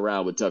to ride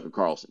around with Tucker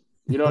Carlson.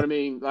 You know what I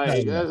mean?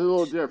 Like, that's a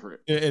little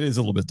different. It is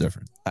a little bit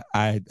different.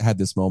 I had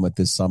this moment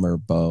this summer,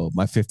 Bo,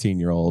 my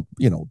 15-year-old,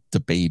 the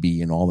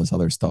baby and all this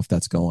other stuff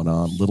that's going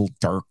on, Little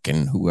Dirk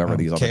and whoever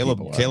these other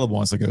people are. Caleb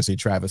wants to go see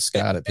Travis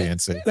Scott at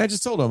PNC. And I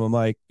just told him, I'm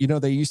like,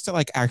 they used to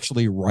like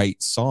actually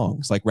write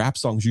songs. Like rap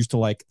songs used to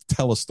like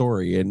tell a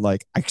story and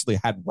like actually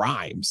had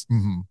rhymes.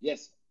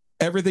 Yes.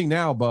 Everything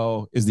now,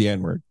 Bo, is the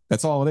N-word.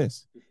 That's all it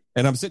is.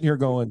 And I'm sitting here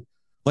going,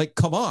 Like,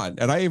 come on.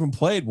 And I even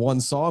played one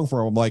song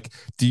for them. Like,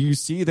 do you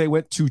see they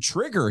went to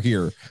trigger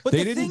here? But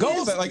they didn't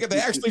go that. Like, they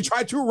actually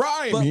tried to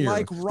rhyme here.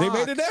 Like rock, they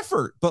made an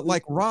effort. But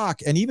like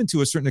rock, and even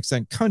to a certain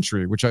extent,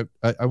 country, which I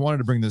wanted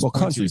to bring this. Well,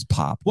 country's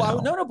pop.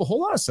 Well, no, but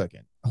hold on a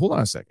second.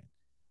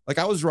 Like,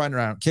 I was riding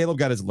around. Caleb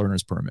got his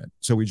learner's permit,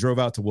 so we drove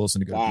out to Wilson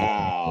to go.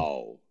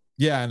 Wow.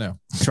 Yeah, I know.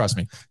 Trust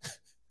me.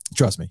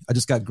 I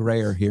just got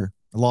grayer here.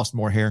 I lost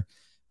more hair.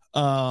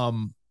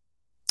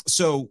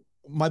 So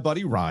my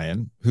buddy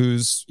Ryan,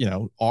 who's,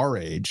 our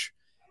age,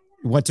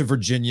 went to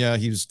Virginia.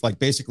 He was like,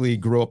 basically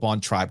grew up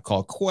on Tribe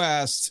Called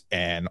Quest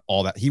and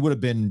all that. He would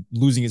have been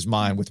losing his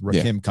mind with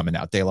Rakim coming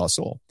out, De La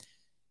Soul.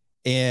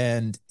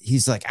 And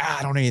he's like,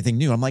 I don't know anything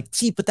new. I'm like,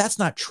 see, but that's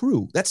not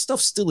true. That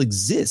stuff still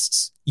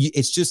exists.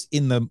 It's just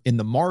in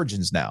the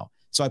margins now.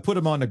 So I put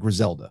him on to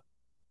Griselda.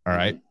 All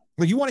right.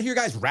 Like, you want to hear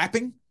guys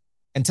rapping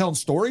and telling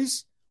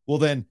stories? Well,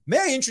 then may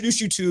I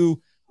introduce you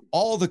to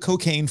all the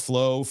cocaine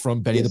flow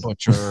from Benny the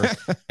Butcher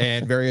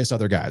and various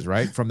other guys,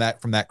 right? From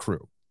that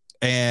crew.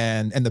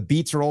 And the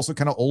beats are also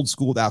kind of old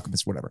school, the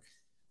Alchemist, whatever.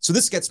 So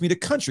this gets me to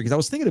country, because I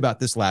was thinking about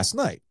this last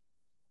night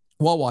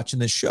while watching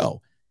this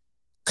show.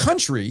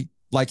 Country,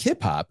 like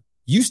hip hop,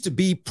 used to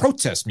be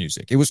protest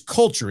music. It was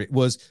culture. It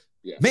was,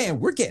 man,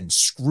 we're getting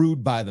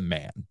screwed by the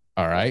man.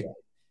 All right.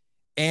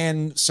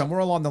 And somewhere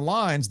along the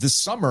lines, this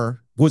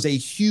summer was a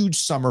huge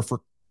summer for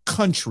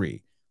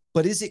country.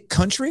 But is it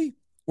country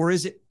or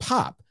is it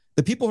pop?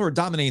 The people who are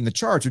dominating the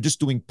charts are just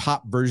doing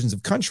pop versions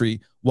of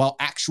country, while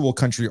actual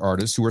country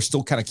artists who are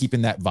still kind of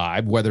keeping that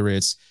vibe, whether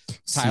it's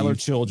Tyler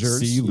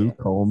Childers, Luke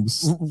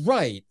Combs,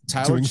 right?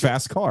 Tyler doing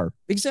Fast Car,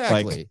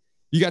 exactly. Like,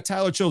 you got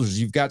Tyler Childers,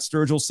 you've got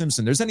Sturgill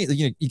Simpson. There's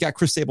you got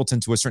Chris Stapleton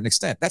to a certain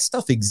extent. That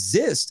stuff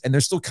exists, and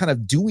they're still kind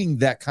of doing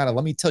that kind of.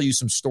 Let me tell you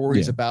some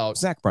stories about.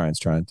 Zach Bryan's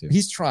trying to.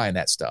 He's trying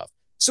that stuff,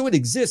 so it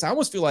exists. I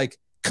almost feel like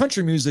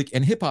country music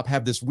and hip hop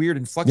have this weird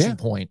inflection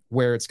point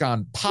where it's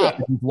gone pop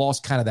and you've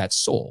lost kind of that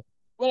soul.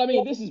 Well, I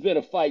mean, this has been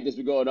a fight that's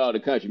been going on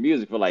in country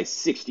music for like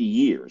 60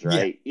 years,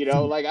 right? Yeah.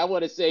 Like I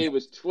want to say it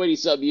was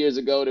 20-something years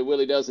ago that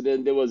Willie Nelson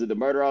did. Was it the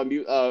Murder on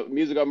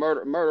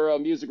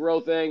Music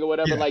Row thing or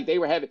whatever? Yeah. Like they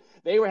were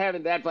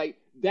having that fight.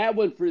 That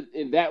one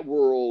in that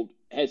world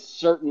has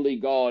certainly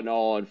gone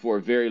on for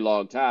a very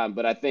long time.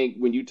 But I think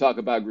when you talk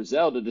about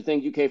Griselda, the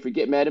thing you can't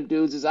forget, man, them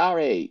dudes is our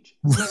age.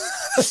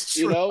 It's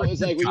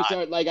like when you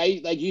start I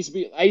used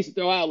to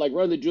throw out like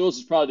Run the Jewels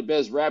is probably the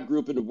best rap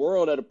group in the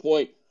world at a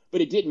point. But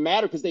it didn't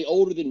matter because they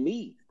older than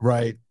me.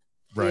 Right.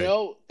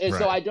 So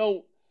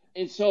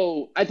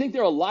I think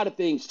there are a lot of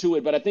things to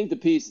it, but I think the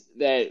piece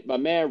that my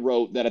man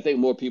wrote that I think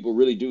more people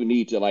really do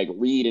need to like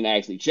read and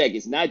actually check.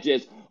 It's not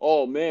just,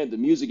 oh man, the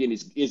music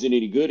isn't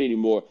any good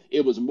anymore.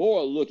 It was more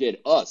a look at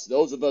us,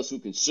 those of us who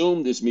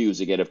consume this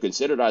music and have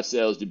considered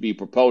ourselves to be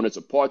proponents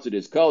or parts of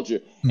this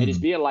culture. And it's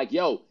being like,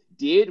 yo,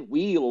 did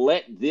we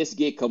let this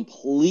get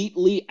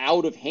completely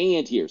out of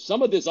hand here?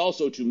 Some of this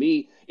also to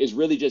me is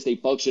really just a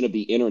function of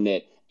the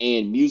internet.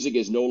 And music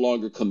is no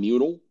longer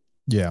communal.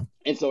 Yeah.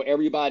 And so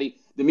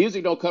the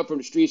music don't come from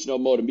the streets no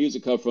more. The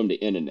music comes from the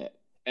internet.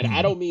 And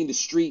I don't mean the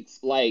streets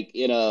like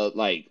in a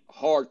like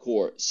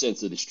hardcore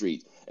sense of the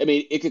streets. I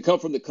mean, it could come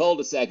from the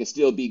cul-de-sac and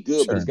still be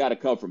good, but it's got to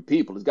come from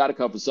people. It's got to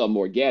come from something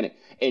organic.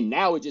 And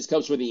now it just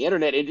comes from the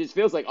internet. It just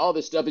feels like all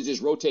this stuff is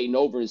just rotating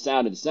over and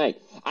sounding the same.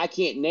 I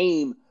can't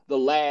name the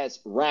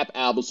last rap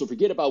album, so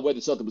forget about whether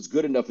something was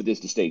good enough for this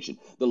distinction.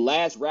 The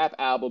last rap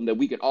album that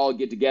we could all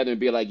get together and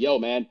be like, yo,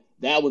 man,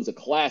 that one's a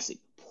classic.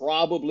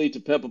 Probably To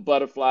Pimp a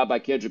Butterfly by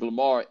Kendrick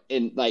Lamar.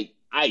 And like,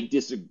 I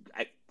disagree.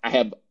 I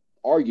have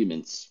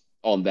arguments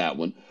on that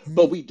one,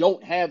 but we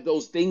don't have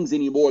those things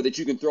anymore that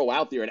you can throw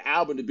out there. An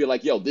album to be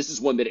like, yo, this is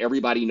one that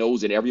everybody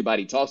knows and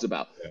everybody talks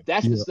about.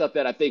 That's the stuff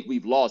that I think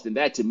we've lost. And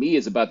that to me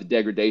is about the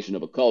degradation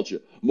of a culture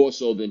more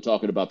so than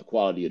talking about the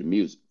quality of the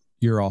music.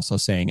 You're also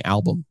saying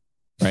album,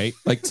 right?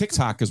 Like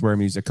TikTok is where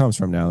music comes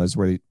from now. That's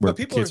where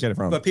kids get it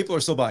from. But people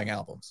are still buying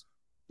albums.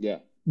 Yeah.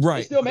 Right.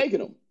 They're still making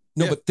them.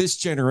 No, but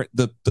this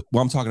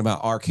what I'm talking about,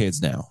 our kids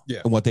now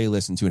and what they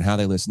listen to and how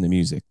they listen to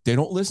music. They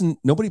don't listen.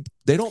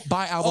 They don't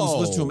buy albums,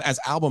 listen to them as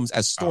albums,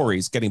 as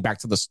stories, getting back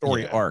to the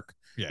story arc,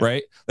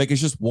 right? Like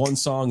it's just one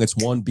song, it's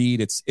one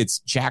beat. It's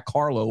Jack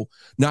Harlow,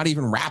 not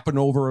even rapping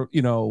over,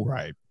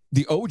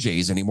 the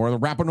OJs anymore. They're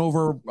rapping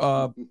over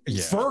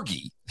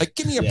Fergie. Like,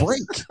 give me a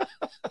break.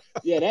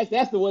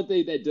 That's the one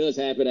thing that does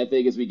happen, I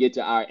think, as we get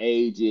to our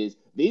age is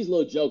these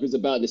little jokers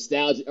about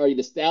nostalgia. Are you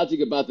nostalgic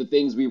about the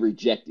things we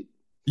rejected?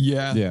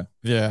 Yeah,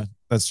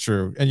 that's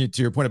true. And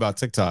to your point about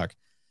TikTok,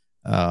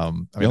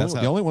 the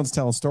only ones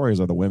telling stories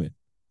are the women.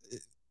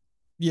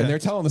 Yeah, and they're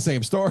telling the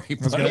same story.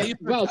 So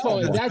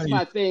that's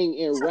my thing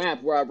in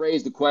rap, where I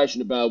raised the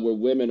question about where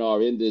women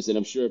are in this, and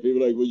I'm sure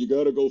people are like, well, you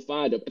gotta go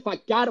find them. If I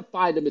gotta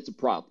find them, it's a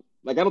problem.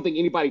 Like, I don't think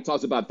anybody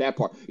talks about that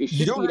part. It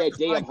shouldn't be that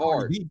damn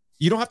hard.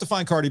 You don't have to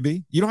find Cardi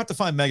B. You don't have to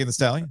find Megan Thee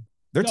Stallion.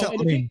 They're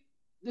telling me.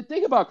 The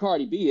thing about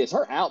Cardi B is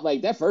her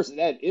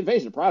that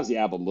Invasion of Privacy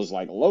album was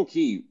like low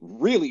key,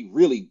 really,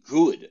 really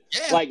good.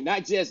 Yeah. Like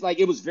not just like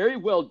it was very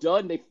well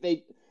done.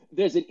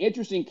 there's an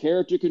interesting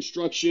character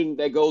construction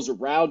that goes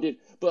around it.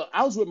 But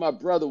I was with my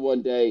brother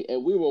one day,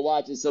 and we were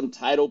watching some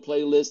title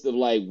playlist of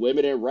like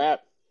women in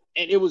rap,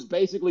 and it was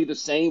basically the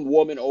same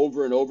woman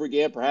over and over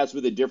again, perhaps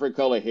with a different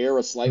color hair,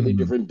 a slightly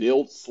different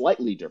build,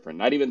 slightly different,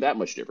 not even that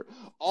much different.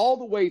 All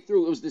the way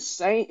through, it was the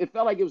same. It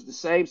felt like it was the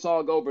same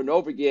song over and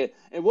over again.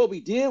 And what we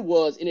did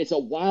was, and it's a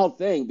wild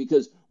thing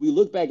because we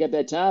look back at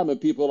that time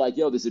and people are like,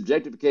 yo, this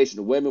objectification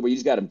of women where you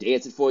just got them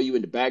dancing for you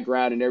in the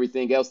background and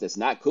everything else, that's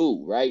not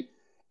cool, right?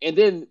 And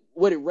then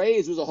what it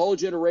raised was a whole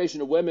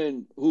generation of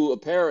women who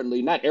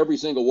apparently, not every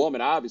single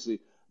woman, obviously,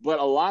 but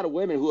a lot of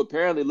women who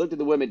apparently looked at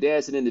the women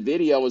dancing in the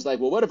video and was like,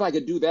 well, what if I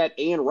could do that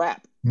and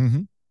rap?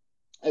 Mm-hmm.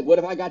 Like, what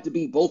if I got to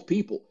be both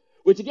people?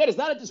 Which, again, is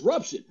not a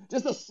disruption,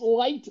 just a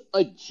slight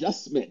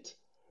adjustment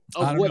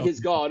of what has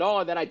gone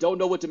on that I don't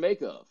know what to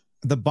make of.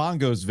 The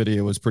Bongos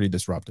video was pretty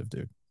disruptive,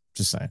 dude.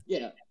 Just saying.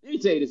 Yeah. Let me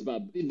tell you this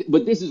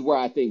but this is where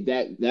I think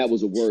that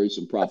was a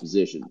worrisome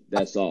proposition,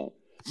 that song.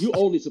 You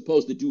only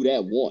supposed to do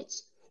that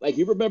once. Like,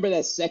 you remember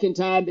that second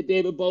time that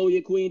David Bowie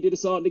and Queen did a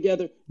song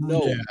together?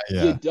 No,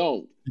 you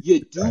don't.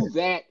 You do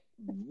that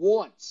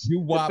once.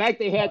 The fact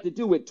they had to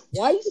do it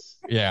twice?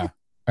 Yeah.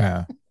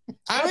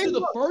 After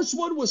the first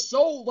one was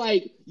so,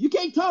 like, you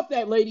can't top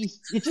that, ladies.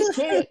 You just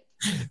can't.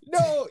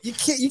 No, you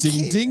can't. You ding,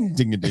 can't.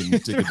 ding, ding, ding,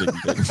 ding, ding,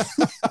 ding.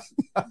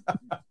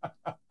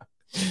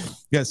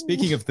 Yeah,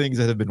 speaking of things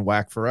that have been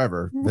whacked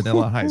forever,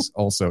 Vanilla Ice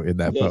also in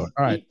that boat.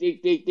 All right. Ding,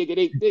 ding, ding,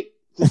 ding, ding.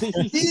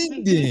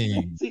 Ding,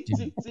 ding. See?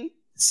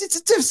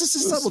 It's a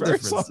subtle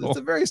difference. It's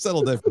a very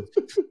subtle difference.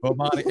 Well,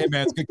 Monty, hey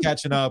man, it's good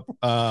catching up.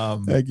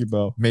 Thank you,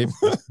 Bo.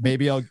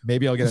 Maybe I'll get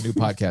a new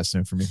podcast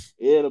soon from you.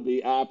 It'll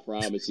be, I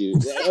promise you.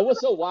 And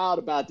what's so wild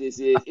about this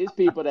is it's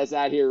people that's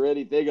out here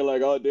really thinking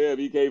like, oh damn,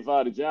 he can't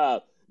find a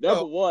job.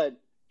 Number one,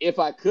 if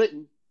I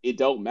couldn't, it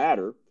don't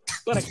matter.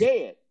 But I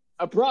can.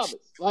 I promise.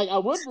 Like, I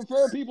would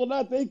prefer people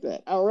not think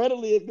that. I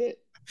readily admit.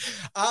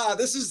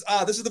 This is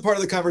the part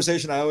of the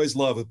conversation I always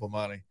love with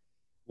Bomani,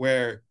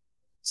 where,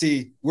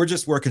 see, we're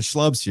just working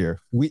schlubs here.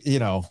 We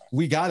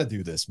got to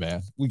do this,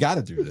 man. We got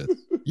to do this.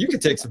 You can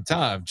take some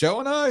time. Joe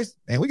and I,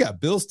 man, we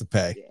got bills to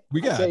pay.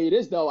 Yeah. I'll tell you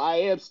this, though. I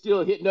am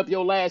still hitting up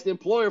your last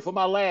employer for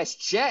my last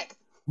check.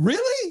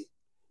 Really?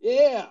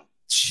 Yeah.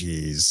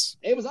 Jeez.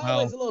 It was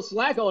always a little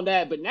slack on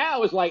that, but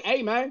now it's like,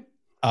 hey, man,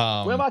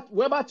 where my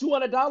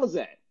 $200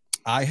 at?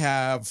 I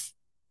have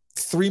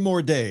 3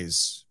 more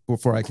days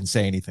before I can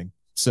say anything.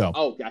 So.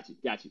 Oh, got you.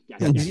 This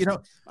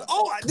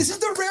is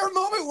the rare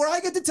moment where I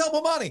get to tell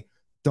Bomani,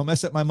 don't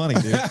mess up my money,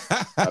 dude.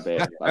 My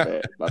bad.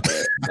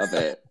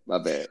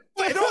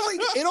 It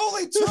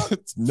only took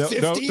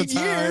 15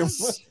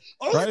 years.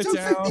 Write it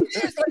down.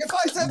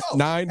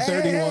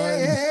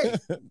 9/31,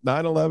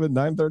 9/11,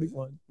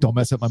 9/31. Don't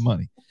mess up my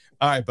money.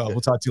 All right, Bo.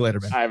 We'll talk to you later,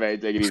 man. All right, man.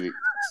 Take it easy.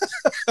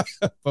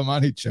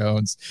 Bomani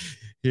Jones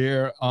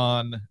here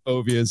on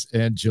Ovias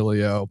and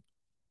Giglio.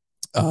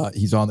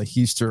 He's on the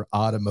Heister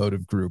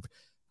Automotive Group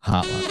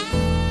hotline.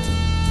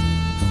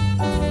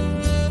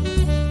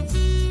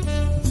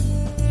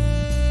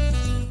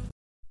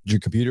 Did your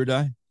computer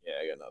die? Yeah,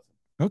 I got nothing.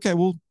 Okay,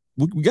 well,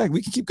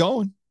 we can keep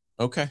going.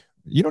 Okay.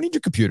 You don't need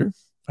your computer.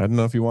 I don't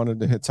know if you wanted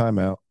to hit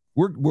timeout.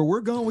 Where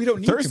we're going, we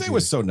don't need Thursday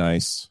was so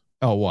nice.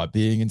 Oh, what?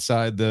 Being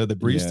inside the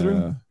breeze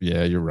through?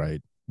 Yeah, you're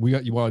right.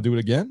 You want to do it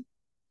again?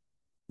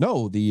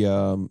 No,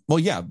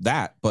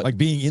 that, but like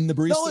being in the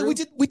breeze through? No, we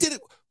did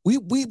it.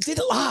 We did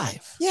it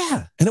live.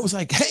 Yeah. And it was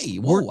like, hey,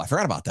 whoa, I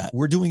forgot about that.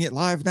 We're doing it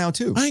live now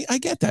too. I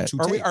get that.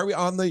 Are we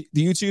on the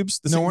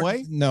YouTubes the same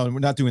way? No, we're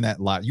not doing that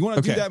live. You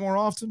want to do that more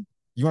often?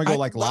 You want to go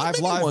live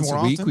once more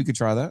a week? often? We could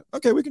try that.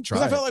 Okay, we can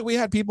try. I felt like we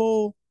had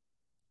people.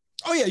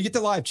 Oh yeah, you get the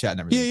live chat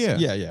and everything.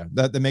 Yeah.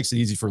 That makes it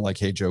easy for like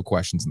Hey Joe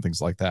questions and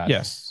things like that.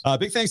 Yes.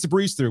 Big thanks to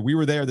Breeze Through. We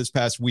were there this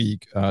past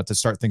week to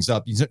start things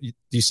up. Do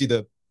you see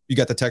you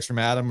got the text from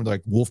Adam,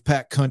 like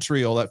Wolfpack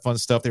Country, all that fun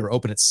stuff. They were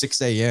open at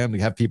 6 a.m. We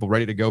have people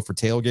ready to go for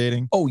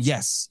tailgating. Oh,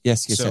 yes.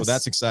 So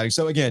that's exciting.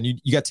 So again,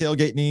 you got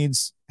tailgate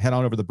needs, head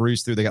on over to the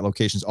Breeze Through. They got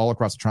locations all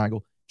across the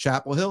triangle.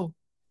 Chapel Hill,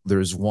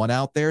 there's one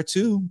out there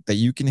too that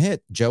you can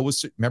hit. Joe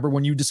remember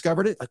when you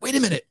discovered it? Like, wait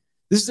a minute.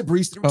 This is a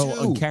Breeze Through too.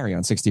 Oh, Carry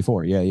on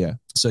 64. Yeah.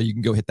 So you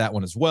can go hit that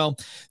one as well.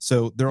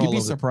 So they're all over.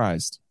 You'd be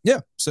surprised. Yeah.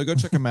 So go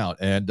check them out.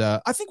 And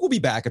I think we'll be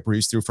back at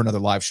Breeze Through for another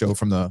live show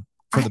from the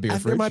beer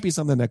fridge. There might be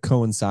something that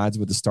coincides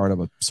with the start of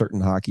a certain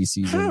hockey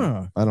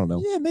season. I don't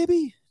know. Yeah,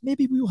 maybe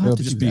we will have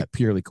to just do be that.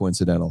 Purely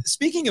coincidental.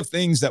 Speaking of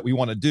things that we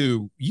want to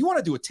do, you want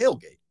to do a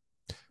tailgate.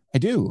 I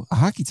do. A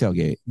hockey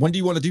tailgate. When do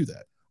you want to do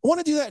that? I want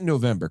to do that in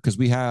November because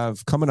we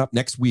have coming up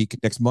next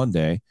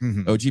Monday,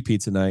 OG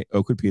Pizza Night,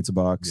 Oakwood Pizza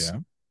Box.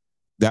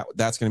 Yeah.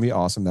 That's going to be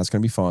awesome. That's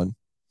going to be fun.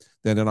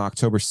 Then on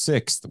October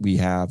 6th, we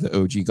have the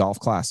OG Golf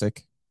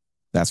Classic.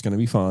 That's going to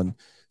be fun.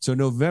 So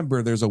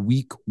November, there's a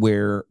week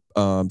where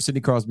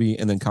Sidney Crosby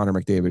and then Connor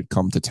McDavid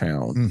come to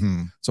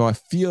town. So I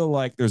feel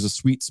like there's a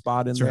sweet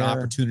spot in there. An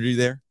opportunity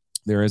there?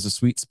 There is a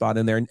sweet spot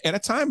in there. And at a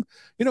time,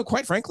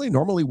 quite frankly,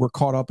 normally we're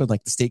caught up in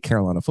like the State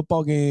Carolina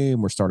football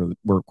game.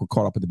 We're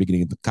caught up at the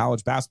beginning of the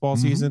college basketball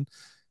season.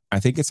 I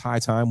think it's high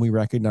time we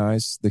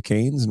recognize the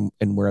Canes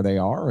and where they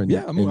are. And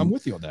I'm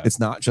with you on that. It's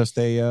not just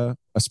a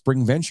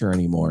spring venture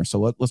anymore.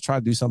 So let's try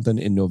to do something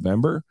in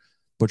November.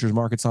 Butcher's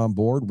Market's on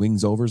board.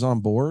 Wings Over's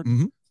on board.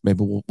 Mm-hmm.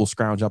 Maybe we'll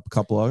scrounge up a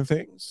couple other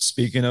things.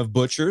 Speaking of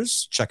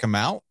Butchers, check them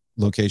out.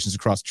 Locations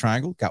across the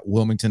triangle. Got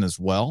Wilmington as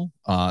well.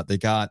 They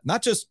got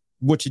not just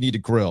what you need to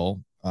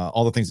grill,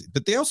 all the things,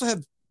 but they also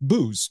have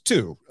booze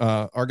too.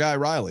 Our guy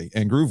Riley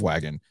and Groove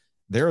Wagon,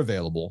 they're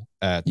available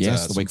at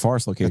the Wake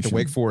Forest location. At the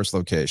Wake Forest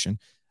location.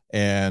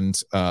 And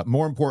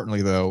more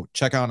importantly, though,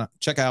 check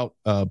out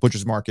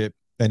Butcher's Market.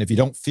 And if you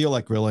don't feel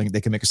like grilling,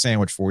 they can make a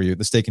sandwich for you.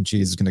 The steak and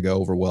cheese is going to go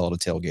over well at a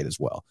tailgate as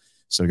well.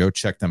 So go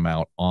check them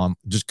out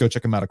just go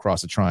check them out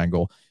across the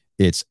triangle.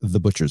 It's the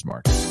Butcher's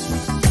Market.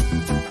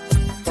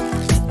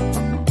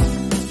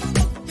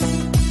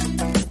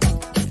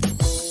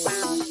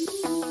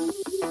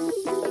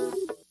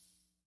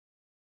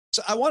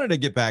 So I wanted to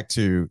get back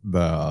to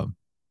the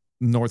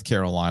North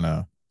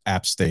Carolina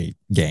App State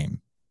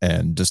game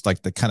and just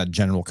like the kind of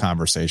general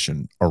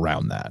conversation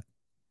around that.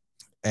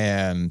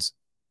 And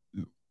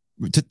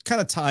to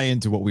kind of tie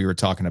into what we were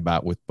talking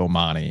about with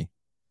Bomani,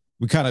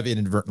 we kind of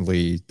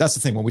inadvertently, that's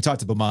the thing. When we talk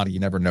to Bomani, you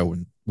never know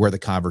where the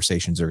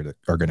conversations are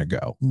going to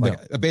go. Like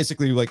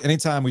basically, like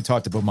anytime we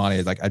talk to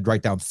Bomani, like I'd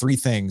write down 3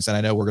 things and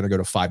I know we're going to go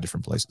to 5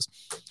 different places.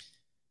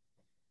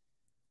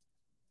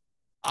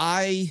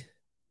 I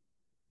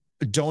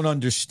don't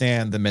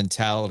understand the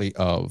mentality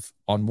of,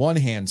 on one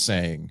hand,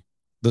 saying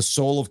the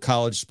soul of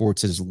college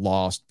sports is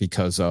lost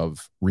because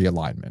of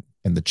realignment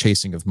and the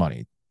chasing of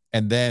money.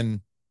 And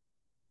then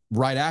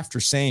right after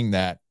saying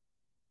that,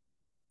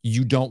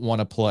 you don't want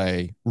to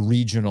play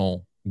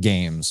regional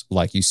games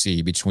like you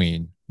see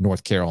between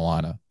North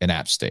Carolina and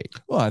App State.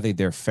 Well, I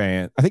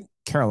think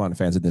Carolina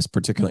fans in this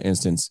particular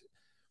instance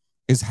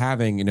is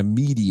having an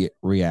immediate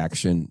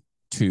reaction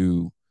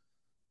to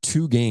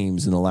 2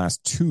 games in the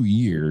last 2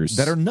 years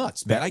that are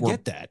nuts, man. I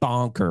get that.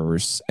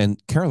 Bonkers.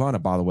 And Carolina,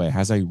 by the way,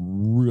 has a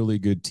really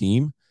good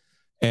team.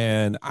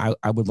 And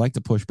I would like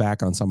to push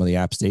back on some of the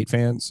App State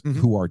fans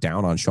who are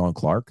down on Sean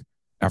Clark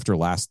after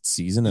last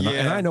season. And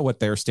I know what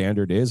their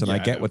standard is, and I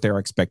get what their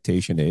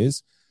expectation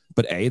is.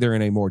 But A, they're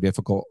in a more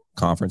difficult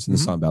conference in the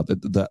Sun Belt.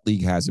 The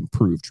league has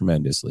improved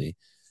tremendously.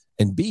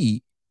 And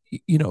B,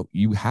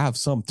 you have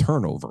some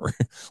turnover.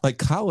 Like,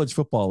 college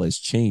football is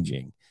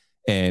changing.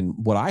 And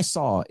what I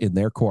saw in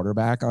their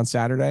quarterback on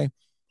Saturday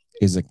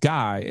is a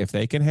guy, if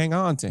they can hang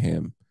on to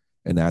him,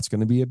 and that's going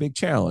to be a big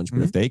challenge,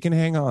 but if they can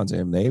hang on to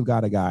him, they've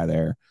got a guy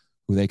there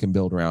who they can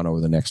build around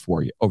over the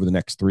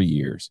next 3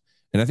 years.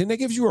 And I think that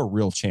gives you a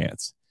real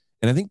chance.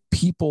 And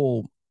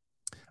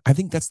I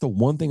think that's the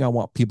one thing I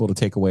want people to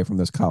take away from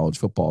this college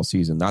football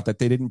season. Not that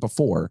they didn't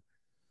before,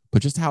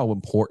 but just how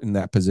important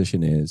that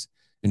position is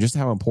and just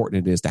how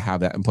important it is to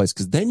have that in place,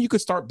 because then you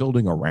could start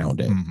building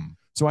around it.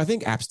 So I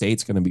think App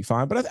State's going to be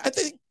fine, but I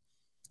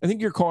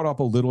think you're caught up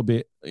a little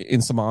bit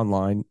in some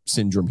online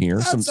syndrome here,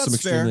 some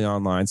extremely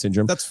online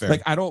syndrome. That's fair.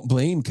 Like, I don't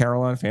blame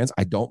Carolina fans.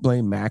 I don't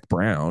blame Mac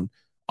Brown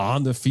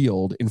on the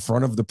field in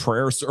front of the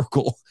prayer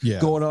circle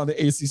going on the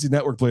ACC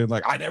network playing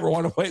like, I never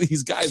want to play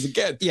these guys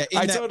again. Yeah,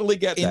 I totally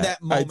get that. In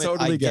that moment, I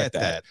totally get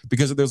that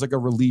because there's like a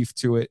relief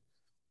to it.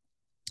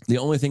 The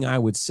only thing I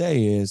would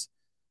say is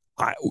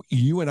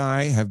you and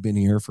I have been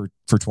here for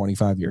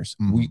 25 years.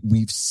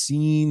 We've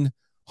seen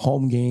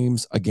home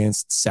games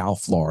against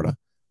South Florida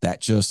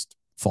that just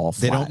fall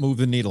flat. They don't move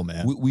the needle,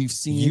 man. We've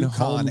seen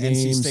home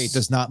games. NC State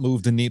does not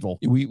move the needle.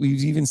 We've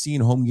even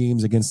seen home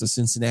games against a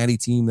Cincinnati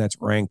team that's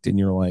ranked, and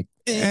you're like,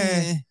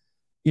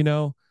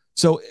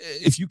 So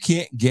if you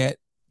can't get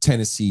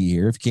Tennessee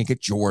here, if you can't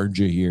get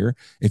Georgia here,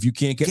 if you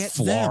can't get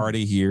Florida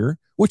here,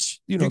 which,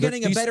 you're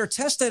getting a better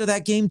test out of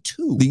that game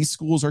too. These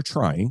schools are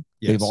trying.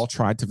 Yes. They've all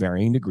tried to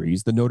varying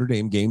degrees. The Notre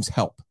Dame games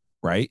help,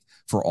 right?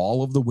 For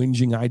all of the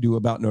whinging I do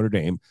about Notre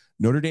Dame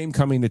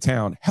coming to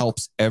town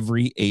helps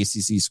every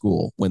ACC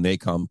school when they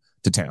come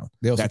to town.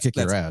 They also kick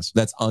your ass.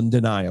 That's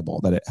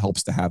undeniable that it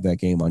helps to have that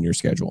game on your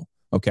schedule,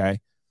 okay?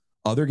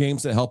 Other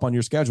games that help on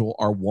your schedule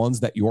are ones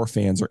that your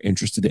fans are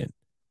interested in.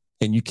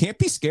 And you can't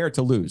be scared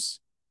to lose.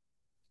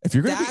 If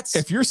you're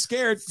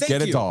scared,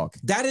 get a dog.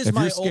 That is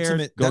my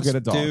ultimate. Go get a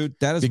dog, dude.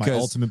 That is my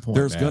ultimate point.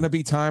 There's going to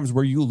be times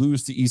where you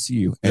lose to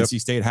ECU. Yep. NC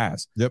State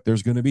has. Yep.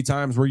 There's going to be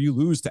times where you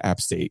lose to App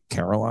State.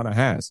 Carolina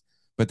has.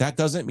 But that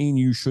doesn't mean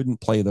you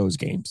shouldn't play those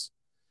games.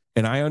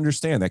 And I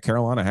understand that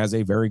Carolina has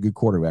a very good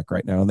quarterback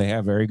right now, and they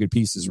have very good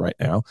pieces right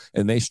now,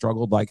 and they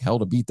struggled like hell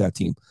to beat that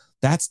team.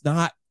 That's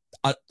not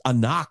a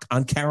knock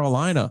on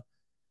Carolina.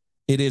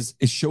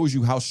 It shows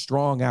you how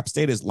strong App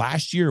State is.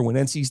 Last year, when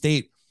NC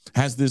State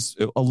has this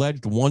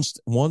alleged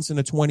once in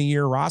a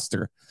 20-year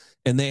roster,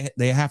 and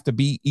they have to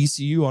beat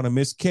ECU on a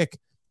missed kick,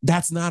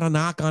 that's not a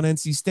knock on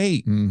NC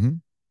State. Mm-hmm.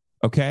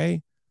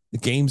 Okay? The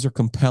games are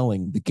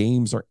compelling. The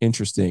games are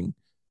interesting.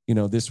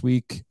 This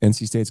week,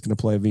 NC State's going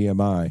to play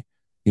VMI.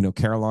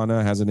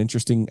 Carolina has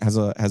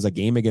a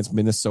game against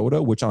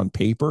Minnesota, which on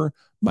paper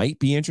might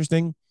be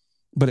interesting,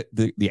 but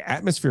the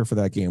atmosphere for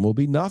that game will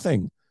be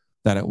nothing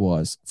that it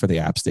was for the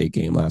App State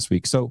game last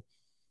week. So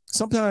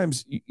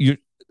sometimes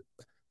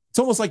It's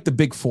almost like the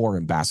Big Four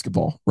in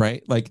basketball,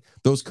 right? Like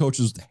those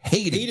coaches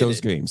hated those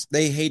games.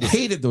 They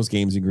hated those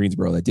games in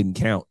Greensboro that didn't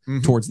count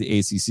towards the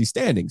ACC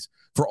standings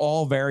for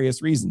all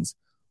various reasons.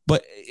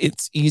 But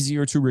it's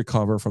easier to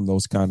recover from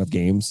those kind of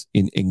games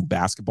in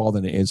basketball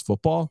than it is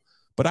football.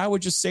 But I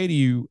would just say to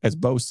you, as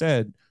Bo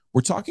said,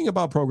 we're talking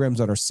about programs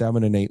that are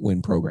 7 and 8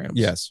 win programs.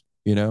 Yes.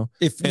 You know,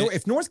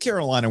 if North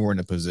Carolina were in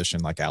a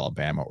position like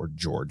Alabama or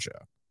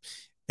Georgia,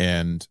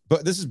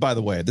 but this is, by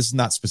the way, this is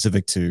not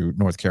specific to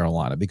North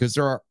Carolina, because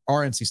there are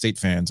NC State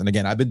fans. And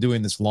again, I've been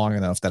doing this long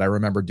enough that I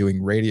remember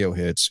doing radio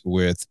hits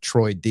with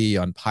Troy D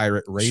on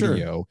pirate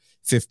radio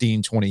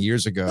 15, 20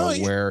 years ago,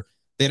 where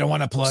they don't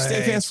want to play.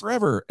 State fans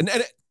forever. And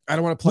I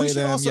don't want to play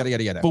them, yada,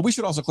 yada, yada. But we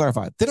should also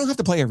clarify, they don't have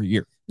to play every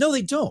year. No,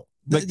 they don't.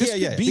 Like this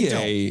could be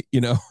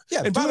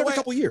and by the way, a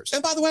couple years.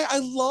 And by the way, I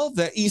love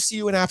that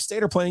ECU and App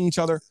State are playing each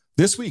other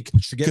this week.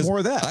 We should get more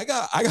of that.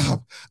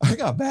 I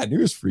got bad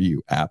news for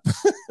you, App.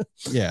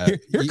 Yeah.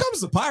 Here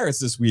comes the Pirates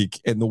this week,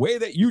 and the way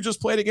that you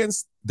just played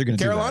against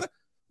Carolina,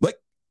 like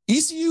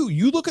ECU,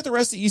 you look at the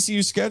rest of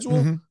ECU's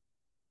schedule,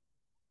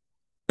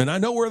 and I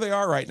know where they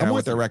are right now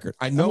with their record.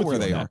 I know where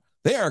they are.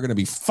 They are going to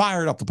be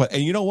fired up to play,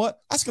 and you know what?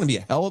 That's going to be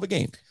a hell of a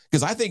game,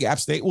 because I think App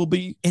State will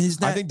be. And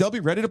I think they'll be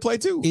ready to play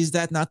too. Is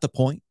that not the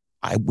point?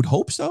 I would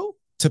hope so.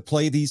 To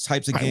play these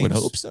types of games, I would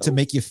hope so. To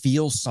make you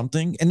feel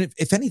something. And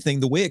if anything,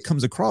 the way it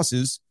comes across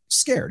is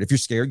scared. If you're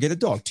scared, get a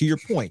dog, to your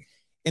point.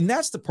 And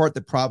that's the part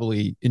that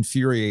probably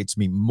infuriates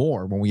me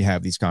more when we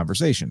have these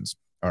conversations.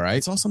 All right.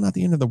 It's also not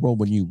the end of the world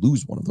when you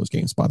lose one of those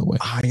games, by the way.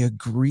 I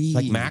agree.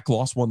 Like Mac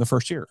lost one the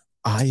first year.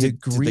 I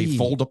agree. Did they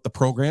fold up the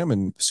program?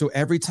 And so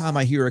every time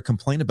I hear a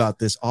complaint about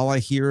this, all I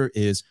hear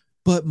is,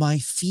 but my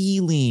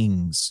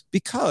feelings,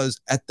 because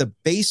at the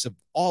base of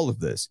all of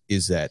this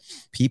is that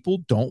people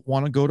don't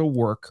want to go to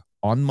work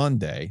on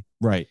Monday,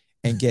 right,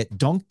 and get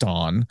dunked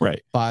on,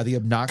 right, by the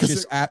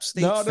obnoxious App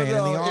State fan in the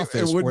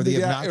office, or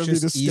the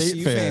obnoxious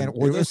ECU fan,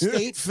 or the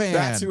State fan.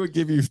 That's who would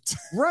give you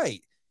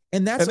right,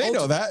 and they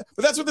know that.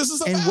 But that's what this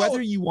is about. And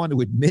whether you want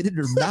to admit it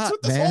or not, that's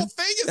what this whole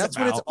thing is that's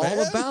about, what it's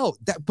all about.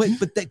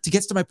 But that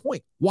gets to my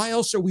point. Why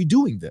else are we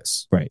doing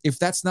this? Right. If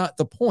that's not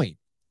the point,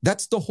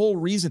 that's the whole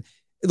reason.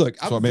 Look,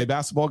 so it made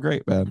basketball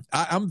great, man.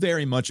 I'm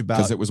very much about,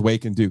 because it was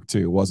Wake and Duke too.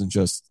 It wasn't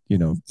just State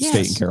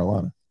and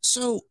Carolina.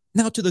 So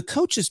now to the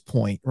coach's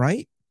point,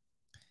 right?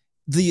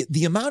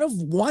 The amount of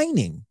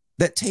whining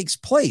that takes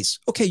place.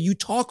 Okay, you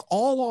talk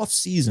all off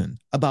season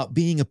about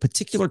being a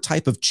particular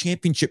type of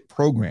championship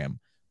program,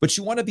 but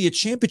you want to be a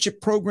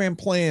championship program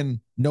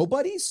playing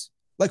nobodies?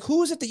 Like,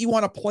 who is it that you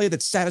want to play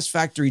that's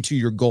satisfactory to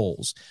your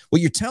goals?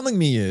 What you're telling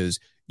me is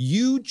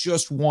you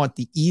just want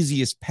the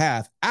easiest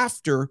path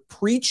after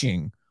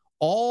preaching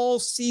all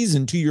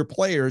season to your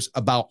players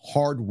about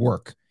hard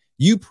work.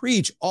 You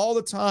preach all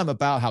the time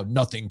about how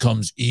nothing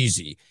comes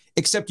easy,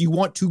 except you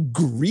want to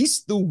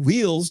grease the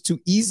wheels to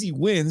easy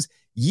wins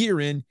year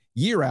in,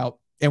 year out.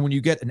 And when you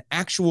get an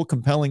actual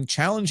compelling,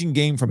 challenging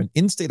game from an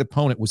in-state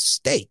opponent with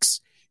stakes,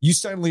 you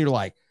suddenly are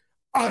like,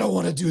 I don't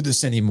want to do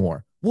this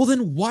anymore. Well,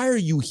 then why are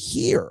you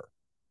here?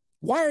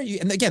 Why are you?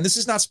 And again, this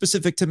is not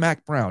specific to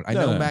Mac Brown. I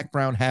know Mac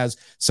Brown has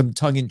some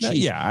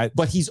tongue-in-cheek,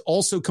 but he's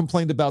also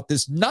complained about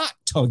this not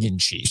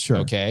tongue-in-cheek,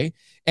 okay?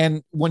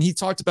 And when he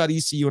talked about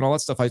ECU and all that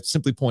stuff, I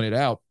simply pointed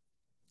out,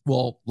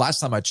 well, last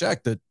time I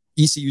checked, that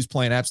ECU's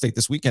playing App State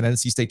this weekend, and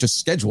NC State just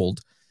scheduled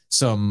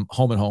some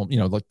home and home,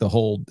 like the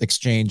whole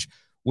exchange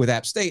with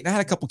App State. And I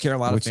had a couple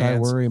Carolina fans. Which I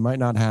worry might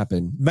not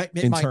happen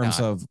in terms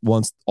of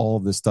once all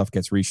of this stuff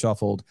gets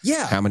reshuffled.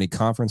 Yeah. How many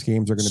conference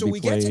games are going to be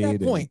played? So we get to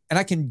that point, and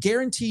I can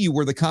guarantee you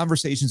where the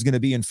conversation is going to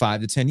be in 5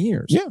 to 10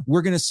 years. Yeah.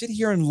 We're going to sit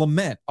here and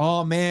lament.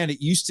 Oh, man,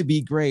 it used to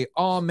be great.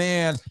 Oh,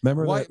 man.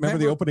 Remember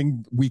the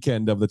opening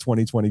weekend of the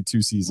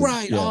 2022 season?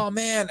 Right. Yeah. Oh,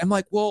 man. I'm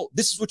like, well,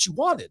 this is what you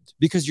wanted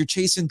because you're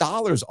chasing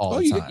dollars all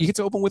the time. You get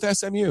to open with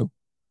SMU.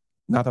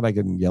 Not that I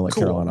can yell at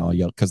Carolina, I'll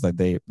yell because they're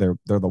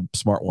the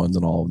smart ones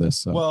in all of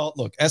this. So. Well,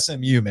 look,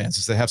 SMU, man,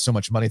 since they have so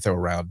much money throw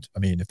around, I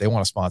mean, if they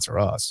want to sponsor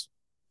us,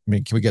 I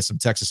mean, can we get some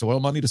Texas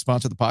oil money to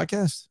sponsor the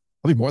podcast?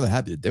 I'll be more than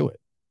happy to do it.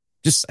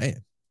 Just saying.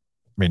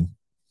 I mean,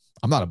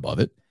 I'm not above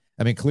it.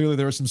 I mean, clearly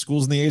there are some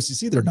schools in the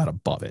ACC that are not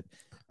above it.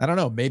 I don't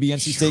know. Maybe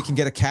NC State can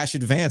get a cash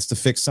advance to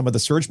fix some of the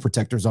surge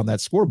protectors on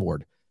that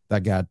scoreboard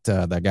that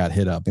got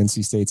hit up.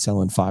 NC State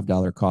selling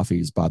 $5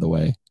 coffees, by the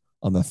way,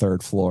 on the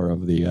third floor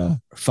of the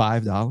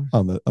 $5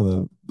 on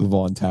the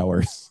Vaughn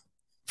Towers.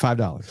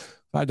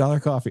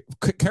 $5 coffee.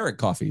 Carrot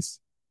coffees.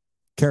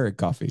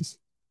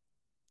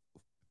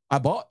 I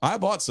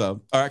bought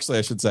some. Or actually,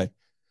 I should say,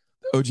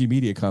 the OG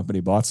Media Company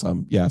bought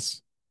some.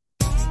 Yes.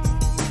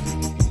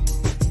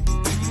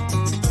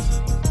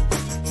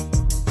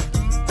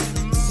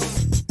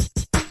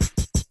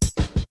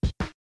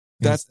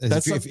 That's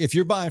if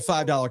you're buying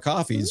 $5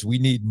 coffees, we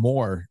need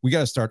more. We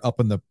got to start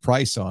upping the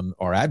price on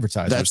our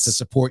advertisers to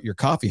support your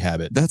coffee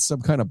habit. That's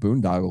some kind of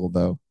boondoggle,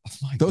 though.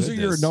 Oh, those are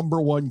your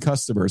number one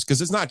customers,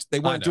 because it's not.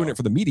 They weren't doing it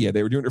for the media;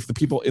 they were doing it for the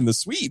people in the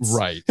suites,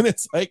 right? And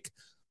it's like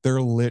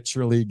they're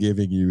literally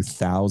giving you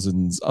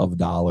thousands of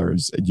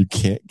dollars, and you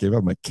can't give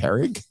them a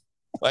Keurig.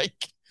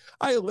 Like,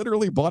 I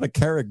literally bought a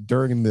Carrick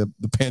during the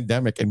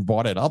pandemic and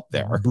bought it up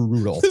there.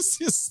 Brutal. This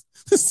is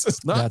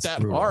not That's that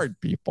brutal. hard,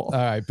 people. All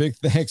right. Big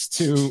thanks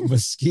to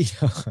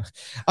Mosquito.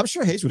 I'm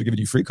sure Hayes would have given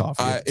you free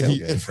coffee at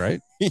tailgates,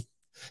 right?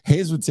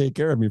 Hayes would take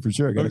care of me for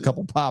sure. I got a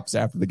couple pops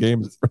after the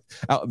game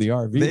out in the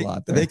RV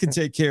lot there. They can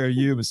take care of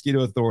you.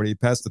 Mosquito Authority,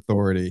 Pest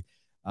Authority.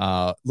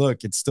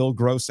 Look, it's still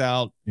gross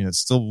out. It's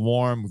still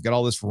warm. We've got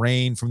all this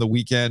rain from the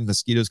weekend.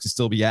 Mosquitoes can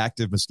still be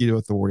active. Mosquito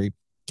Authority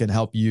can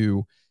help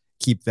you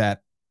keep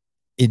that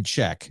in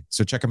check.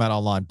 So check them out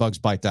online,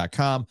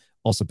 bugsbite.com.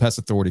 Also, Pest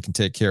Authority can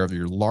take care of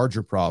your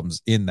larger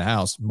problems in the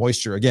house.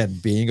 Moisture, again,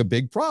 being a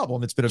big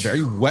problem. It's been a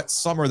very wet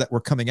summer that we're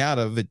coming out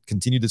of. It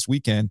continued this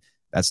weekend.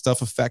 That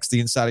stuff affects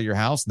the inside of your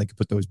house, and they can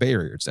put those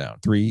barriers down.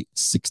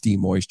 360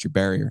 moisture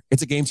barrier.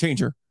 It's a game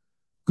changer.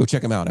 Go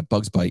check them out at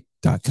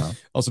bugsbite.com.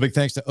 Also, big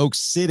thanks to Oak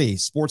City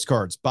Sports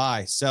Cards.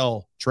 Buy,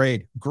 sell,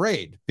 trade,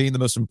 grade being the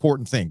most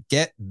important thing.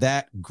 Get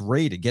that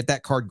graded. Get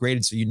that card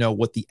graded so you know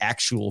what the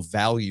actual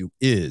value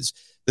is.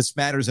 This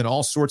matters in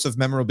all sorts of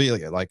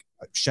memorabilia. Like,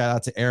 shout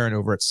out to Aaron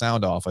over at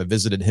Sound Off. I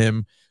visited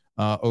him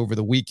over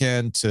the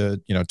weekend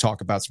to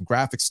talk about some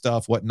graphic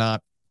stuff,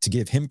 whatnot, to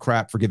give him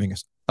crap for giving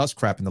us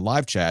crap in the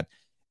live chat.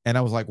 And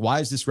I was like, why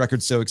is this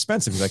record so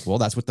expensive? He's like, well,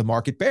 that's what the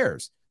market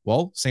bears.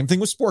 Well, same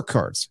thing with sports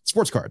cards.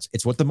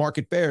 It's what the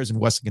market bears, and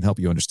Weston can help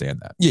you understand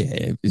that.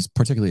 Yeah, it's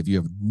particularly if you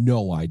have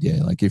no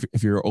idea. Like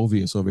if you're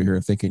obvious over here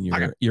thinking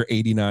your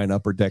 89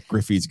 Upper Deck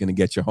Griffey's going to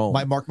get you home.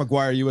 My Mark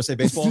McGuire USA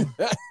Baseball?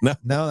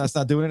 No, that's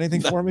not doing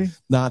anything for me?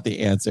 Not the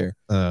answer.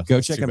 Go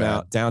check them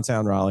out.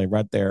 Downtown Raleigh,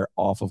 right there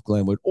off of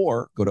Glenwood,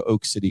 or go to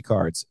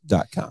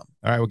oakcitycards.com.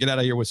 All right, we'll get out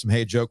of here with some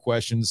Hey Joe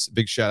questions.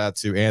 Big shout out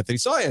to Anthony.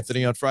 Saw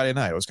Anthony on Friday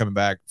night. I was coming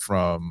back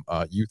from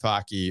youth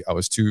hockey. I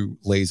was too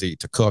lazy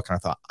to cook, and I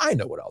thought, I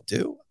know what I'll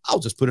do. I'll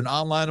just put an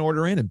online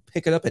order in and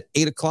pick it up at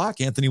 8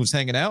 o'clock. Anthony was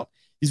hanging out.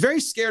 He's very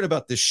scared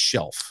about this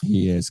shelf.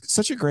 He is.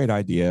 Such a great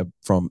idea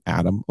from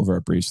Adam over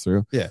at Breeze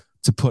Through. Yeah.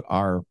 To put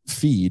our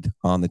feed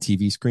on the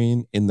TV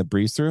screen in the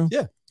Breeze Through.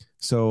 Yeah.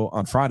 So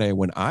on Friday,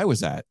 when I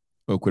was at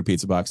Oakwood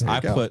Pizza Box, I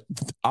put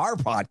our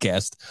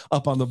podcast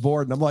up on the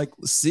board, and I'm like,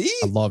 see?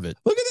 I love it.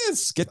 Look at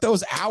this. Get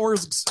those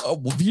hours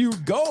of view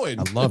going.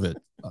 I love it.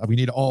 We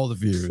need all the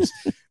views.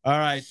 All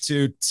right,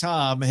 to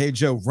Tom. Hey,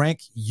 Joe,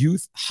 rank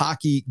youth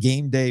hockey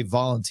game day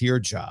volunteer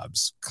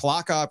jobs.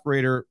 Clock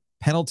operator,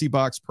 penalty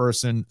box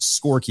person,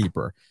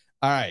 scorekeeper.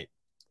 All right.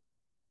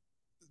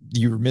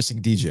 You're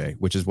missing DJ,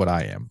 which is what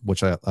I am,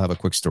 which I'll have a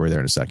quick story there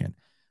in a second.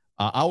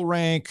 I'll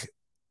rank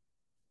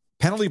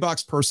penalty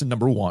box person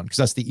number 1, because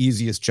that's the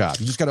easiest job.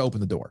 You just got to open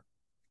the door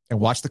and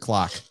watch the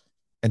clock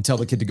and tell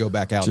the kid to go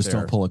back out. Just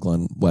don't pull a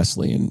Glenn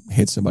Wesley and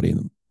hit somebody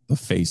in the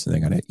face and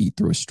they're going to eat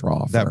through a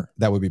straw.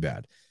 That would be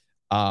bad.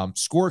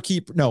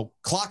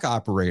 Clock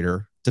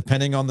operator,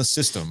 depending on the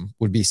system,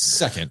 would be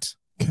second,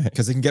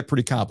 because it can get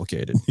pretty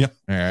complicated. Yeah.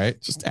 All right.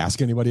 Just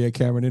ask anybody at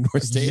Cameron Indoor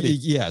Stadium.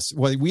 Yes.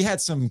 Well, we had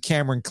some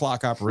Cameron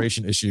clock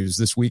operation issues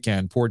this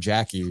weekend. Poor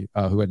Jackie,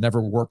 who had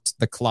never worked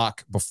the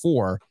clock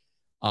before,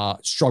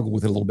 struggled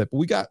with it a little bit, but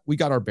we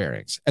got our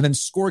bearings. And then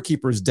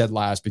scorekeeper is dead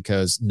last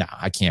because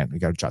I can't. We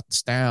got to jot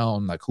this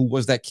down. Like, who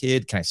was that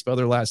kid? Can I spell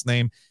their last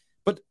name?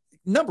 But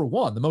number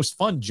 1, the most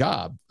fun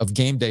job of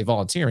game day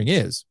volunteering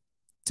is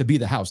to be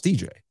the house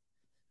DJ,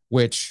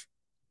 which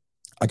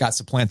I got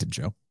supplanted,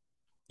 Joe.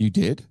 You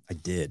did? I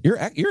did. You're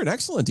an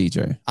excellent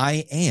DJ.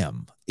 I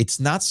am. It's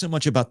not so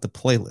much about the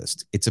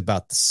playlist. It's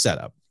about the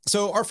setup.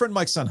 So our friend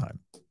Mike Sunheim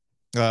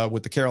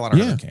with the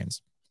Carolina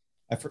Hurricanes.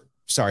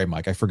 Sorry,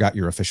 Mike, I forgot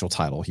your official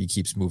title. He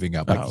keeps moving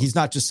up. Like, he's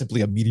not just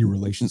simply a media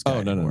relations guy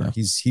anymore. No.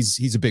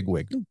 He's a big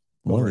wig.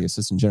 One of the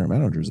assistant general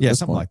managers. Yeah,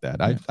 something like that.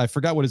 Yeah. I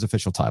forgot what his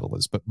official title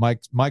is, but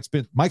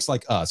Mike's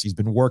like us. He's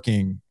been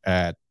working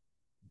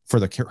for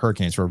the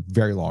Hurricanes for a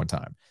very long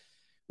time.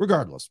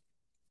 Regardless,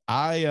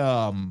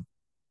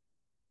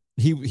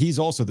 he's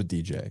also the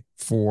DJ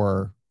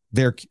for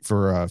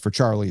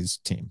Charlie's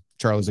team.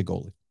 Charlie's a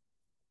goalie,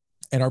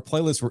 and our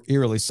playlists were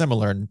eerily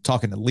similar. And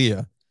talking to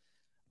Leah,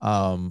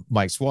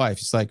 Mike's wife,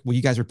 she's like, well,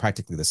 you guys are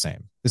practically the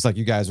same. It's like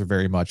you guys are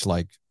very much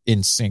like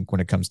in sync when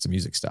it comes to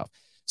music stuff.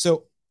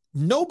 So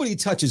nobody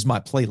touches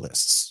my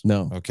playlists.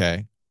 No.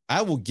 Okay. I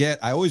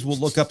always will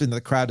look up into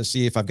the crowd to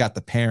see if I've got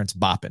the parents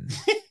bopping.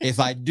 If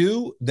I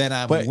do, then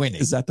I'm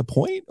winning. Is that the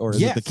point, or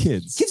is it the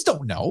kids? Kids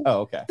don't know.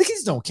 Oh, okay. The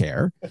kids don't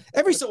care.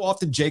 Every so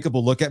often, Jacob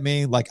will look at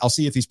me, like, I'll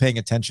see if he's paying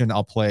attention.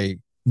 I'll play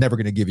Never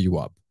Gonna Give You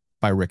Up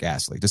by Rick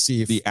Astley to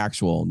see if the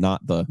actual,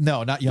 not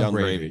Young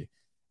Gravy,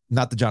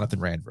 not the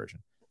Jonathan Rand version.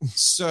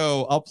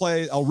 So I'll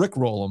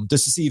Rickroll him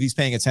just to see if he's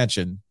paying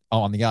attention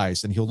on the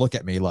ice, and he'll look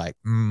at me like,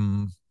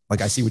 like,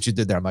 I see what you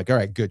did there. I'm like, all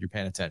right, good, you're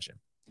paying attention.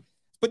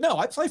 But no,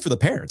 I play for the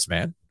parents,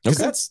 man.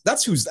 Because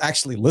that's who's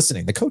actually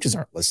listening. The coaches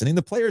aren't listening.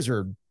 The players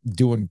are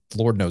doing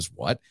Lord knows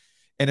what.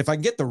 And if I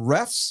can get the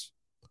refs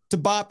to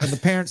bop and the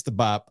parents to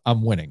bop,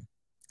 I'm winning.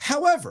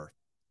 However,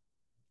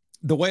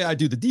 the way I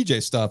do the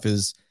DJ stuff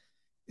is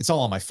it's all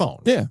on my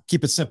phone. Yeah.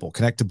 Keep it simple.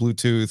 Connect to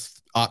Bluetooth,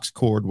 aux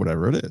cord,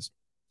 whatever it is.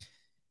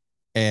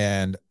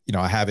 And,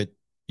 I have it,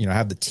 I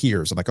have the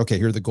tiers. I'm like, okay,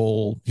 here's the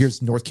goal.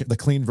 Here's the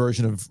clean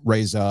version of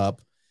Raise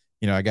Up.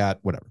 I got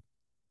whatever.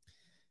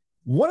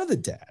 One of the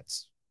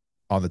dads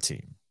on the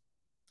team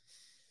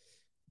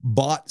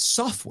bought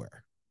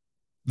software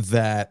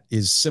that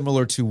is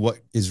similar to what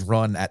is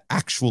run at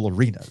actual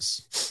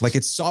arenas. Like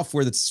it's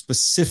software that's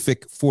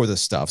specific for the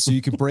stuff. So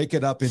you can break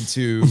it up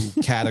into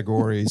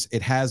categories.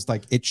 It has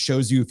it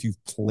shows you if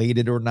you've played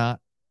it or not.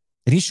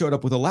 And he showed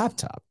up with a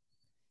laptop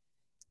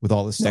with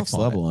all this stuff next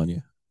level on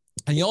you.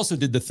 And he also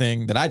did the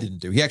thing that I didn't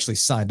do. He actually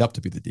signed up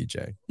to be the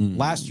DJ.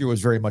 Last year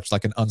was very much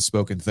like an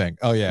unspoken thing.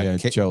 Oh yeah,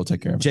 Joe will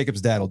take care of it.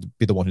 Jacob's dad will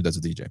be the one who does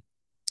the DJ.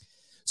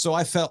 So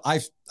I fell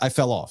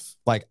off.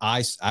 Like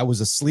I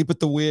was asleep at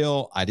the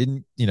wheel. I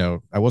didn't,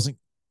 I wasn't.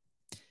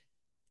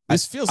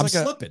 This feels I'm like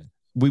slipping.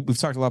 We've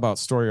talked a lot about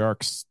story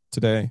arcs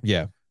today.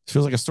 Yeah. It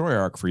feels like a story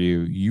arc for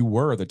you. You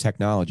were the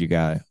technology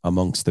guy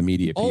amongst the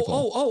media people.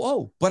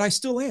 Oh, but I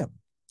still am.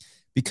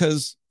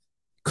 Because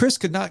Chris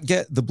could not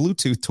get the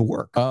Bluetooth to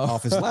work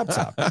off his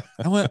laptop.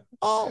 I went,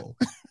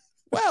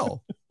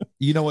 well,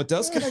 you know what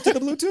does connect to the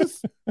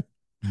Bluetooth?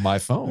 My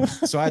phone.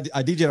 So I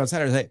DJed on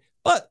Saturday,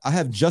 but I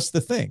have just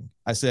the thing.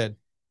 I said,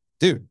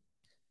 dude,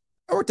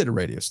 I worked at a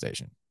radio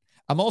station.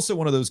 I'm also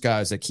one of those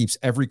guys that keeps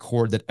every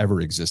cord that ever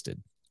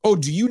existed. Oh,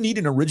 do you need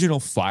an original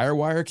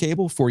Firewire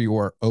cable for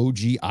your OG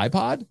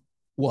iPod?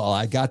 Well,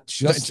 I got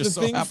just the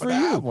thing for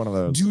you. One of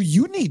those. Do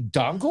you need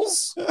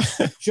dongles?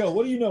 Joe,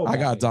 what do you know about I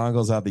got me?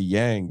 dongles out the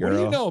yang, girl. What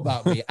do you know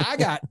about me? I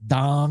got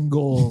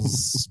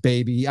dongles,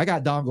 baby. I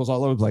got dongles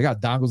all over the place. I got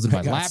dongles in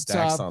my laptop.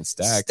 Stacks on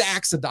stacks.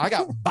 Stacks of I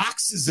got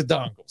boxes of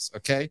dongles,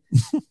 okay?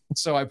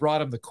 So I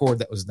brought him the cord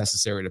that was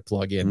necessary to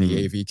plug in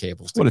the AV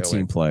cables. What a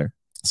team player.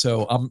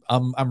 So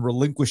I'm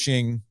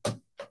relinquishing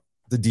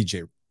the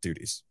DJ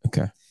duties.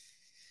 Okay.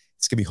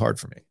 It's going to be hard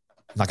for me.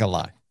 I'm not going to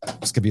lie.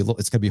 It's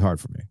gonna be hard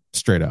for me,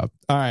 straight up.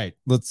 All right,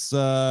 let's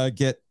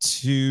get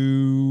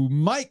to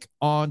Mike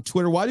on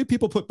Twitter. Why do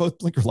people put both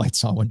blinker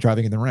lights on when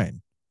driving in the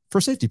rain?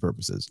 For safety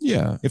purposes.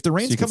 Yeah. If the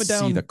rain's coming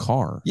down, see the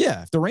car.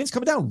 Yeah. If the rain's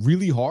coming down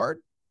really hard,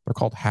 they're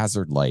called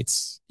hazard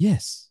lights.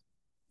 Yes.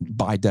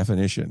 By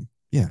definition.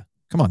 Yeah.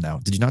 Come on now.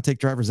 Did you not take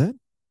driver's ed,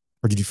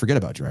 or did you forget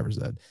about driver's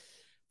ed?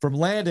 From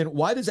Landon,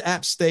 why does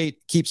App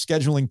State keep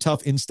scheduling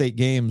tough in-state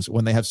games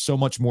when they have so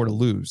much more to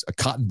lose? A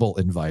Cotton Bowl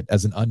invite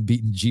as an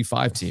unbeaten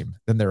G5 team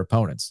than their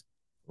opponents.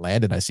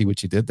 Landon, I see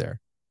what you did there.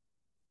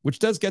 Which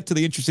does get to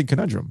the interesting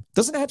conundrum.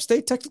 Doesn't App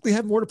State technically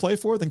have more to play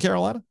for than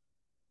Carolina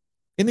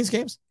in these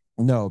games?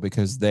 No,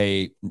 because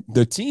the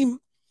team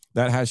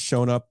that has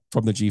shown up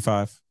from the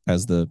G5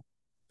 as the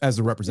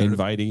representative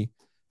invitee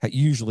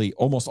usually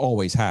almost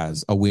always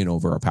has a win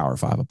over a Power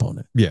 5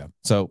 opponent. Yeah.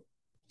 So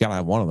you gotta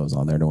have one of those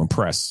on there to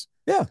impress.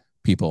 Yeah,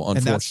 people,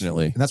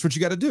 unfortunately. And that's what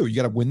you got to do. You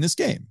got to win this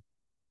game.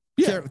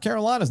 Yeah.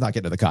 Carolina's not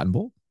getting to the Cotton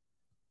Bowl.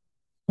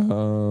 I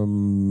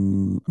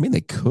mean, they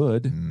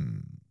could.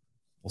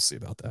 We'll see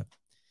about that.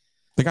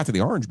 They got to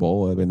the Orange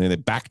Bowl, and then they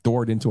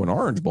backdoored into an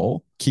Orange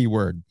Bowl.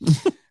 Keyword.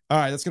 All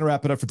right, that's going to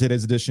wrap it up for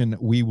today's edition.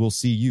 We will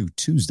see you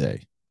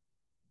Tuesday.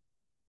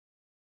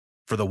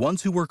 For the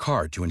ones who work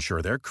hard to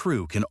ensure their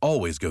crew can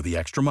always go the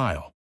extra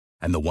mile,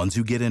 and the ones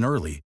who get in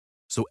early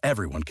so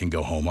everyone can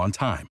go home on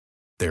time,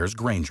 there's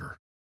Grainger,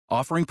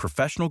 offering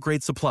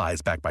professional-grade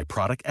supplies backed by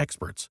product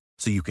experts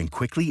so you can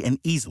quickly and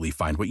easily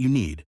find what you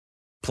need.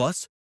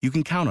 Plus, you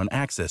can count on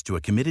access to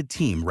a committed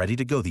team ready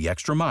to go the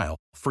extra mile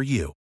for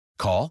you.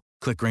 Call,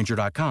 click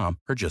Grainger.com,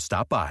 or just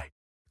stop by.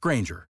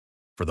 Grainger,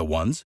 for the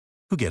ones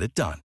who get it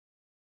done.